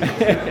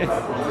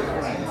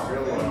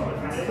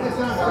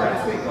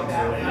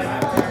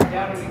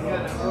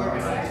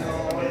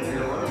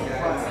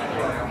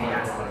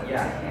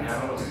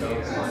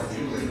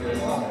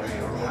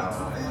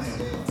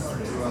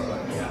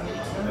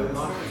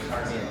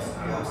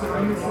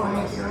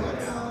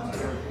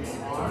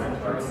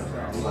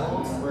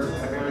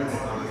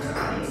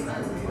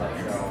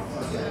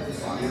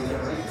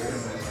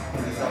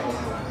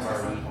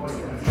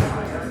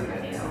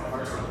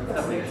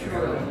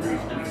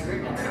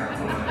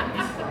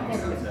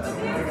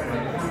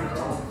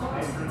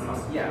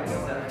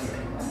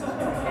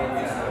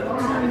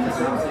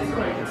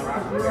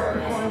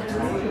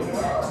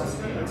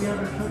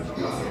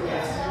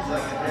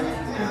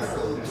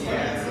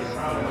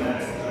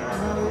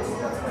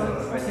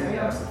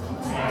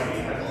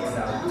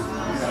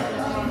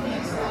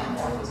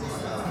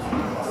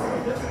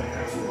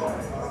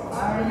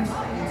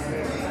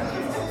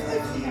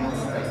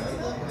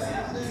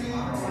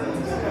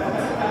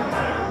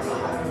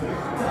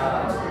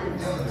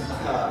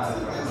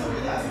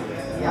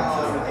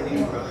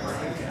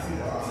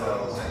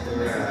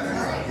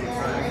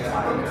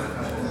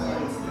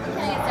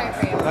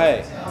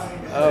 Hi.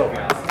 Oh.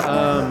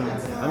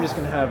 I'm just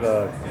gonna have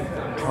a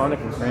tonic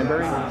and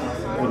cranberry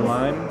with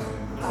lime.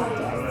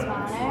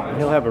 And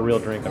he'll have a real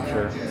drink, I'm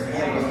sure.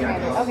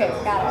 Okay,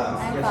 got it.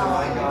 I'm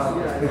following.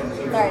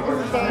 Sorry, this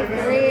is day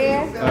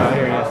 3. Oh, I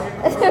hear you.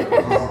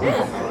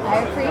 I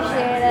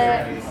appreciate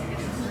it.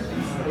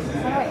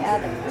 How do I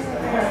add it?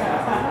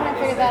 I'm gonna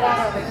figure that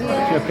out over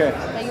here. Okay.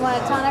 So you want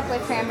a tonic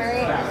with cranberry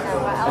and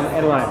what else?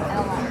 And lime.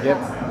 And lime. Yep.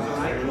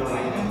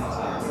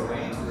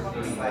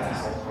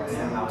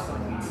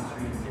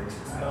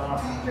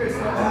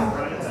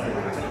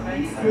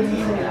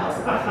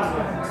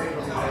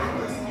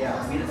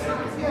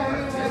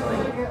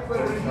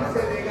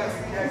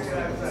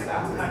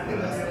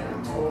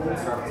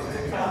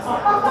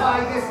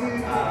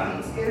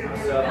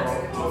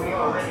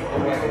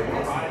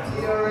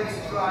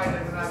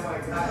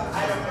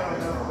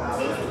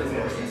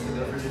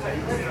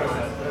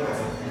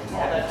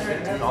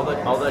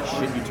 All that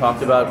shit you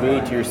talked about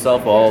me to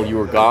yourself while you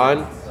were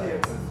gone.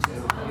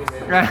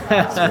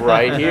 It's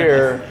right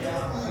here.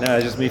 No,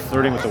 it's just me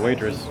flirting with the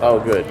waitress. Oh,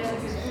 good.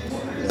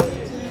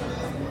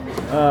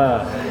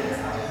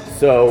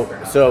 So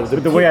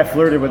The way I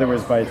flirted with her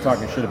was by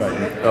talking shit about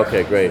you.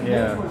 Okay, great.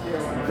 Yeah.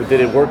 But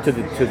did it work to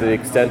the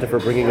extent of her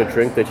bringing a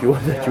drink that you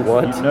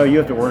want? No, you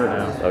have to order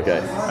now.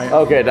 Okay.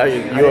 Okay. Now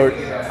you're.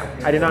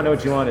 I did not know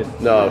what you wanted.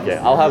 No. Okay.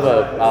 I'll have.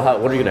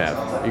 What are you gonna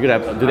have? You're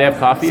gonna have. Do they have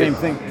coffee? Same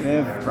thing. They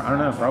have, I don't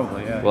know,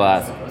 probably, yeah. Well,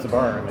 ask. It's a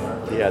bar, I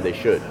mean. Yeah, they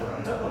should.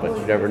 But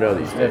you never know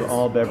these They days. have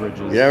all beverages.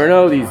 You never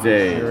know these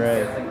days. You're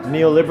right.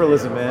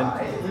 Neoliberalism, man.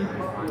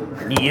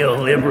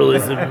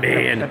 neoliberalism,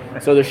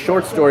 man. So the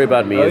short story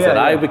about me is that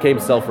I became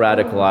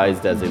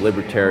self-radicalized as a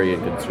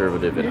libertarian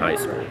conservative in high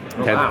school,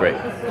 10th grade.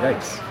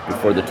 Yikes.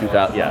 Before the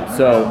 2000,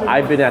 so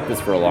I've been at this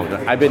for a long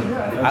time.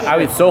 I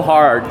was so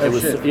hard. It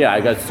was,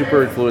 I got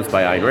super influenced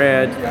by Ayn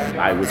Rand.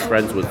 I was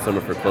friends with some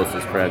of her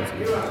closest friends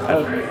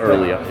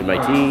early in my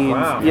teens.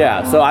 Wow.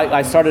 Yeah, so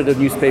I started a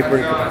newspaper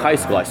in high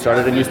school. I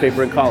started a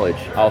newspaper in college.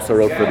 I also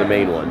wrote for the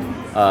main one,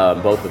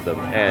 both of them.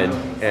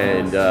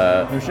 And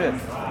No shit.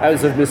 I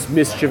was a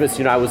mischievous,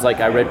 I was like,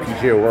 I read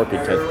P.J. O'Rourke in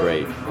 10th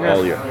grade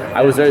all year.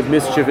 I was a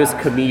mischievous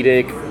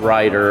comedic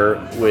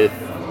writer with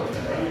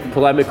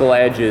polemical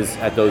edges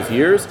at those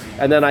years,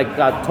 and then I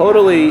got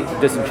totally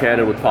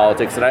disenchanted with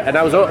politics, and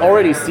I was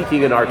already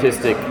seeking an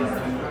artistic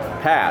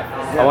path.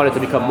 I wanted to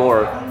become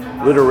more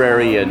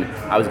literary, and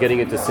I was getting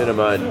into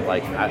cinema, and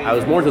like I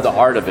was more into the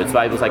art of it. So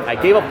I was like, I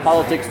gave up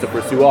politics to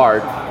pursue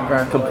art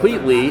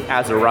completely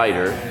as a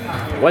writer.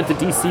 Went to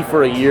DC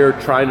for a year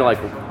trying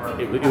to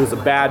it was a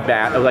bad.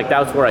 I was like,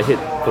 that's where I hit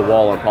the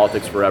wall on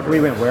politics forever.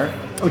 We went where?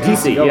 Oh,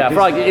 DC, Oh, yeah, DC.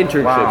 for like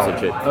internships and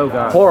shit. Oh,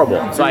 God.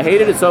 Horrible. So I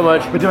hated it so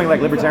much. But doing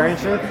like libertarian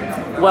shit?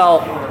 Well,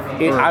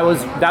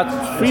 that's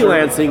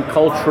freelancing,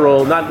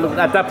 cultural. Not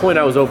at that point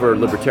I was over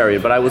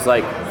libertarian, but it was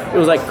like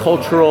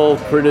cultural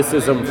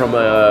criticism from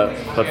a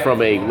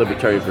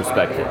libertarian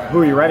perspective. Who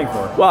are you writing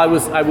for? Well, I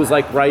was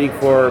like writing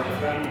for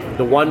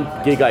the one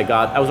gig I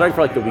got. I was writing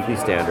for like the Weekly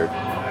Standard.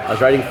 I was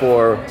writing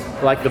for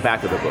like the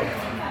back of the book.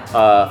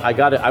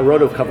 I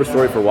wrote a cover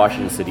story for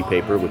Washington City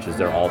Paper, which is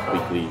their alt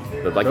weekly,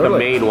 the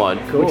main one,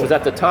 Cool. which was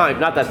at the time,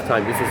 not at the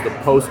time, this is the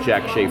post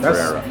Jack Schaefer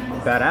era.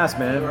 Badass,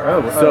 man.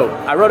 So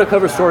I wrote a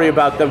cover story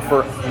about them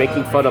for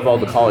making fun of all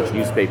the college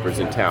newspapers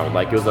in town.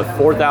 Like it was a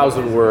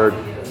 4,000 word.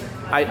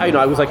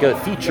 I was like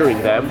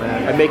featuring them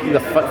and making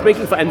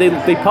fun, and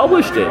they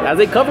published it as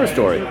a cover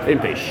story. They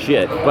didn't pay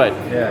shit, but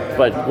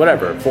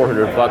whatever,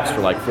 $400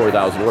 for like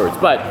 4,000 words.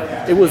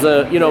 But it was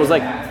it was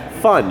like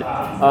fun.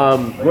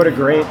 What a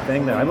great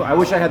thing, though. I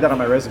wish I had that on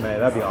my resume.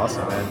 That'd be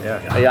awesome,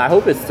 man. Yeah, I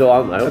hope it's still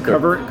on.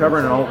 Cover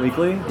in an alt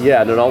weekly.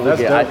 Yeah, no, alt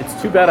weekly. That's dope.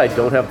 It's too bad I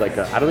don't have I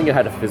don't think I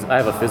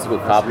have a physical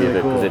copy of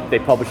it really because cool. they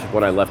published it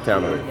when I left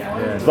town.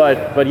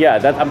 But yeah,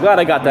 I'm glad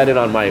I got that in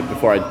on my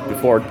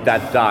before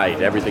that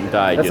died. Everything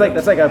died.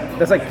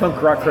 That's like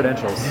punk rock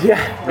credentials.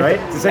 Yeah, right.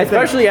 It's the same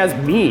especially as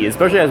me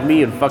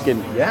in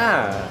fucking thing.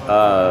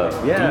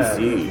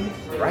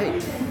 DC.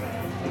 Right.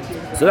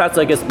 So that's,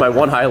 I guess, my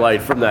one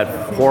highlight from that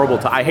horrible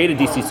time. I hated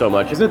DC so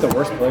much. Isn't it the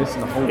worst place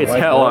in the whole? It's wide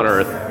hell world? on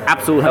earth.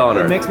 Absolute hell on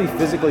It earth. makes me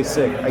physically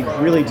sick. I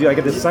really do. I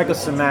get this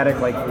psychosomatic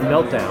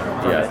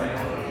meltdown. Yeah.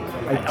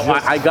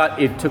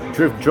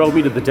 Drove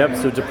me to the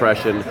depths of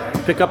depression.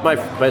 Pick up my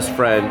best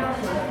friend,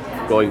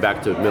 going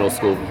back to middle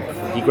school.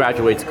 He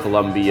graduates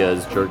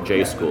Columbia's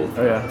J School,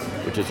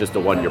 which is just a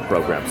one-year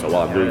program. So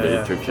while I'm doing the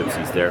internships,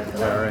 he's there.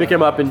 Right. Pick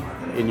him up in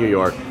New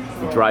York.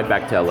 We drive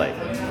back to LA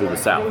through the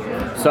South.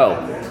 So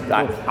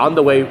on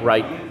the way,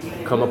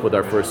 come up with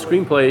our first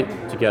screenplay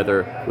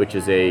together, which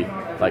is a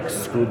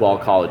screwball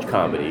college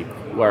comedy,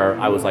 where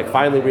I was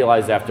finally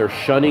realized after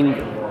shunning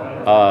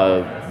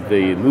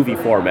the movie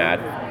format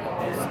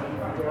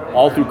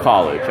all through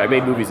college. I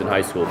made movies in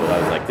high school, but I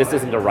was like, this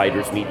isn't a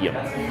writer's medium.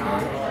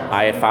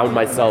 I had found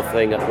myself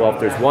saying, well,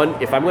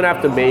 if I'm going to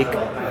have to make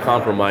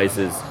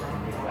compromises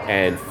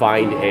and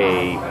find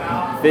a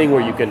thing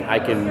where I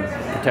can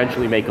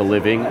potentially make a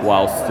living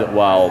while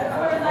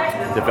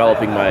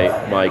developing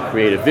my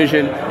creative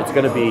vision, it's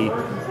going to be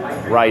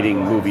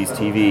writing movies,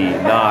 TV,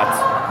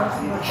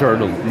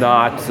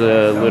 not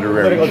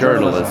literary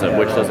journalism,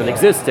 which doesn't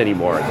exist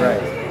anymore.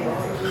 Right.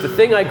 The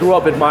thing I grew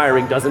up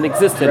admiring doesn't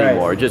exist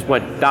anymore. It just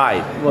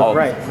died. Well,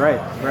 right.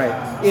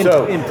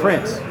 In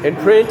print. In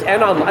print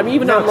and online. I mean,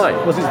 even online.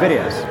 Well, it's just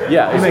videos.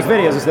 Yeah. You make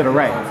videos instead of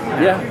write.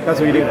 Yeah.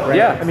 That's what you do, right?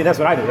 Yeah. I mean, that's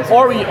what I do.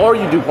 Or you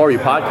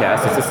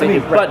podcast. It's the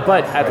same. But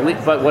at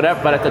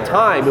the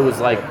time, it was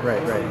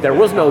there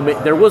was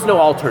no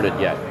alternate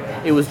yet.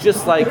 It was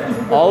just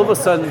all of a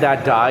sudden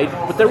that died,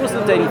 but there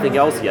wasn't anything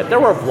else yet. There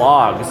were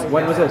blogs.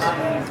 When was this?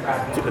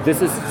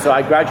 So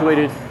I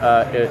graduated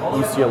at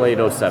UCLA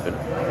in 07.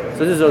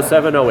 So this is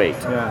 07, 08.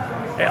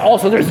 Yeah. And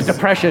also, there's a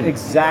depression.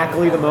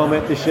 Exactly the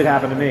moment this shit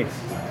happened to me.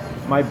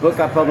 My book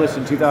got published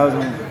in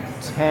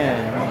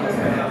 2010.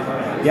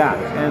 Yeah,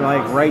 and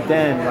right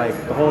then,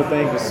 the whole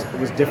thing was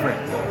different.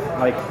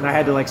 And I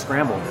had to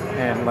scramble,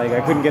 and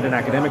I couldn't get an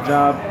academic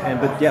job.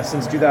 But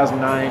since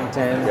 2009,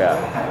 10.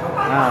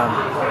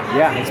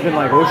 Yeah. It's been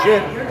oh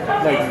shit.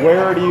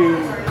 Where do you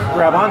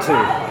grab onto?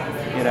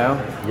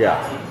 Yeah.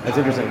 That's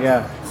interesting.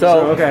 Yeah.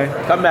 So okay.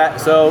 Come back.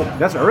 So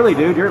that's early,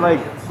 dude. You're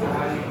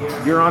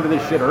onto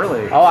this shit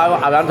early. Oh,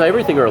 I'm onto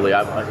everything early.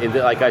 I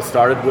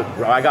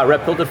got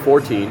red pilled at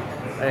 14,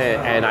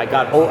 and I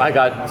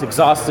got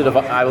exhausted of.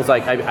 I was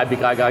I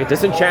got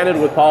disenchanted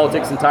with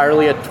politics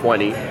entirely at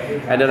 20,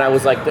 and then I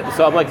was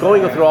so I'm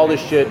going through all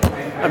this shit.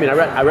 I mean,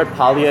 I read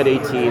Polly at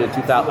 18 in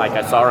 2000.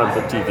 I saw her on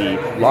Book TV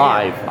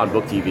live on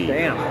Book TV.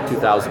 Damn.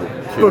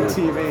 2002. Book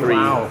TV. 3.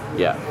 Wow.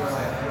 Yeah.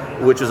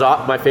 Which is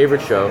my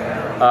favorite show.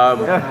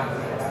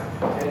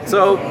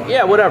 So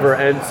yeah, whatever.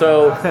 And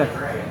so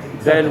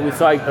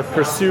So I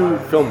pursue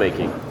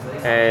filmmaking,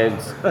 and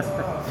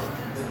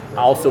I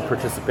also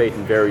participate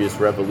in various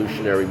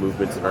revolutionary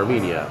movements in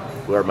Armenia,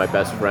 where my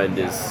best friend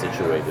is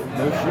situated.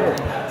 No shit.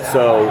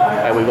 So,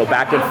 and we go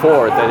back and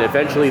forth, and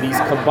eventually these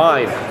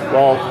combine.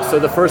 Well, so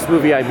the first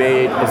movie I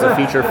made is a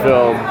feature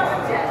film,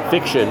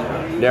 fiction,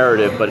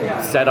 narrative, but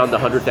set on the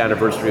 100th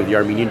anniversary of the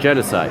Armenian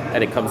genocide.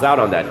 And it comes out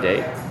on that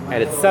day,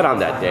 and it's set on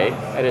that day,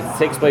 and it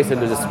takes place in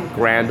this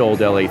grand old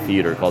LA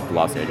theater called the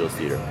Los Angeles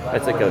Theater.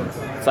 It's like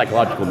a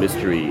psychological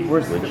mystery.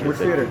 Which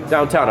theater?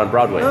 Downtown on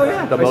Broadway. Oh,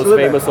 yeah. The I used most to live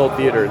famous there. old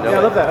theater in LA. Yeah,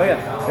 I love that.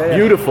 Oh, yeah.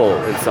 Beautiful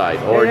inside,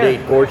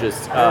 ornate,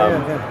 gorgeous.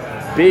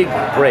 Big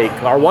break.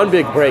 Our one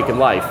big break in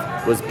life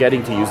was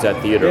getting to use that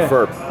theater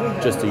for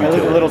just a I lived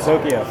utility. in Little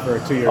Tokyo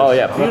for 2 years. Oh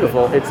yeah,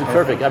 beautiful. It's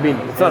perfect. I mean,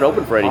 it's not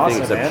open for anything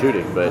Awesome, except man.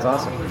 shooting, but That's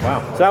awesome.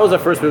 Wow. so that was our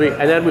first movie,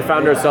 and then we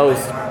found ourselves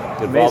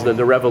involved in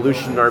the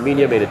revolution in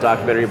Armenia. Made a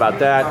documentary about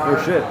that. Oh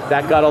shit.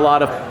 That got a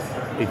lot of.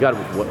 It got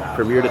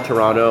premiered at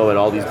Toronto and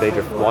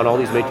won all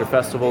these major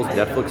festivals.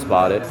 Netflix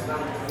bought it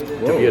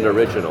to be an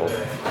original.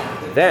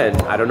 Then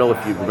I don't know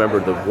if you remember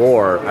the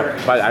war.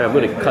 I'm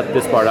going to cut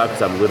this part out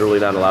because I'm literally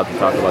not allowed to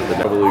talk about the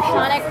revolution.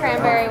 Tonic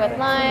cranberry with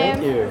lime.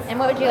 Thank you. And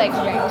what would you like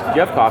to drink? Do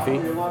you have coffee?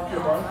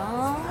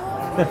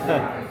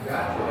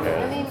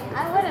 I mean,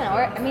 I wouldn't.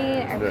 Or I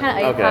mean,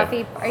 kind of Okay.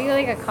 coffee. Are you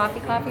like a coffee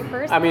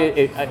person? I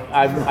mean,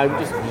 I'm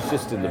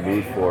just in the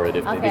mood for it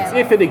if Okay.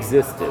 if it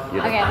existed. You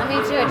know? Okay, let me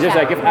do a Just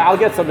check. like if I'll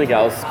get something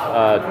else,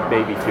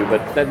 maybe too,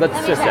 but let's Let me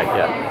just check.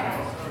 check.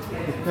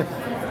 Yeah.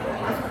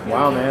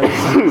 Wow,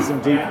 man. Some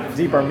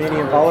deep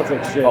Armenian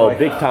politics shit. Oh, like,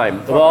 big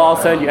time. Well, I'll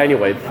send you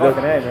anyway. Fucking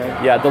A,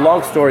 man. Yeah, the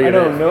long story I of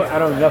it.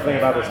 know nothing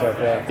about this stuff.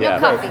 Yeah. No Yeah.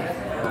 coffee.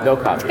 No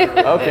coffee.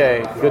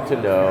 Okay, good to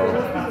know.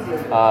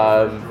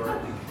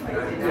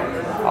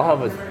 I'll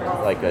have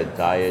a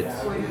diet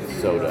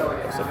soda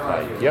of some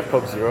kind. Do you have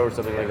Coke Zero or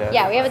something like that?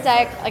 Yeah, we have a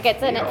diet. Like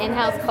it's an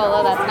in-house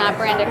cola that's not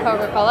branded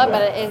Coca-Cola,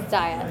 but it is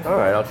diet. All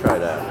right, I'll try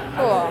that.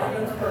 Cool.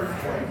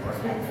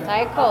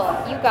 Diet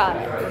cola. You got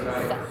it.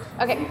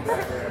 Okay.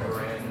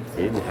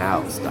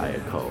 In-house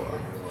Diet Cola.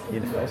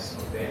 In-house.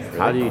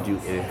 How do you do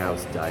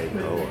in-house Diet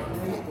Cola?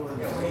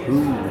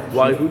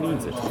 Who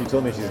needs it? She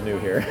told me she's new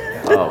here.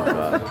 Oh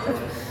god.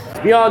 It's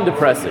beyond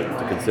depressing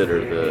to consider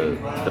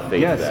the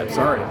fate Yes, of that.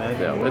 sorry, man.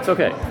 No, it's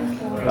okay.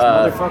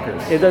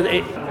 Motherfuckers.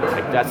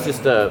 That's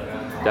just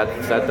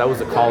that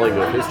was a calling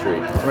of history.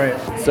 Right.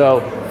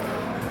 So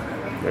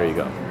there you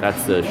go.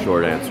 That's the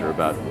short answer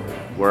about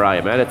where I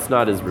am, and it's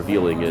not as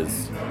revealing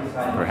as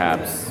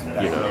perhaps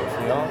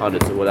on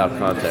its without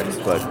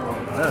context, but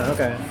Oh,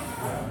 okay.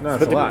 No,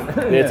 it's a lot.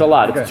 it's a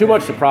lot. It's too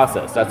much to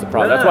process. That's the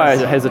problem. That's why I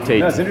hesitate.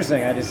 No, it's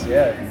interesting.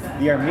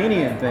 The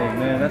Armenian thing,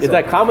 man. That's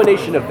That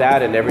combination of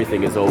that and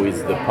everything is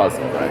always the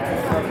puzzle,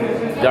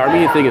 right? The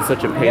Armenian thing is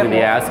such a pain in the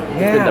ass. It's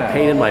been the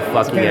pain in my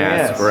fucking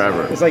ass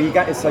forever. It's like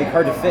it's like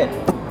hard to fit.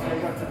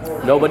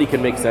 Nobody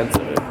can make sense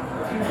of it.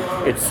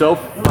 It's so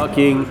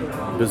fucking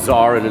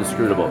bizarre and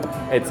inscrutable.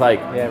 It's like,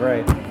 Yeah,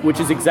 right. which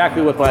is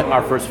exactly what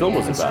our first film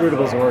was about.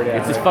 Inscrutable's a word, yeah.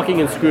 It's just fucking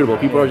inscrutable.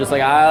 People are just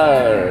like,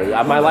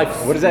 my life's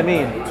What does that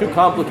mean? too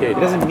complicated.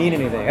 It doesn't mean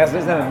anything. It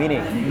doesn't have a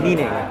meaning.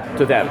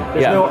 To them.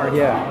 There's Yeah, no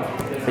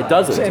it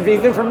doesn't. And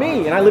even for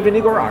me, and I lived in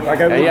Eagle Rock.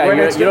 Like I lived Yeah, right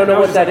next you to it, don't know and I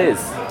what was that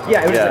just is.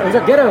 Yeah, it was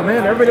a ghetto,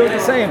 man. Everybody looked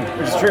the same,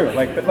 which is true.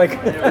 Like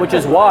Which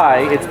is why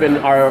it's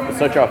been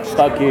such a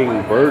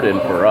fucking burden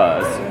for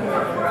us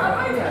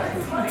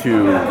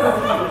to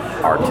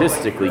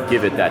artistically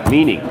give it that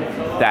meaning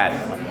that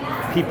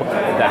people,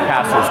 that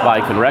passersby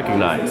can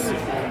recognize.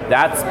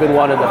 That's been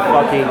one of the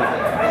fucking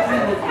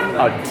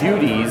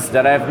duties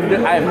that I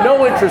have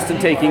no interest in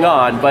taking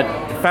on, but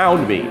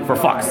found me, for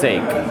fuck's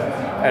sake.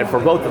 And for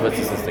both of us,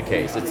 this is the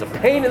case. It's a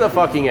pain in the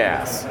fucking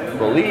ass.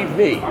 Believe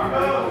me.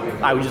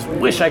 I just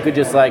wish I could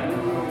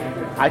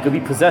I could be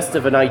possessed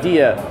of an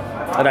idea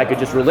and I could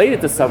just relate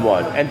it to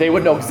someone and they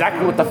would know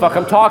exactly what the fuck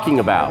I'm talking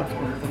about.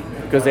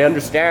 Because they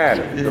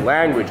understand the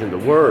language and the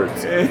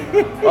words.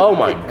 Oh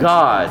my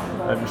god.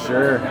 I'm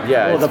sure.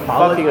 Yeah, it's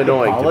fucking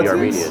annoying to be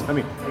Armenian. I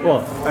mean,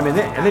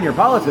 and then your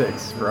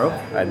politics, bro.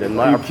 And then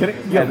Are you kidding?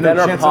 You have and no then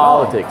our chance at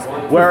all. politics.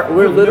 We're You have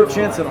no literally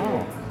chance at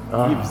all.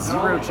 You have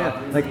zero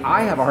chance. Like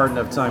I have a hard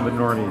enough time with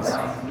normies.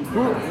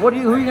 Who are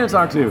you going to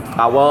talk to?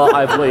 well,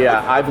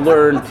 I've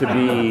learned to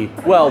be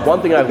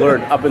one thing I've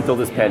learned up until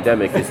this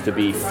pandemic is to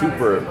be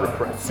super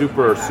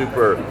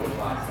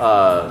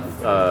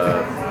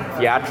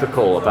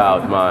theatrical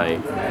about my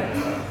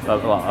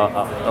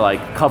like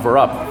cover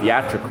up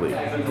theatrically,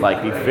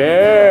 like be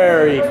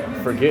very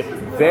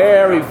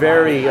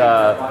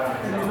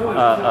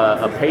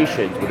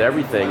patient with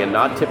everything and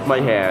not tip my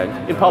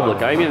hand in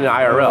public. I mean in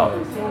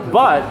IRL,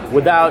 but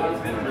without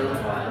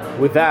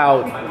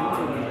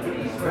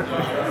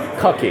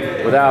cucking,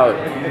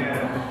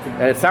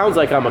 and it sounds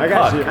like I'm a I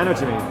got cuck, you. I know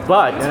what you mean.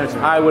 but I know what you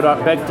mean. I would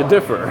beg to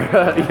differ.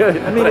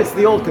 I mean, it's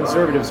the old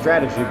conservative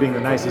strategy of being the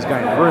nicest guy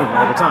in the room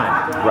all the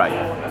time.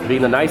 Right.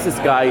 Being the nicest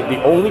guy,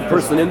 the only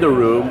person in the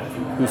room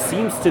who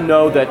seems to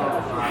know that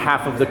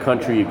half of the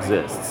country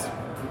exists.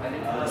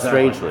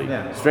 Strangely.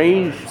 Yeah.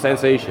 Strange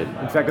sensation.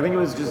 In fact, I think it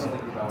was just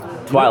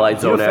Twilight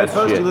Do you Zone know Fed ass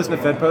Post? shit. Do you listen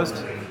to Fed Post?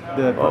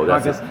 The Oh,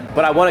 that's podcast? it.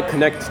 But I want to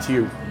connect to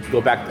you. Go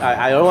back.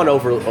 I don't want to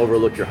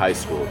overlook your high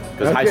school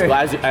because high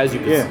Okay. school, as you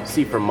can Yeah.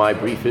 see from my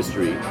brief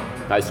history,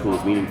 high school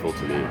is meaningful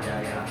to me.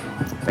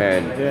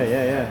 And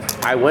Yeah.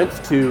 I went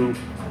to.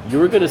 You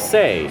were gonna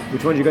say.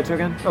 Which one did you go to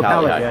again? Oh,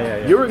 Pally Pally. High.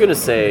 Yeah. You were gonna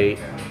say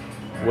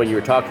when you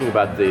were talking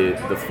about the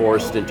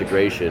forced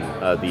integration,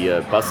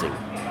 the busing,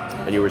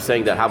 and you were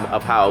saying that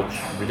how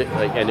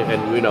ridiculous.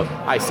 And you know,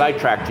 I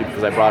sidetracked you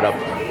because I brought up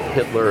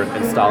Hitler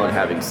and Stalin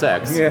having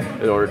sex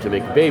in order to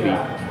make a baby.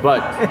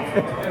 But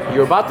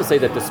you're about to say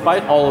that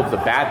despite all of the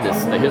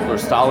badness, the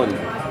Hitler-Stalin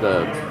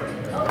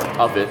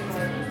of it,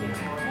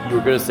 you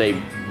were going to say,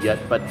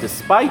 but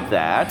despite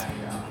that,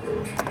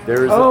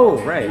 there's...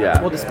 Right.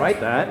 Yeah. Well, despite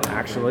that,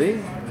 actually,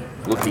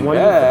 Looking one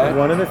back...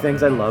 of the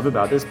things I love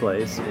about this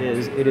place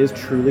is it is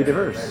truly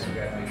diverse.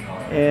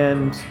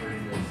 And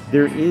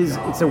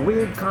it's a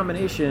weird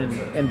combination,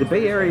 and the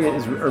Bay Area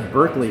or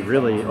Berkeley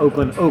really,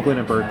 Oakland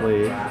and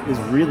Berkeley is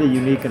really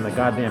unique in the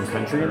goddamn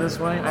country in this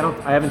way.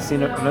 I haven't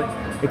seen it,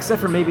 except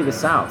for maybe the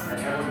South,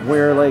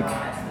 where like,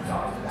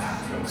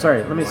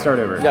 sorry, let me start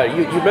over. Yeah,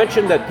 you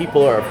mentioned that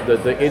people are,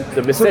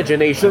 the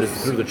miscegenation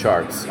is through the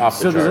charts, off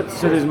the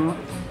charts.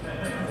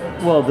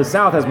 Well, the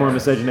South has more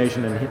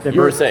miscegenation than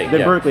You were saying,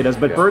 yeah. Berkeley does,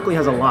 but Yeah. Berkeley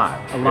has a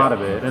lot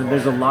of it, and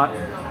there's a lot.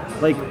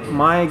 Like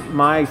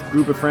my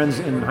group of friends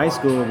in high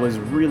school was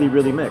really,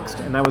 really mixed,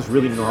 and that was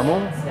really normal.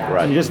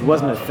 Right. And it just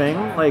wasn't a thing.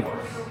 Like,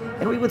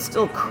 and we would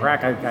still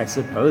crack, I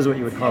suppose, what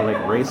you would call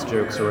like race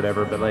jokes or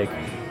whatever, but like,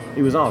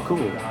 it was all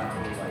cool.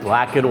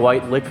 Black and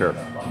white liquor.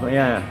 But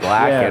yeah.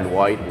 Black yeah. and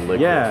white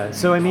liquor. Yeah.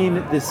 So I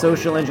mean, the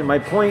social my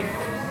point.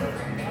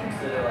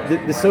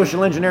 The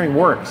social engineering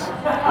works.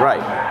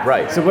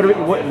 Right. So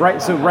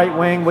So right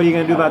wing, what are you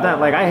gonna do about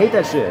that? Like, I hate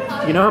that shit.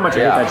 You know how much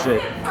I hate that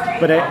shit.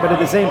 But at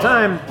the same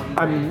time,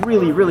 I'm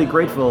really, really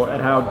grateful at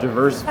how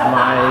diverse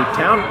my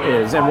town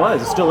is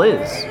and still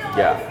is.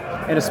 Yeah.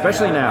 And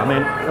especially now,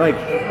 man. Like,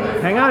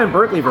 hang out in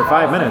Berkeley for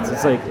 5 minutes.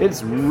 It's like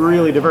it's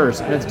really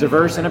diverse, and it's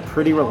diverse in a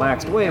pretty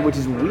relaxed way, which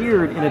is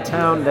weird in a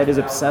town that is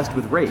obsessed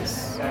with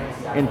race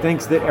and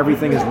thinks that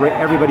everybody's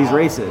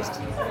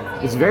racist.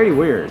 It's very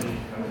weird.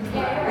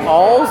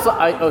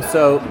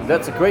 So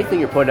that's a great thing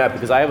you're pointing out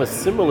because I have a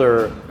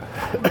similar.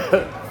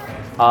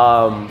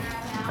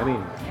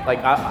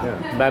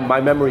 My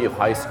memory of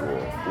high school,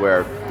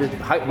 where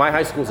my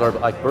high schools are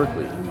like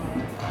Berkeley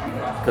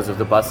because of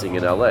the busing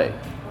in LA.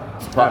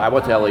 I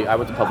went to LA. I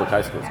went to public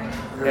high schools,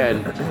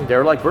 and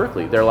they're like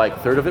Berkeley. They're like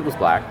third of it was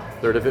black,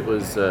 third of it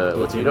was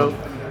Latino,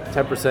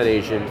 10%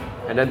 Asian,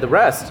 and then the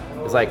rest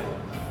is like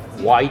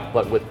white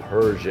but with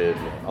Persian,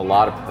 a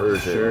lot of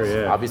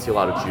Persians, obviously a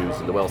lot of Jews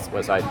in the West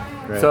Side.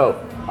 Right. So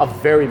a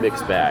very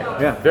mixed bag,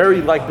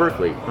 very like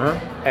Berkeley,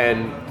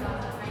 and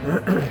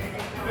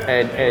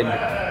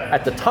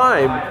at the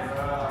time,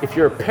 if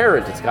you're a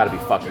parent, it's got to be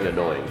fucking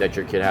annoying that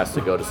your kid has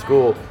to go to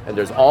school and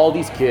there's all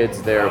these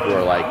kids there who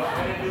are like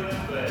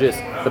just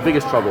the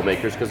biggest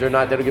troublemakers because they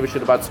don't give a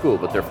shit about school,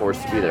 but they're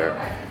forced to be there.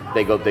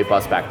 They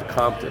bus back to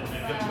Compton.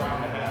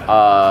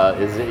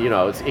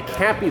 It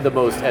can't be the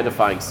most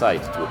edifying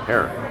sight to a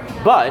parent,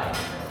 but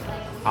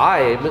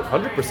I'm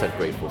 100%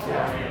 grateful for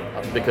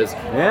that because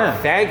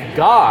thank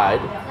God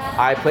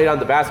I played on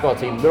the basketball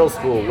team in middle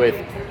school with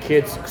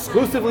kids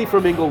exclusively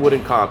from Inglewood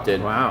and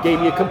Compton. Wow.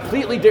 Gave me a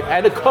completely different,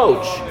 and a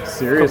coach.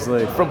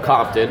 Seriously. From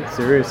Compton.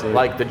 Seriously.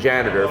 Like the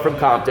janitor from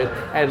Compton.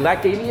 And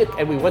that gave me,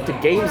 and we went to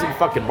games in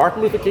fucking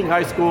Martin Luther King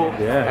High School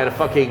and a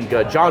fucking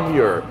John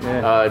Muir.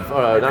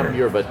 Not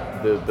Muir, but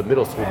the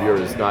middle school Muir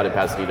is not in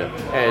Pasadena.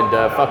 And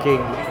fucking,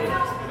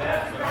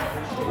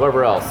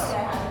 wherever else.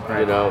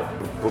 You know,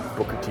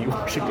 Booker T.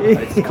 Washington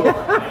High School,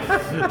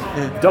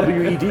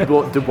 W.E.D.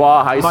 Du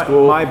Bois High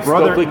School,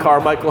 Stokely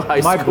Carmichael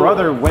High School. My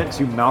brother went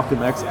to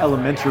Malcolm X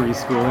Elementary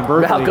School in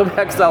Berkeley. Malcolm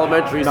X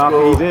Elementary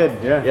School. He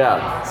did,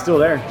 yeah. Still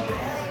there.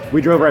 We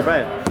drove right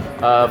by it.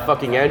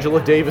 Fucking Angela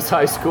Davis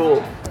High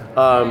School.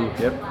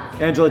 Yep.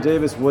 Angela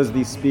Davis was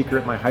the speaker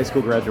at my high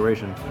school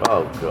graduation.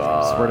 Oh,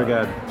 God. Swear to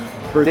God.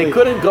 Berkeley, they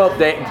couldn't go,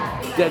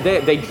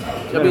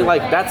 I mean,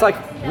 like, that's like...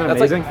 Isn't that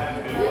amazing?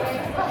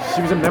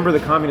 She was a member of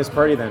the Communist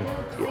Party then.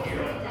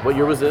 What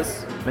year was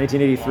this?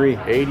 1983.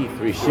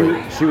 83.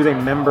 She was a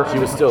member. She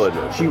was still in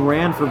there. She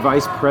ran for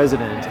vice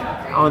president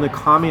on the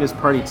Communist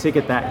Party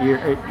ticket that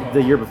year,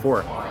 the year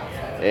before.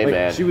 Hey,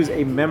 man. She was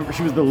a member.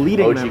 She was the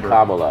leading member.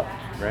 Kamala.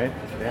 Right?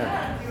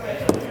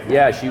 Yeah.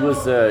 Yeah, she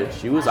was.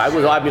 I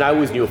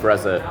always knew her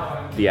as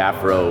the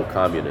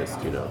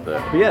Afro-communist. You know.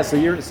 But yeah, so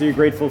you're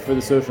grateful for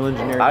the social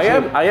engineering. I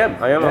am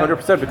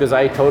 100% because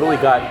I totally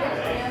got.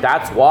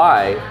 That's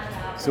why.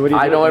 So what do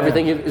you I know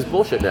everything is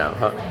bullshit now.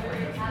 Huh?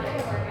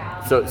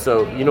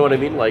 So you know what I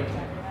mean? Like,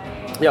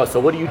 so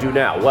what do you do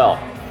now? Well,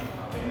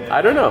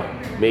 I don't know.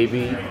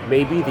 Maybe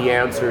the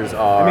answers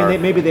are. I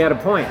mean, maybe they had a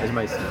point. Maybe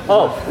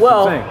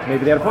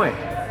they had a point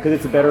because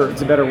it's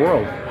a better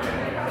world.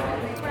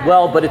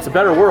 Well, but it's a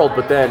better world.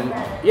 But then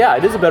Yeah,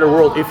 it is a better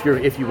world if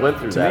you went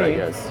through that, me. I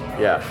guess.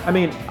 Yeah. I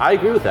mean, I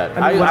agree with that.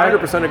 I when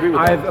 100% agree with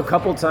that. I've a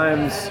couple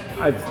times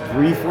I've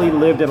briefly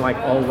lived in like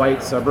all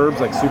white suburbs,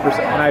 like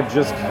and I've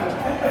just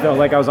felt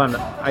like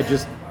I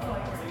just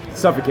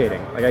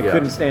suffocating. Like I Yeah.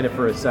 couldn't stand it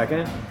for a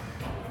second.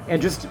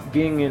 And just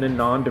being in a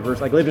non-diverse,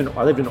 like I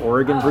lived in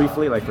Oregon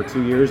briefly, like for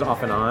 2 years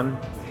off and on,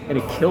 and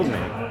it killed me.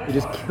 It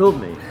just killed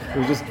me. It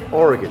was just,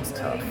 Oregon's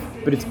tough.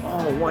 but it's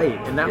all white,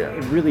 and that Yeah.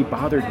 it really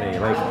bothered me.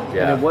 Like,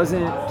 Yeah. and it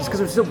wasn't just because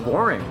it was so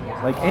boring.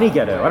 Like any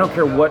ghetto, I don't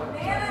care what.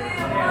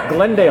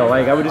 Glendale,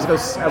 like I would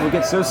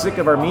get so sick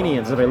of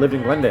Armenians if I lived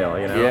in Glendale,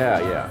 you know.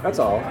 Yeah. That's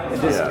all.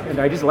 Yeah. And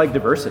I just like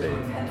diversity.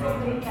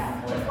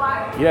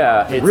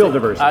 Yeah, it's Real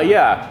diversity.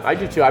 Yeah, I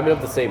do too. I'm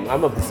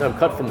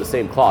cut from the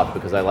same cloth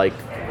because I like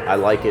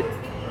it.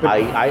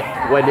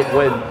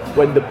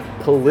 When the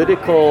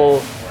political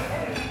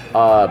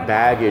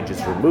baggage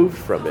is removed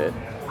from it,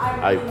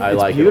 I It's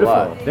like beautiful.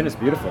 it a lot. Then it's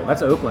beautiful.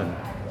 That's Oakland.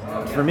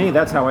 For me,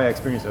 that's how I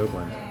experience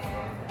Oakland.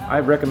 I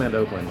recommend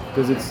Oakland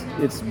because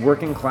it's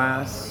working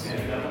class,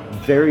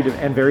 very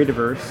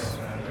diverse,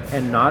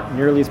 and not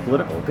nearly as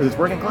political because it's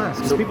working class.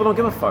 Because people don't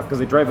give a fuck because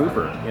they drive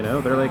Uber. You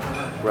know, they're like,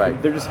 Right.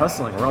 They're just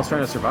hustling. We're all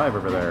trying to survive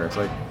over there. It's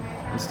like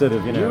instead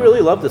of You really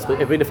love this place.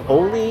 I mean, if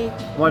only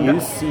One-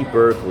 UC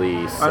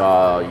Berkeley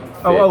saw.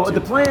 Oh, fit the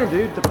to- plan,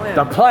 dude. The plan.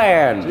 the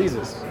plan.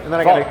 Jesus. And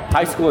then I Fall- gotta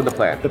high school and the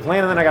plan. the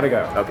plan, and then I gotta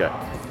go. Okay.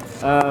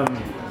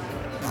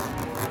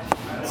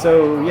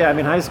 So yeah, I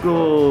mean, high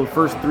school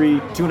first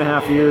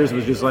 2.5 years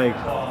was just like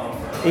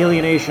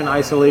alienation,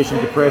 isolation,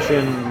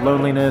 depression,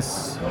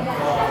 loneliness.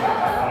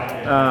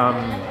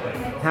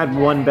 Had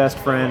one best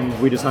friend.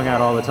 We just hung out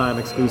all the time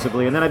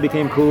exclusively, and then I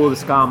became cool with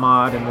the ska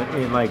mod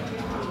in like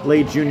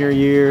late junior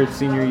year,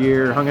 senior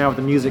year. Hung out with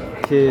the music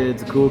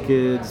kids, the cool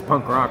kids,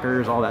 punk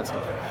rockers, all that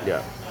stuff.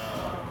 Yeah.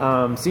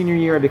 Senior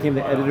year, I became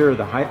the editor of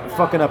the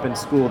fucking up in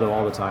school though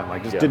all the time.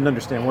 Like, just Yeah. didn't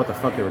understand what the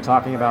fuck they were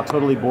talking about.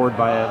 Totally bored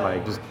by it.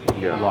 Like, just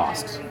Yeah.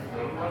 lost.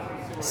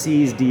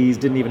 C's, D's,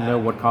 didn't even know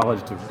what college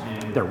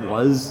there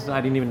was. I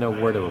didn't even know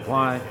where to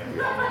apply.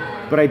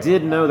 But I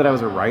did know that I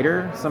was a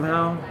writer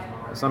somehow.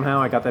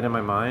 Somehow I got that in my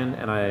mind,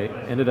 and I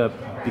ended up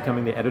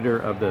becoming the editor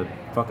of the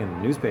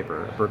fucking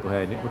newspaper at Berkeley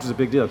High, which is a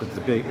big deal because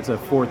it's a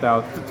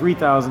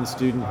 3,000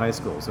 student high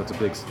school, so it's a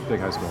big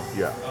high school.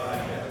 Yeah.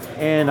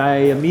 And I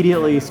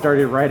immediately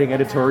started writing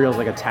editorials,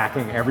 like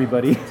attacking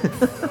everybody.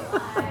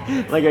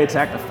 Like I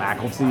attacked the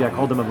faculty. I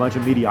called them a bunch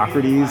of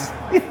mediocrities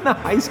in the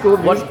high school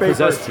What newspaper.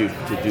 possessed you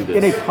to do this?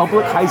 In a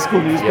public high school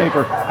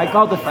newspaper, I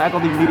called the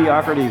faculty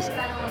mediocrities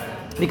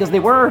because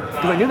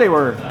I knew they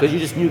were. Because you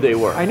just knew they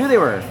were. I knew they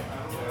were.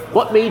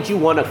 What made you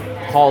want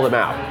to call them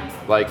out?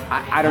 Like,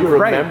 I don't you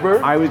right.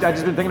 remember? I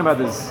just been thinking about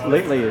this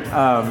lately.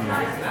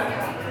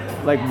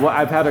 Like,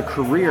 I've had a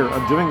career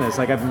of doing this.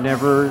 Like, I've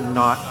never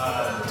not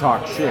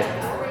talked shit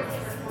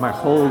my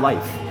whole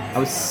life. I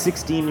was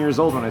 16 years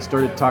old when I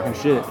started talking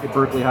shit at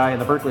Berkeley High in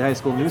the Berkeley High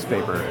School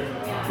newspaper.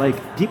 Like,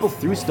 people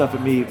threw stuff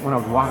at me when I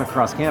would walk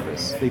across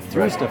campus. They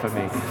threw stuff at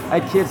me. I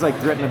had kids like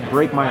threaten to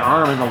break my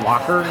arm in the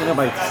locker,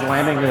 by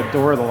slamming the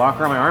door of the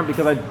locker on my arm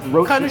because I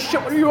wrote. What kind of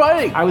shit were you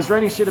writing? I was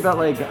writing shit about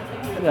like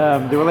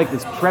they were like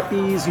these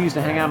preppies who used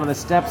to hang out on the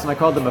steps, and I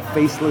called them a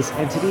faceless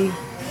entity,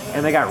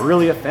 and they got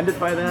really offended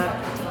by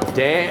that.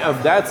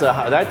 Damn, that's a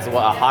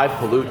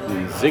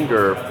highfalutin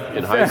zinger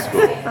in high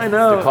school. I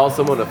know. To call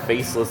someone a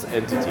faceless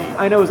entity.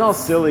 I know, it was all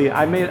silly.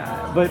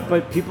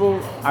 But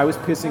people, I was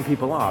pissing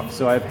people off,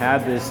 so I've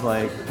had this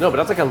like. No, but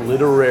that's like a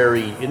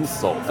literary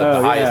insult at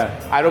the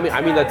highest. Yeah.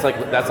 I mean that's like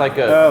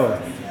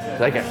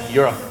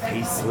you're a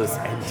faceless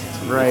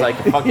entity. Right.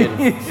 It's like fucking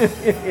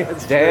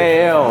It's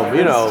damn,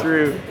 you know. That's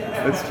true.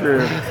 That's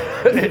true.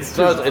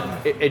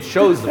 it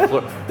shows the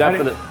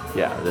definite.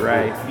 Yeah.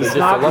 Right. Just the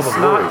love of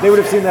words. They would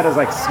have seen that as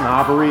like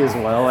snobbery as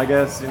well, I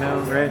guess,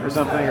 right? Or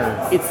something,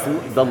 or It's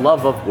the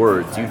love of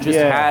words. You just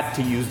Yeah. had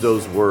to use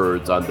those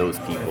words on those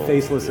people.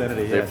 faceless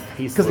entity, They're yeah.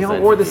 faceless Because they all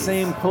wore the entities.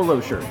 same polo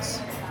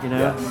shirts,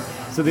 Yeah.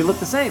 So they looked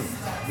the same.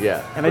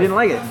 Yeah. And I didn't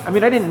like it. I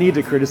mean, I didn't need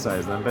to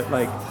criticize them, but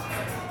like,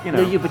 No,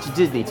 but you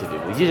did need to do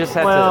it. You just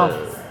had well,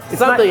 to. it's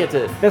Somebody not,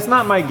 had to. That's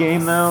not my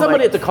game, though.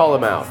 Somebody Like, had to call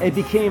him out. it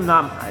became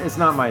it's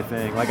not my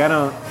thing. Like, I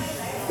don't,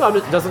 No,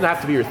 it doesn't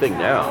have to be your thing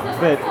now.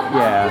 but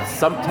yeah.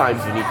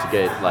 Sometimes you need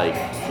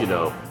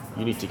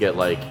to get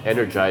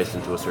energized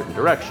into a certain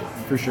direction.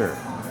 For sure.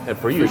 And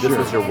for you, For this sure.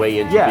 was your way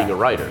into Yeah. being a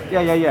writer.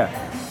 Yeah.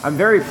 I'm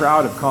very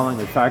proud of calling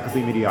the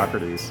faculty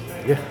mediocrities.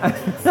 Yeah.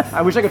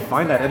 I wish I could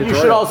find that You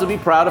editorial. should also be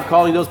proud of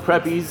calling those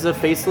preppies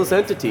faceless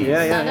entities.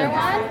 Yeah. Another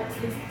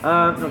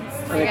one? No,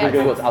 I think we're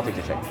good. I'll take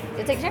the check.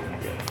 You take a check?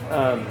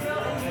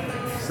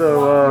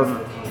 So,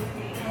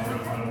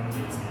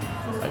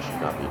 I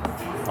should not be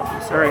helping.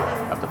 all Sorry. right.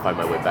 I have to find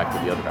my way back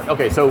to the other guy.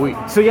 Okay, so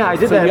Yeah, I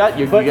did that.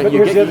 but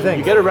here's the other thing.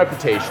 You get a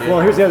reputation. Well,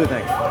 here's the other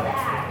thing.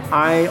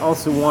 I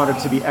also wanted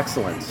to be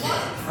excellent.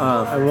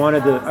 I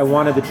wanted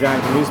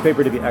the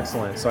newspaper to be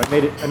excellent. So I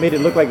made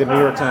it look like the New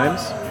York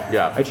Times.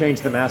 Yeah. I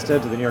changed the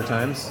masthead to the New York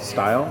Times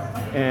style,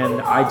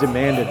 and I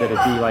demanded that it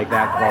be like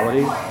that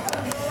quality.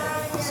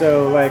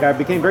 So like I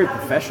became very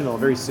professional,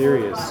 very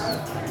serious,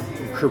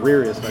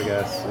 careerist, I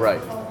guess.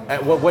 Right.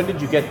 And when did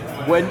do you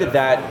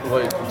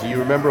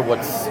remember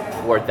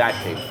where that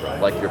came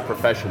from? Like your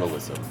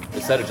professionalism,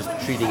 instead of just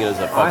treating it as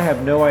a fun. I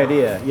have no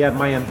idea. Yeah,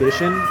 my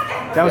ambition.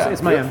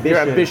 It's my ambition.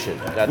 Your ambition.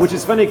 Which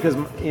is funny because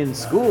in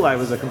school I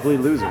was a complete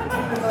loser.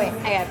 Oh, wait,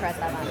 I gotta press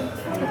that button.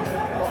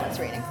 Well, it's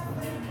reading.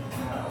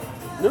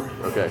 Nope.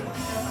 Okay.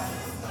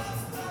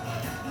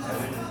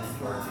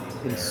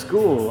 In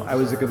school, I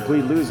was a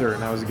complete loser,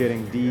 and I was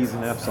getting D's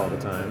and F's all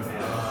the time.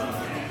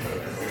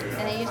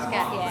 And then you just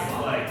got,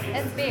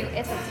 it's big.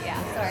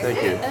 Sorry.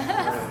 Thank you.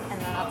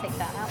 And then I'll take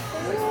that out.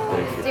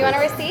 Thank you. Do you want a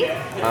receipt?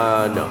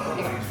 No.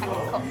 Okay,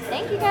 cool.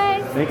 Thank you,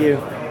 guys. Thank you.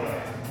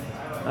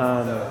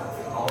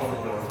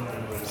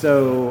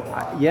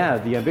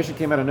 The ambition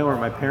came out of nowhere.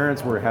 My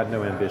parents had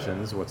no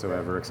ambitions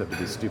whatsoever, except to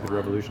be stupid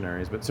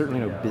revolutionaries, but certainly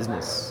no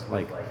business.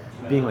 Like,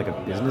 being like a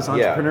business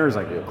entrepreneur is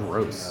like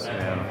gross,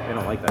 man. They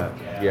don't like that.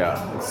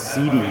 Yeah. It's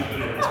seedy.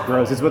 It's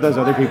gross. It's what those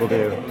other people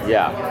do.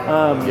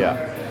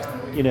 Yeah.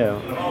 You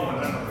know,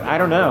 I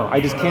don't know. I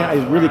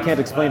really can't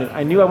explain it.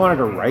 I knew I wanted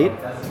to write.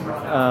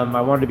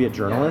 I wanted to be a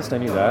journalist. I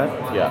knew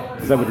that. Yeah.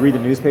 Because I would read the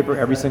newspaper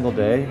every single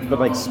day. But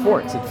like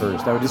sports at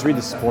first. I would just read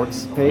the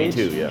sports page.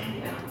 Me too, yeah.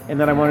 And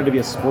then I wanted to be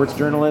a sports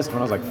journalist when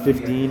I was like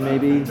 15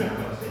 maybe.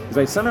 Because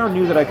I somehow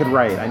knew that I could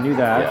write. I knew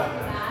that. Yeah.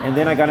 And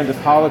then I got into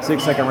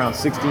politics like around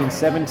 16,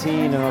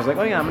 17. And I was like,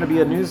 oh yeah, I'm going to be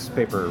a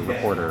newspaper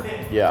reporter.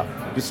 Yeah.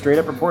 Just straight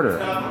up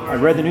reporter. I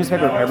read the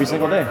newspaper every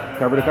single day,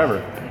 cover to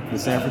cover. The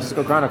San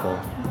Francisco Chronicle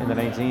in the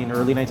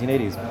early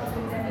 1980s.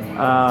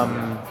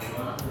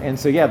 And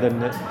so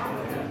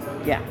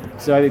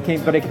so I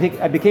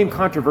became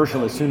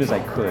controversial as soon as I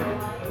could.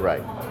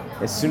 Right.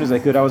 As soon as I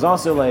could. I was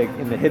also like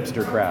in the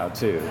hipster crowd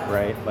too,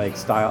 right? Like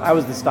style. I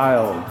was the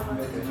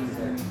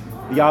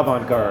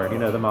avant-garde,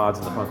 the mods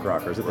and the punk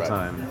rockers at the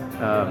time.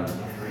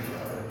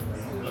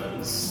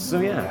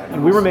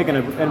 And we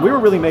were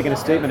really making a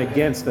statement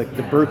against the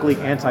Berkeley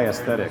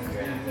anti-aesthetic.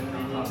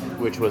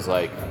 Which was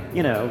like,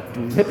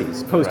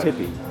 hippies,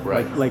 post-hippie,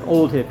 Right. Like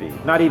old hippie,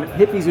 not even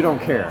hippies who don't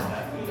care.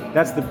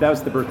 That's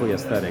the Berkeley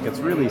aesthetic. It's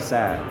really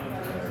sad.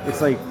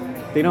 It's like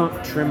they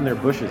don't trim their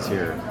bushes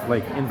here,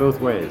 like in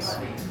both ways.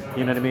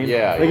 You know what I mean?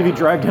 Yeah. Like if you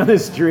drive down the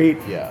street,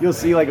 Yeah. you'll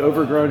see like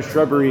overgrown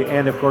shrubbery,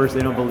 and of course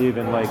they don't believe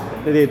in like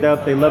they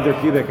love their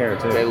pubic hair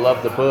too. they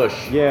love the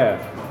bush. Yeah.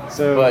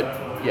 So. But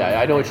yeah,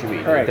 I know what you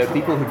mean. All right. The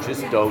people who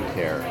just don't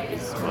care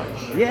as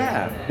much.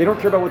 Yeah, they don't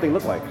care about what they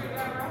look like.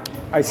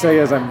 I say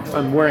as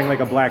I'm wearing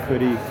like a black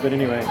hoodie, but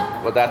anyway.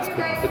 Well, this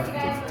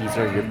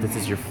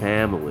is your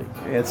family.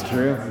 It's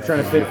true. I'm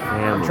trying to fit.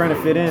 I'm trying to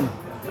fit in,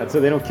 so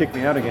they don't kick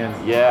me out again.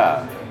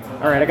 Yeah.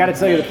 All right, I got to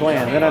tell you the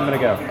plan. Then I'm gonna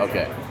go.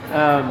 Okay.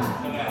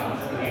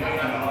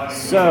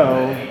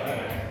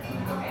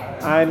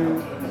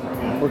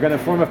 We're gonna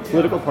form a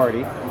political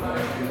party.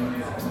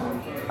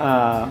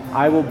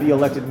 I will be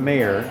elected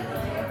mayor.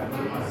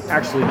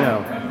 Actually,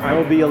 no. I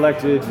will be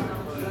elected.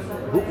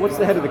 What's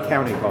the head of the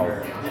county called?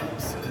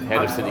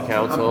 Head of city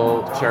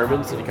council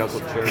chairman.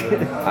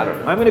 I don't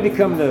know. I'm gonna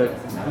become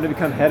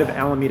head of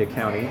Alameda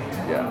County.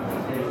 Yeah.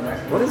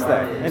 What is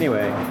that?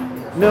 Anyway,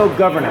 no,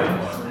 governor.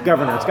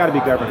 It's got to be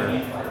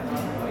governor.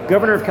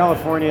 Governor of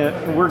California.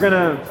 We're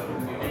gonna.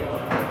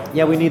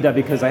 Yeah, we need that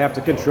because I have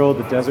to control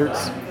the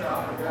deserts.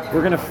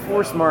 We're gonna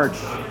force march.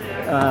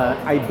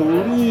 I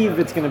believe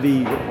it's gonna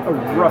be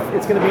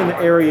It's gonna be in the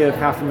area of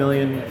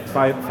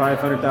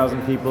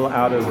 500,000 people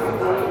out of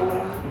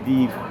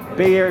the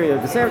Bay Area,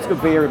 the San Francisco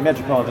Bay Area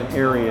metropolitan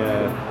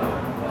area.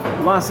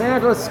 Los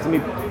Angeles is gonna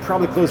be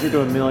probably closer to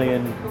 1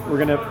 million.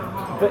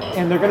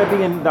 And they're gonna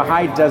be in the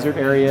high desert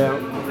area.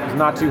 It's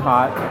not too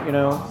hot,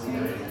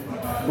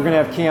 We're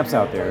gonna have camps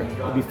out there.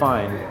 It'll be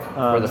fine.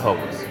 For the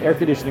homeless. Air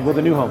conditioning. Well,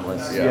 the new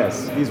homeless. Yeah.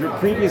 Yes. These were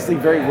previously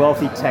very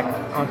wealthy tech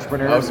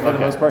entrepreneurs for the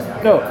most part.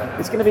 No,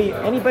 it's going to be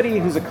anybody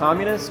who's a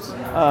communist.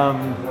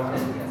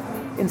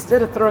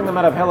 Instead of throwing them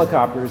out of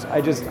helicopters,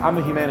 I'm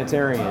a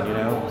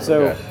humanitarian,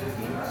 So. Okay.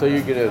 So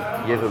you're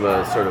gonna give them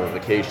a sort of a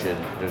vacation.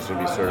 There's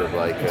gonna be sort of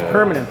like it's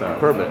permanent though.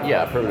 Permanent.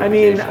 I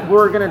mean, vacation.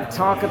 we're gonna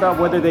talk about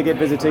whether they get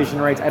visitation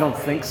rights. I don't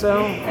think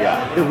so.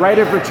 Yeah. The right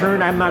of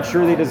return, I'm not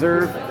sure they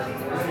deserve.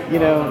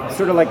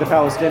 Sort of like the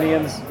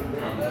Palestinians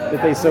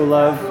that they so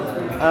love.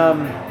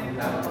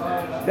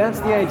 That's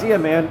the idea,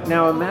 man.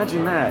 Now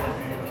imagine that.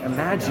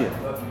 Imagine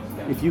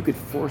if you could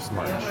force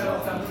march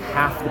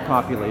half the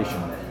population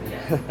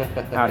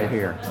out of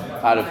here.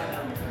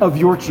 Of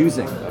your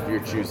choosing.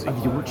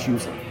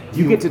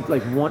 You get to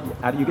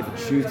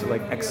choose to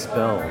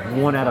expel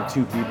 1 out of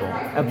 2 people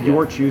of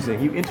your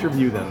choosing. You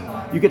interview them.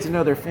 You get to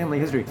know their family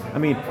history. I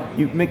mean,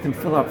 you make them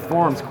fill out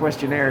forms,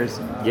 questionnaires.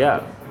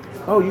 Yeah.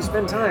 Oh, you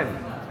spend time.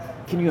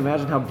 Can you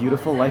imagine how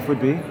beautiful life would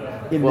be?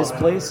 In this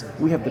place,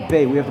 we have the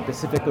bay, we have the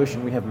Pacific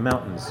Ocean, we have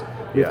mountains,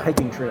 we have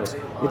hiking trails.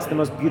 It's the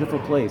most beautiful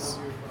place.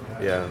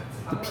 Yeah.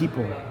 The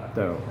people,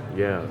 though,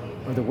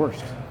 are the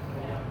worst.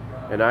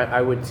 And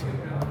I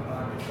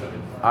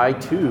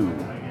too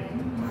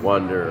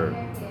wonder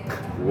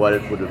what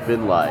it would have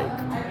been like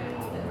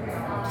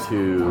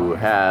to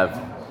have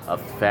a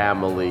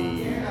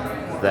family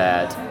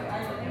that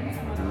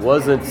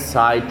wasn't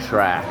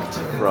sidetracked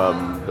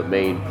from the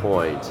main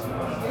point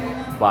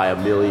by a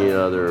million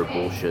other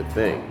bullshit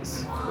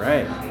things.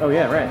 Right. Oh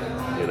yeah, right.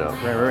 You know.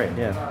 Right.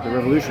 Yeah. The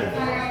revolution.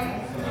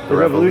 The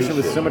revolution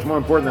was so much more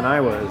important than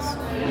I was.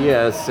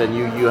 Yes, and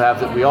you have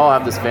that. We all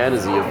have this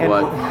fantasy of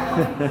what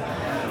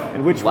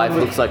and which life one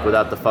was, looks like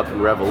without the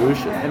fucking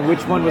revolution. And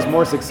which one was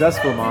more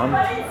successful, Mom?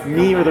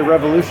 Me or the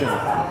revolution?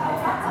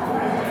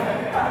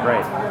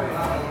 Right.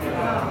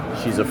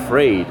 She's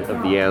afraid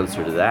of the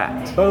answer to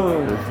that.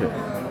 Boom.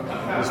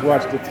 Just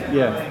watched it.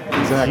 Yeah,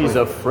 exactly. She's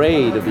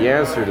afraid of the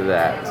answer to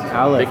that.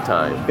 Alec, big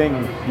time.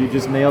 Bing, you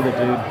just nailed it,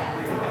 dude.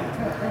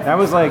 That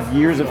was like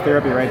years of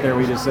therapy right there.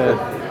 We just said,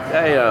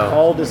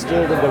 all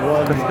distilled into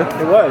one.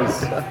 It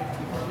was.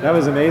 That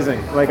was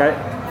amazing. Like I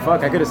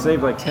could have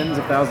saved like tens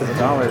of thousands of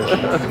dollars.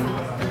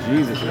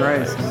 Jesus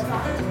Christ.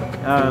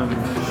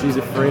 She's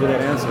afraid of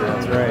that answer.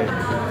 That's right.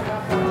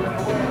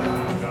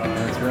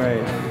 That's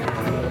right.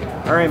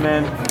 All right,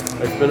 man.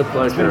 It's been a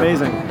pleasure. It's been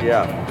amazing.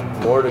 Yeah.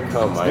 More to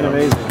come. It's been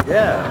amazing.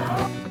 Yeah.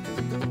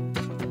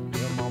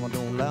 Yeah, Mama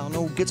don't allow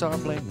no guitar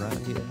playing right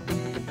here.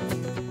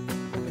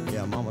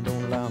 Yeah, Mama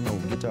don't allow no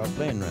guitar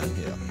playing right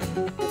here.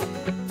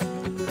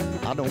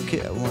 I don't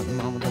care what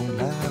Mama don't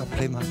allow,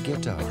 play my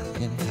guitar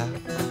anyhow.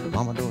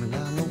 Mama don't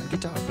allow no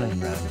guitar playing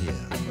right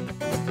here.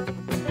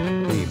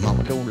 Hey,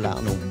 Mama don't allow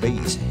no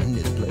bass in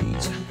this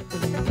place.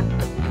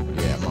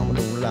 Yeah, Mama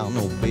don't allow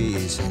no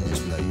bass in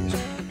this place.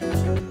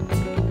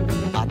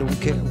 I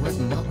don't care what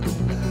Mama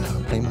don't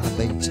allow, play my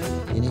bass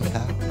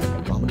anyhow.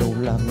 Mama don't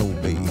allow no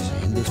bass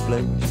in this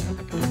place.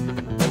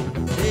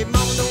 Hey,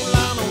 Mama don't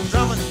allow no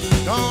drumming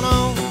going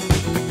on.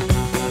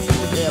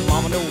 Yeah,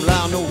 Mama don't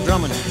allow no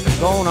drumming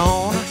going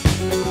on.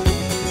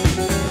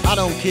 I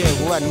don't care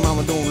what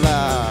Mama don't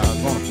allow,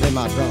 gonna play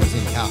my drums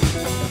anyhow.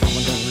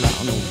 Mama don't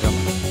allow no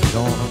drumming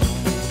going on.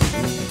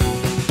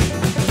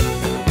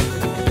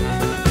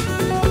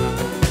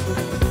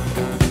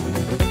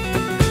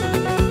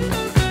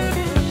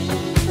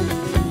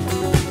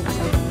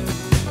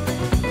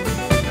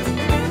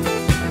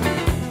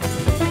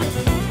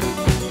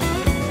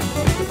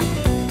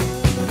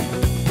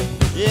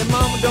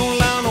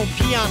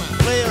 Piano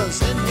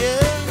players in here.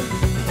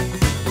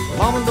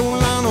 Mama don't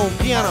allow no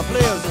piano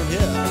players in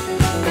here.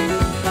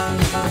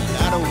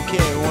 I don't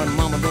care what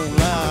Mama don't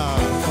allow.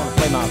 I'm gonna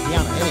play my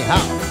piano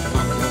anyhow.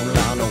 Mama don't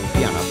allow no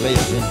piano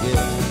players in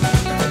here.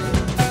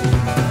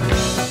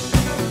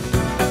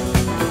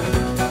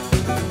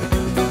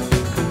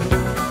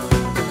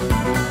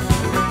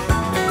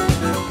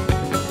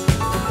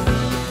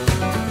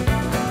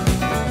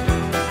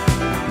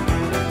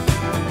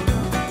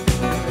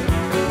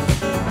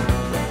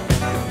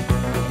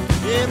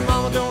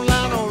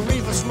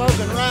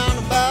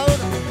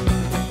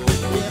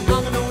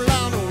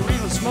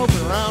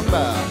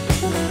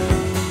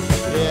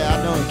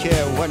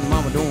 What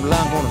Mama don't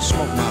allow, I'm gonna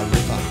smoke my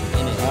reefer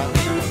anyhow.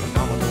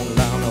 Mama don't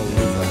allow no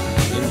reefer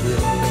in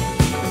here.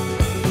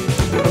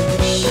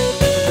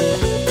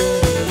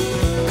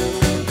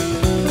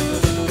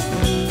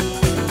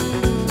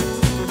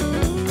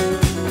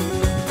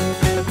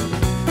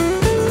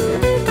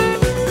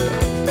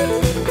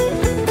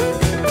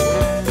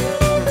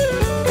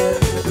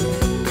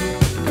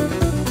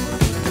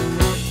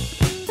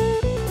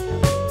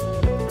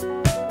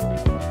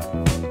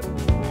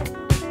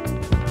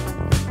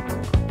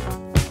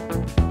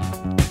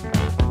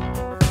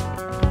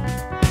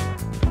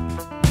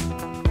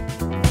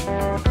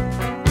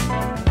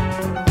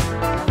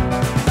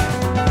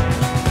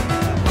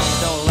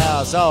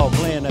 Us all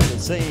playing at the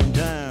same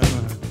time.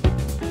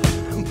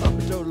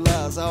 Mama don't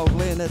allow us all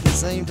playing at the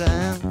same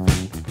time.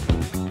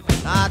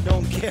 I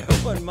don't care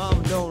what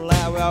Mama don't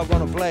allow, we're all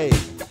gonna play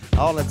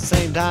all at the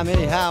same time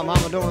anyhow.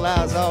 Mama don't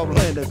allow us all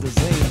playing at the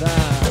same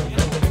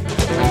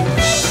time.